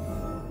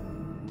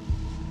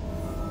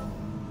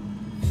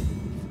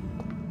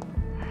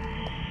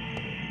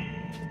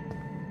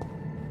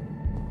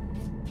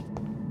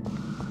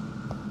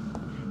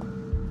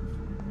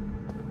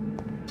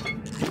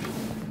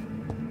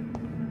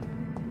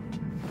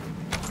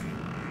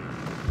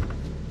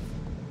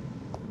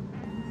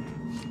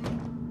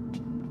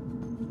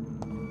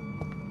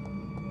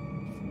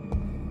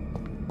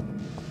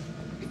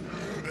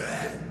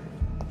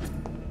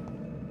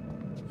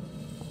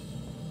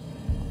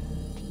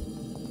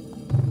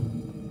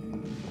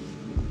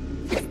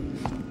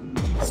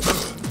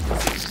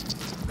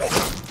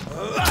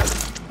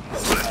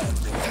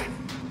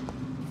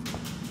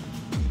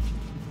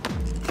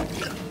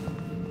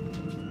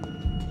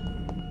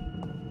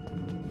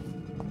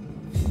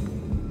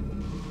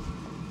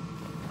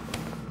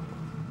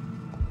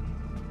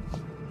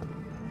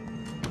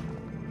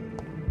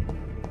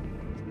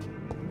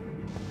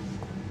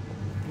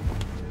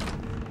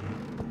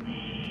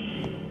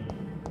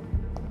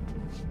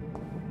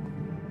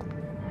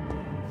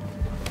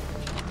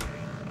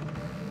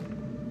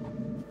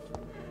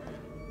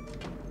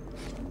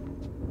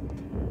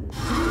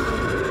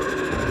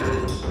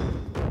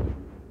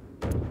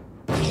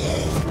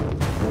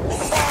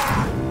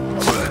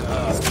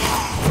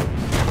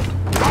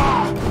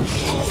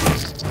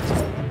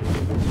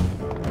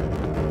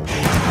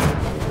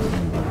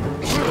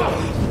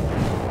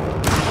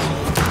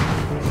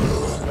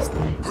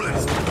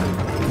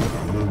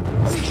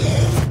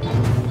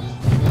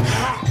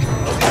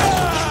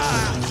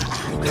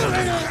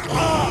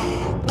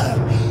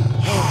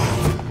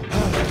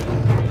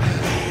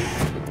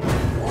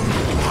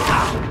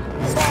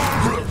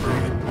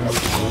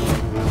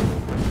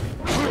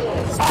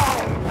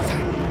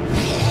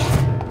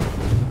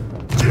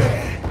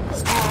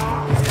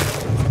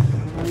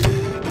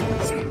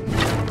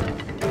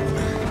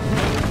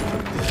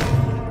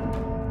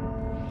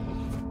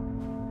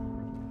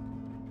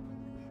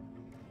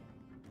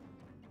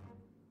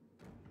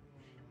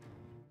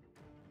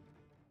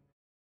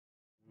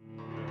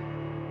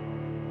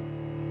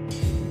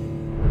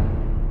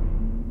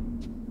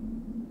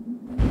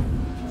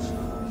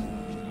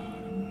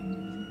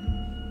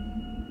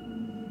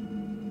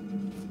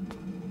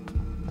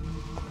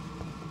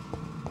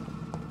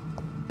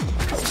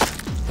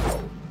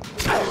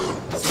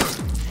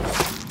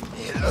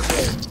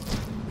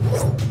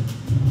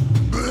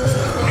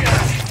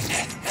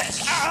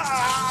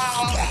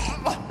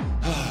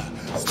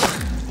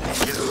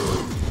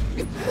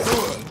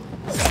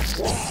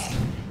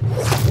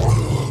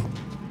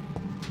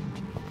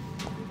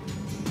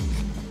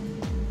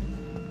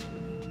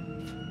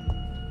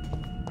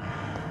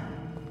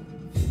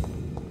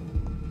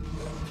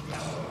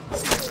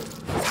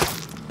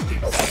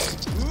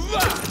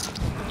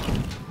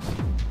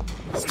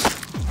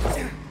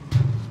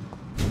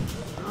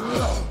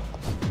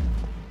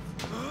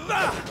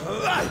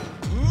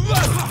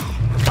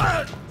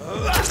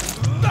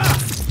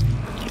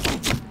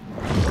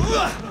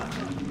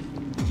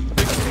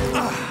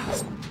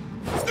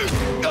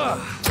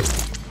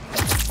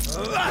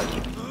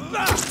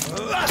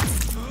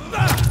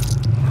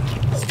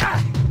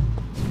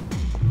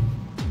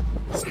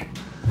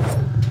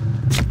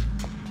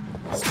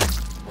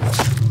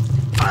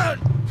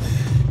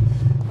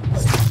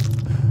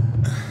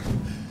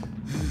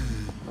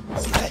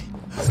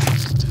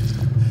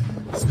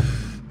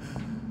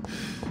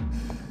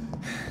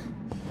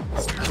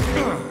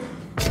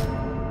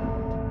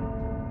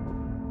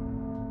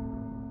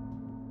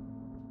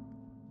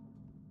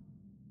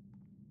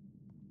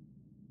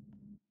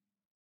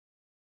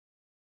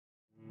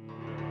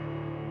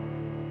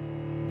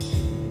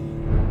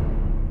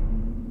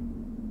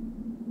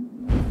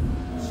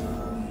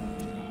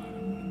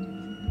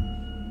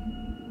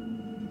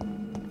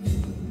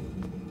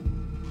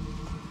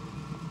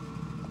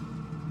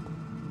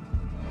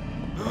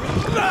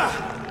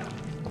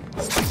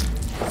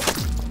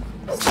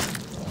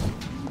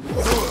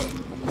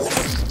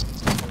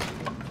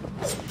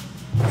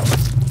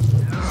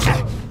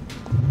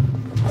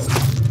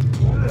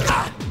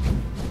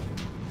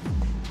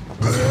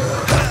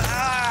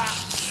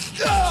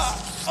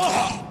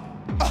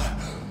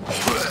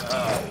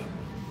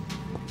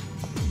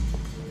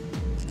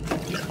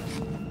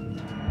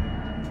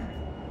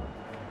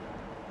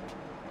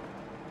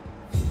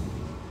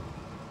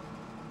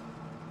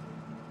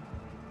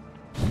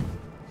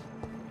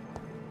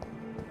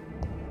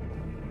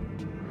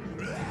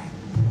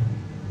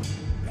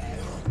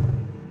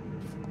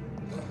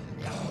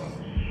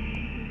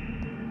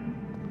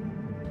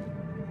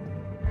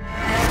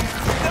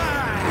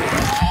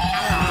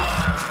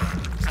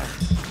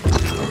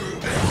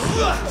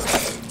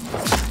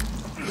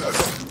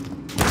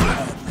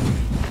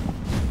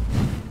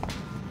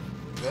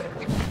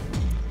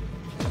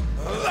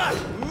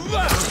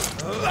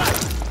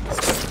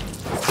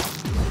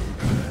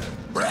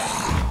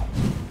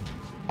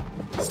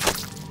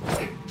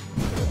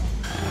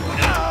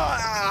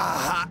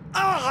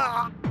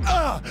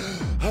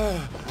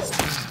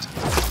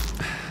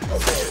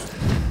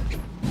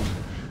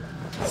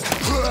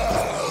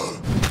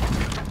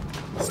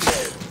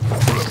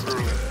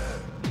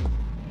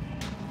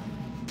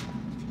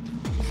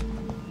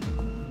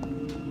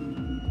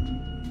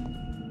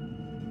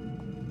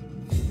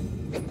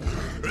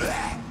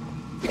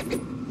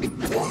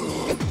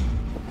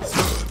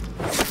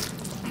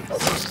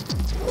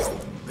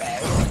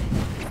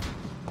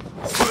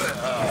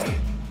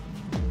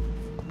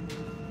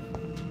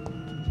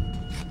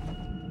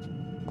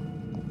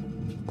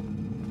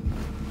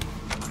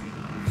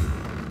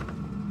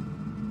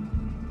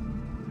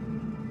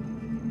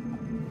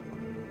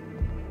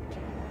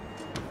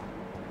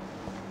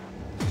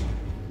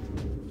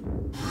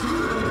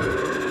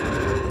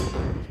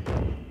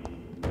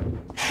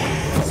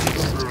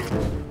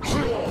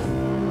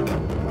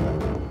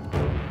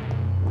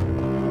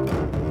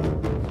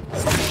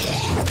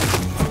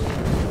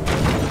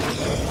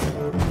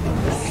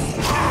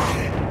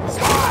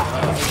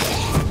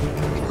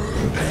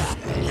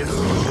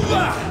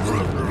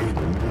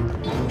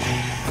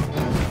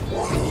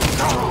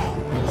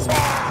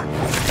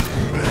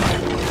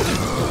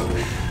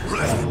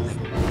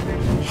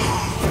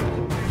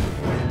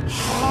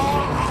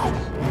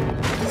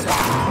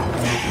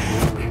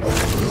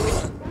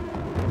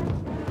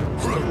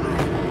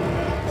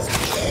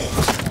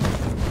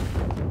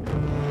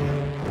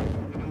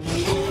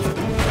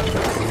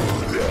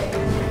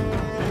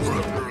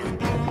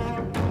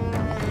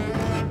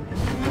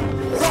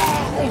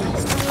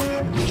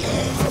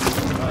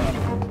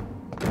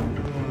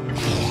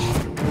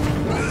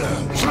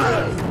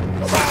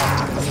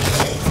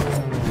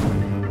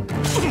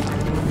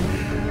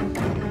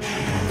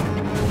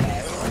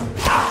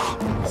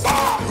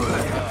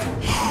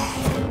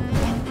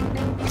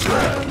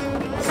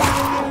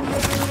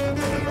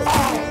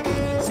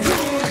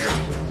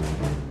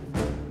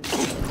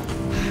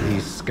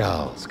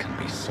 Skulls can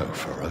be so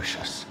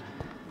ferocious.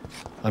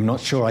 I'm not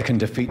sure I can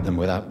defeat them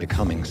without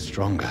becoming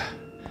stronger.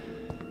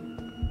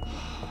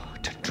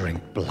 To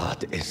drink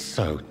blood is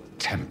so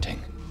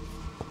tempting.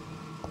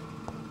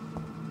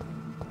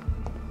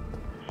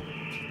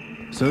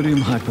 Sodium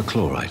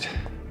hypochlorite.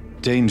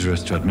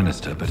 Dangerous to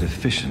administer, but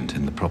efficient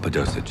in the proper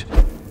dosage.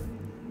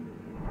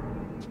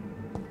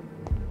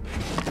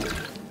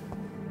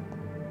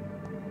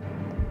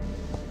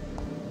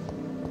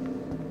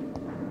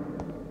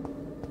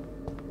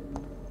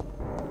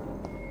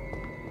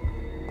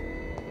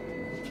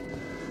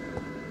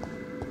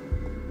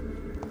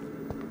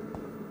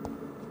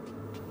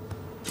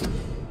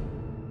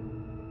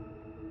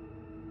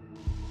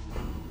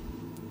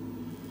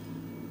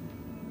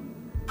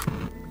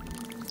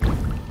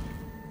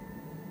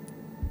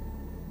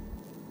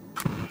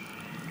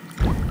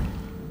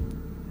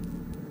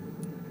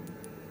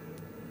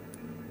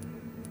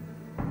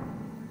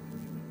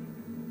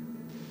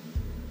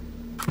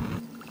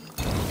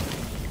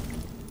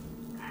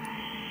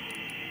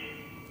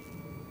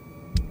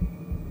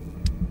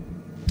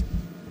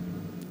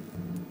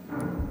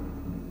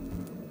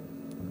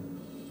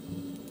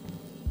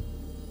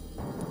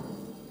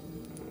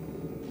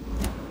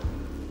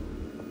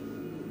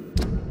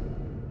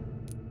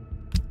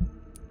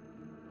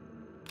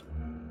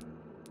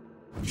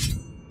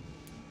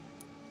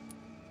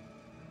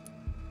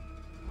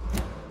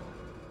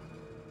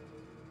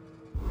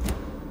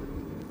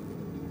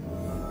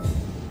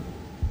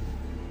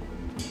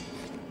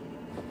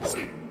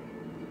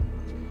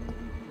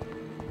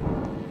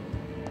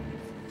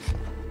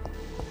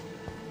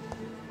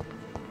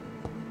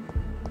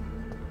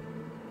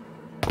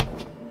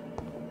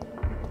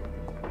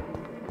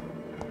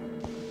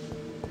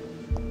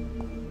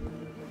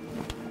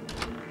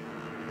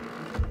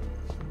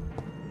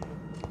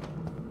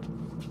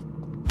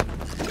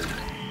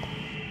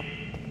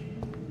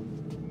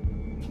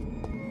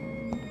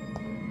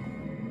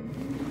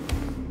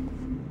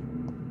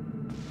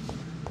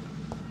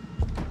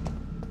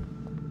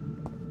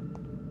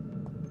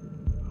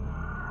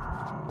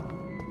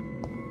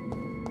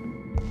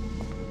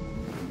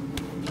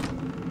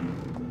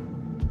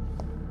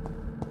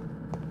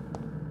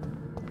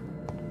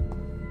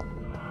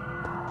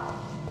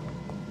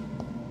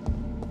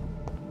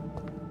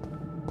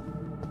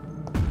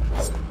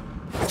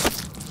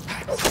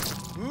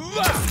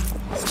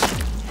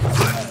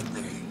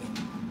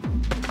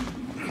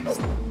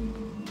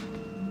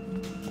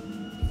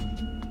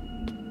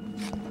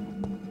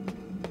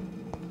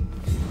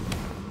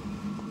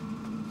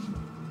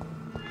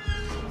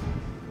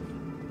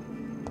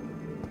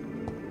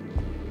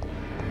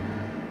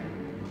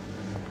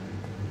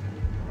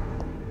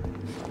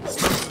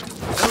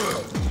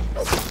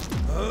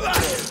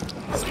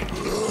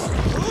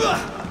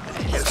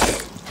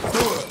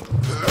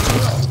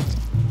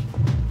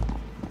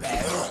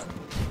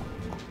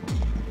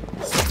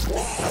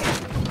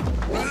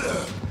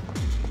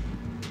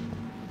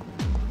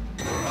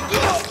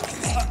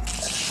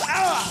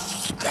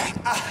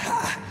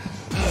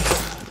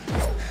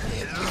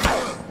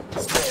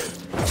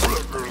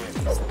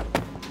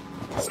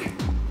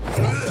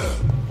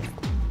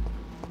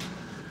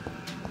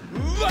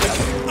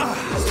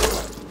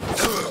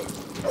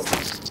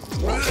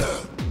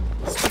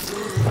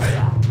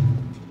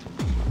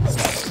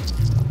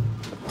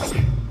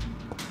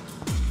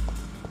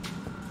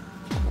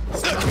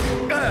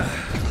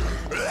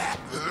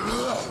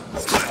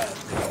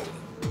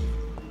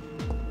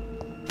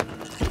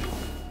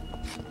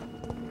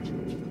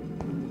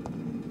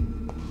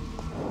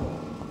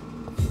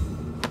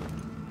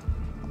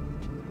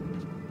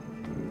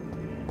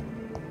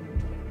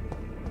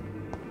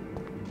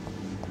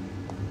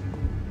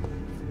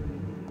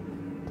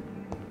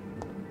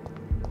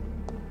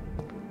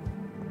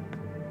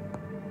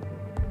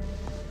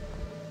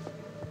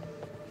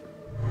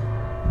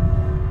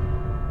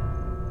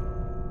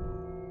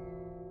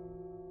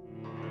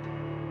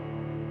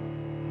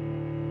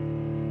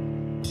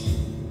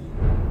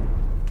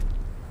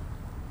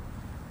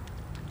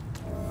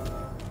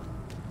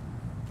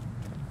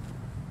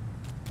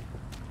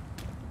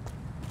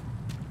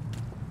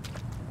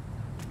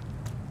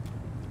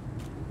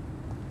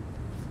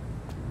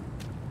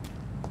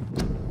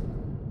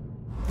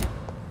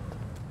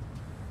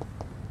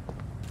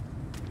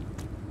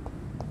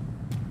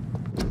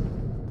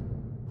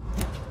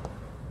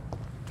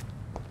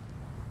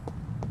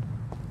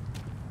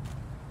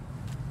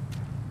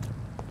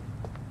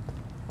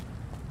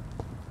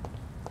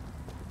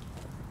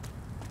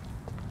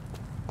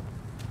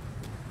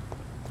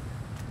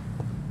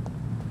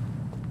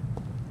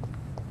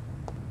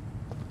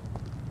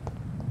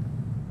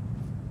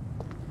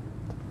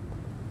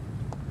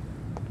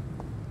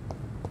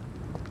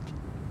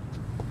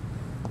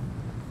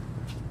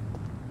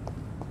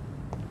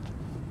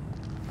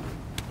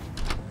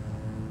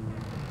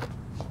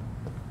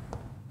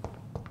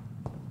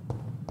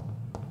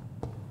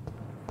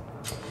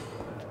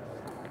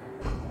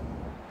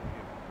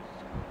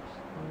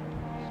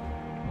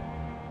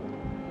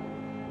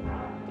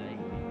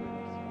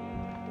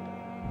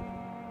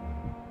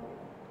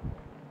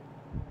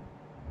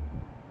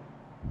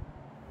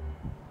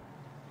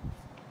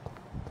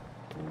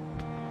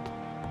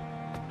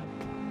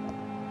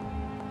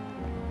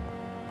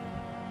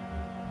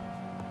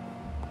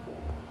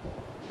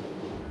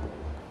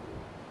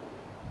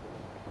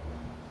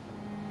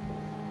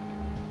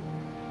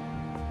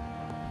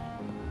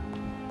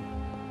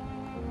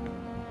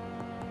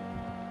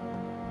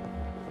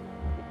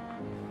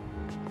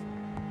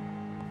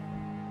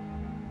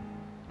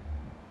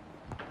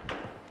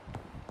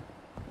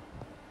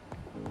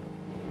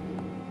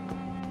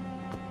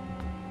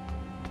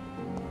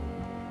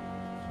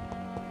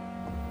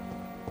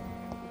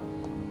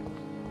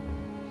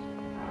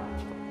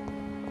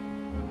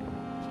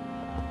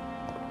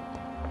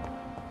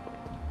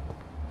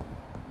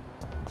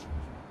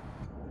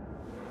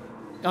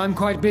 I'm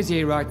quite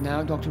busy right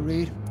now, Dr.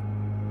 Reed.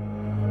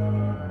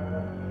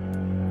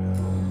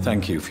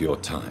 Thank you for your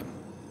time.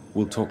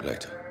 We'll talk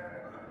later.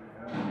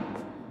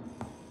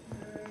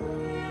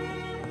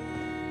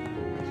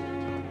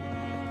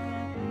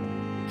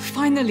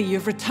 Finally,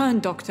 you've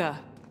returned, Doctor.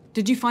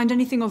 Did you find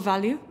anything of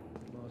value?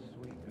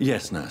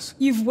 Yes, nurse.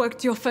 You've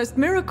worked your first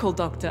miracle,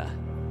 Doctor.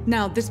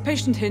 Now, this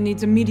patient here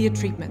needs immediate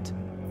treatment.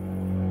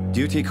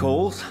 Duty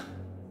calls.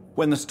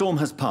 When the storm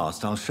has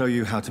passed, I'll show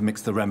you how to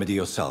mix the remedy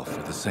yourself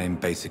with the same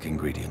basic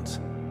ingredients.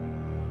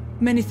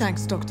 Many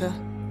thanks, Doctor.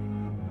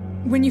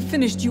 When you've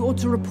finished, you ought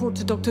to report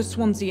to Dr.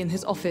 Swansea in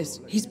his office.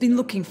 He's been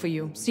looking for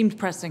you. Seemed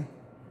pressing.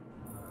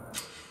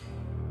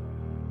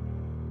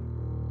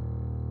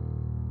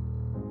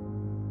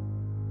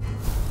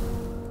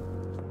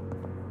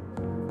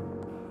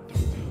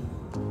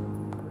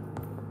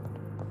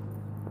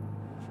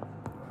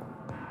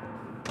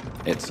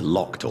 It's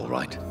locked, all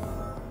right.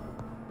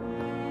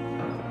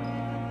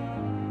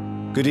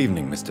 Good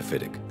evening, Mr.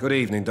 Fiddick. Good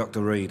evening,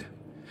 Dr. Reed.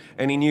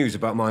 Any news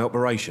about my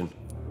operation?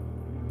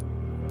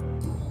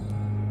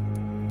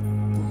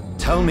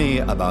 Tell me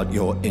about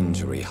your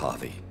injury,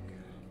 Harvey.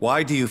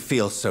 Why do you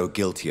feel so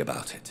guilty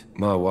about it?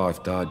 My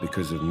wife died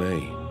because of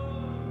me.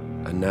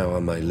 And now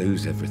I may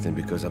lose everything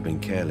because I've been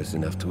careless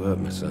enough to hurt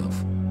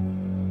myself.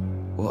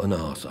 What an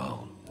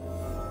arsehole.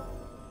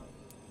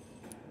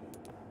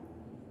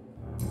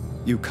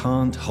 You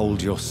can't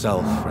hold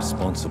yourself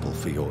responsible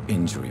for your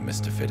injury,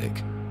 Mr.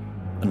 Fiddick.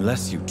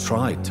 Unless you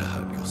tried to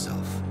hurt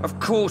yourself. Of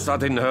course I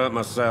didn't hurt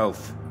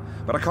myself.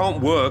 But I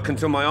can't work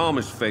until my arm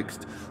is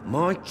fixed.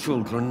 My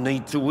children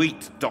need to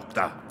eat,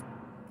 Doctor.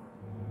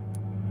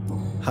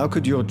 How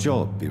could your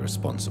job be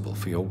responsible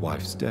for your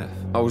wife's death?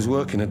 I was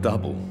working a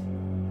double.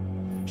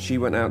 She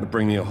went out to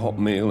bring me a hot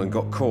meal and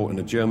got caught in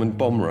a German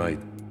bomb raid.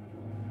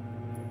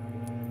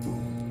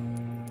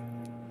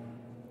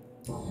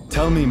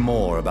 Tell me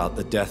more about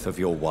the death of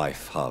your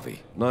wife,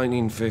 Harvey.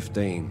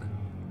 1915.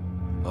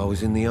 I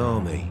was in the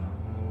army,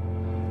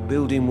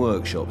 building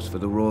workshops for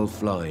the Royal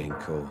Flying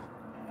Corps.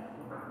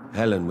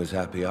 Helen was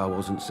happy I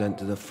wasn't sent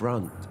to the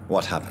front.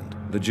 What happened?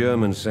 The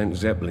Germans sent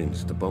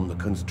Zeppelins to bomb the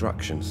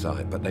construction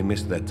site, but they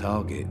missed their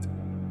target.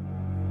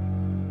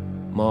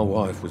 My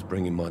wife was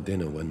bringing my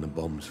dinner when the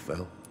bombs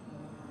fell.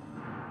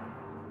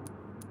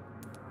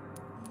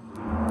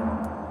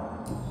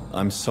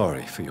 I'm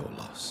sorry for your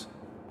loss.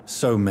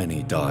 So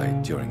many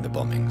died during the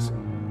bombings.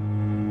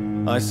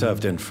 I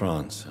served in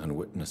France and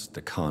witnessed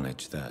the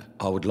carnage there.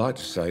 I would like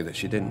to say that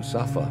she didn't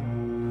suffer.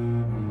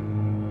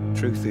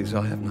 Truth is,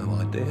 I have no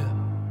idea.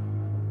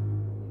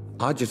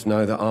 I just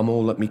know that I'm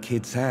all that me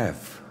kids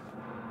have.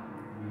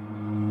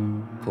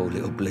 Poor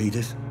little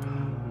bleeders.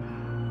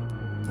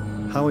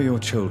 How are your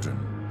children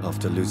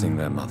after losing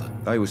their mother?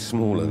 They were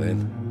smaller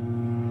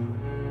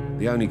then.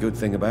 The only good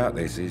thing about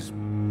this is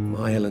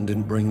my Helen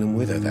didn't bring them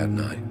with her that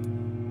night.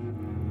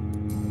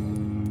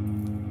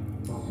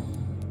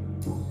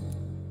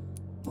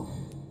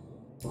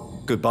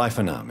 Goodbye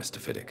for now, Mr.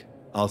 Fiddick.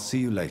 I'll see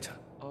you later.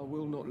 I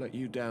will not let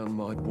you down,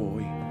 my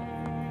boy.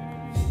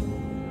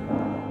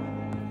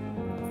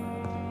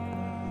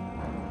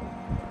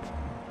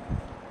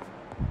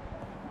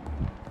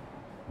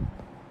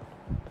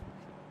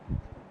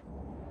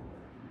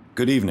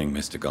 Good evening,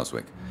 Mr.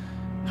 Goswick.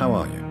 How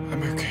are you?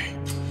 I'm okay.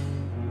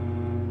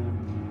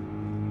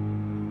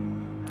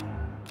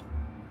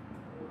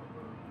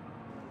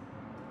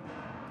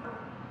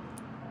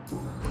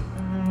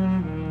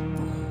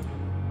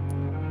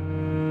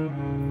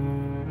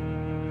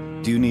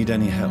 Do you need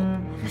any help?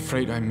 I'm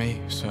afraid I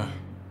may, sir.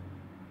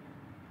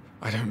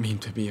 I don't mean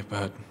to be a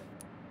burden.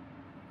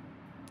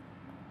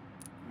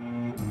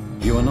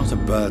 You are not a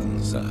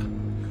burden, sir.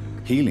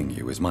 Healing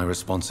you is my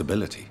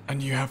responsibility.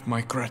 And you have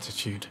my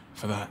gratitude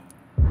for that.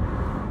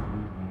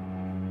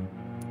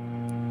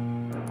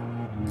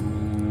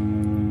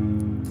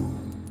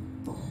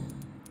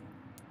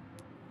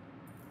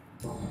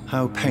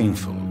 How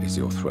painful is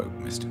your throat,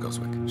 Mr.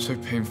 Goswick? So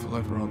painful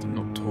I'd rather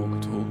not talk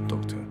at all,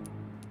 Doctor.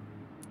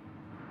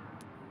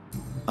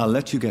 I'll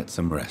let you get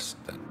some rest,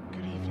 then.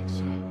 Good evening,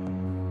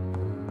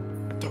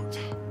 sir.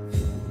 Doctor.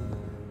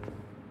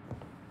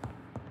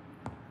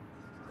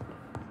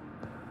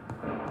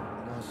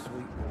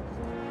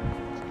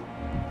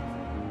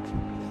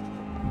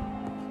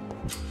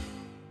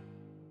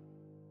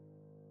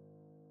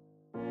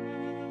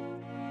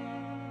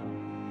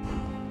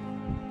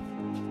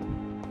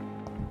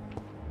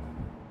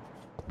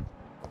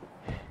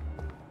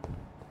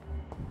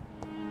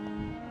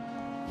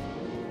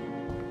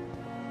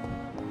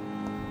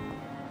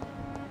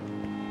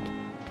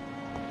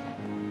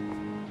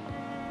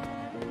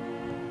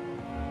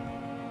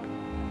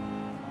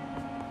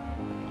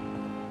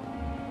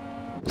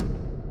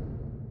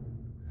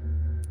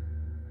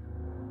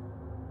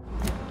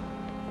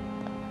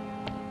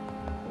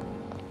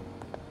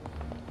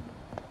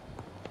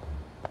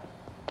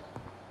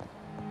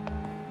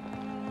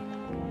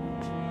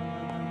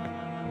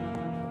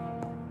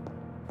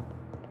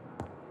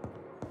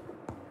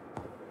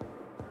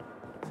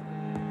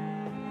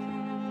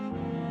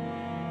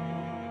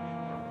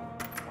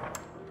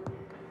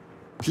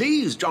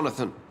 Please,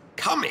 Jonathan,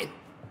 come in.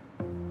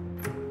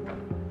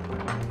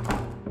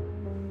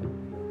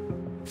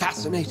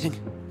 Fascinating,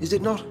 is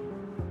it not?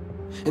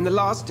 In the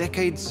last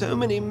decade, so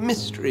many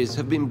mysteries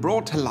have been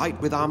brought to light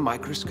with our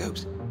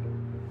microscopes.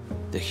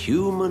 The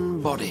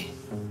human body,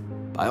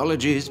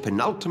 biology's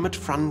penultimate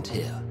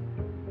frontier.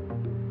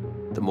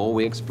 The more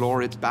we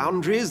explore its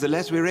boundaries, the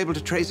less we're able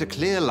to trace a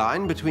clear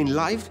line between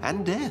life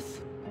and death.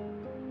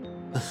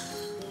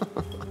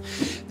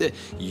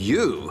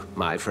 You,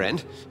 my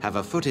friend, have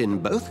a foot in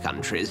both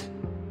countries.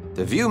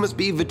 The view must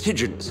be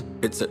vertiginous.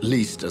 It's at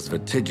least as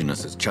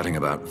vertiginous as chatting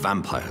about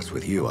vampires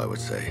with you, I would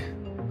say.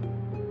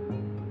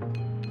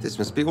 This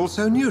must be all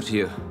so new to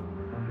you.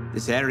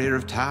 This area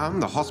of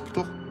town, the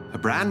hospital, a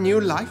brand new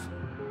life.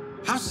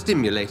 How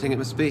stimulating it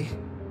must be.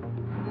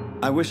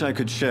 I wish I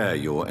could share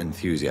your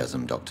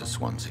enthusiasm, Dr.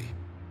 Swansea,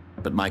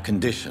 but my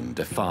condition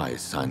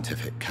defies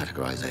scientific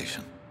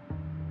categorization.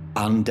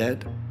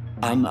 Undead?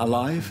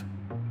 Unalive?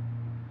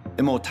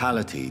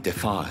 Immortality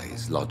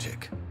defies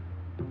logic.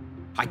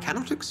 I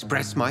cannot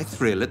express my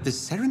thrill at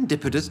this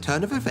serendipitous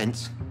turn of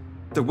events.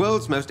 The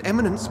world's most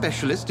eminent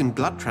specialist in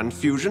blood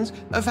transfusions,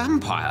 a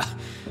vampire.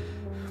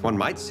 One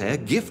might say a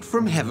gift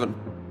from heaven.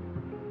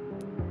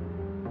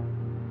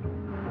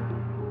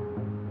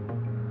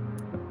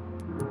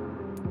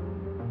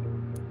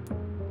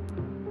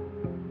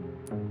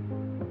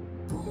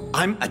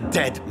 I'm a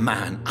dead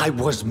man. I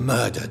was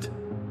murdered.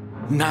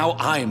 Now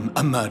I'm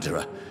a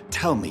murderer.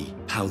 Tell me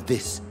how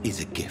this is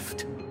a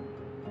gift.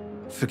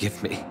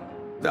 Forgive me.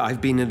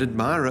 I've been an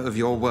admirer of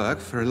your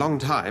work for a long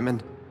time,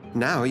 and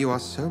now you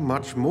are so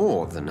much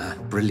more than a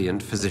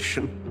brilliant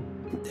physician.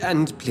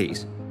 And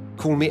please,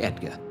 call me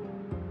Edgar.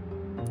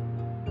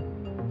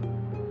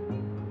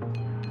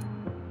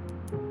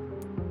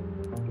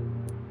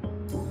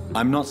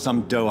 I'm not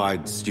some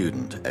doe-eyed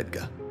student,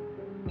 Edgar.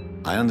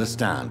 I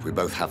understand we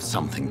both have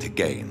something to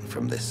gain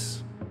from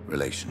this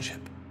relationship.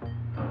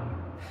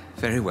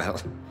 Very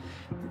well.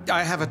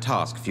 I have a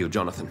task for you,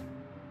 Jonathan.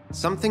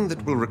 Something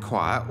that will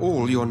require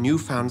all your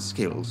newfound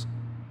skills.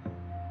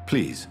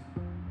 Please,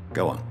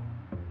 go on.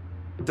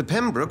 The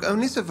Pembroke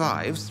only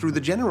survives through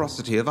the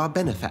generosity of our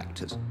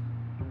benefactors.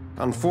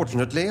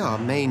 Unfortunately, our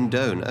main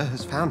donor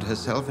has found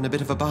herself in a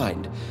bit of a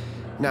bind.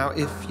 Now,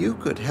 if you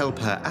could help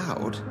her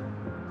out...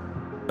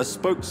 A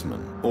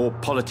spokesman or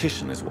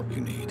politician is what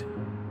you need.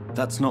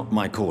 That's not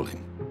my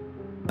calling.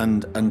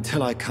 And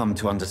until I come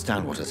to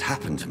understand what has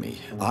happened to me,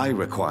 I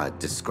require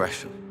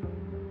discretion.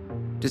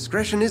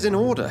 Discretion is in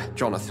order,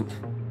 Jonathan.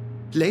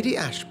 Lady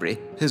Ashbury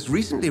has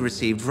recently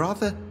received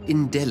rather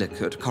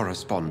indelicate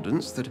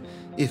correspondence that,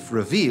 if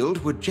revealed,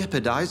 would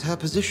jeopardize her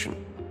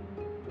position.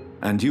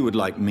 And you would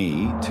like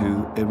me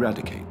to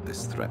eradicate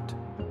this threat?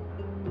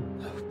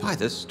 By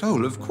the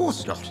stole, of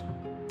course not.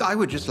 I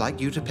would just like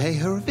you to pay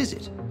her a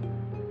visit.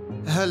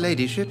 Her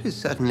ladyship is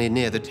certainly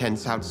near the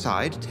tents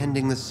outside,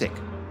 tending the sick.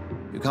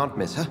 You can't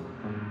miss her.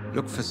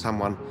 Look for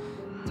someone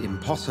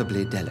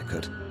impossibly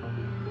delicate.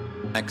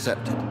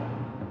 Accepted.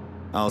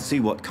 I'll see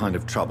what kind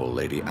of trouble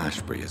Lady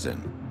Ashbury is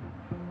in.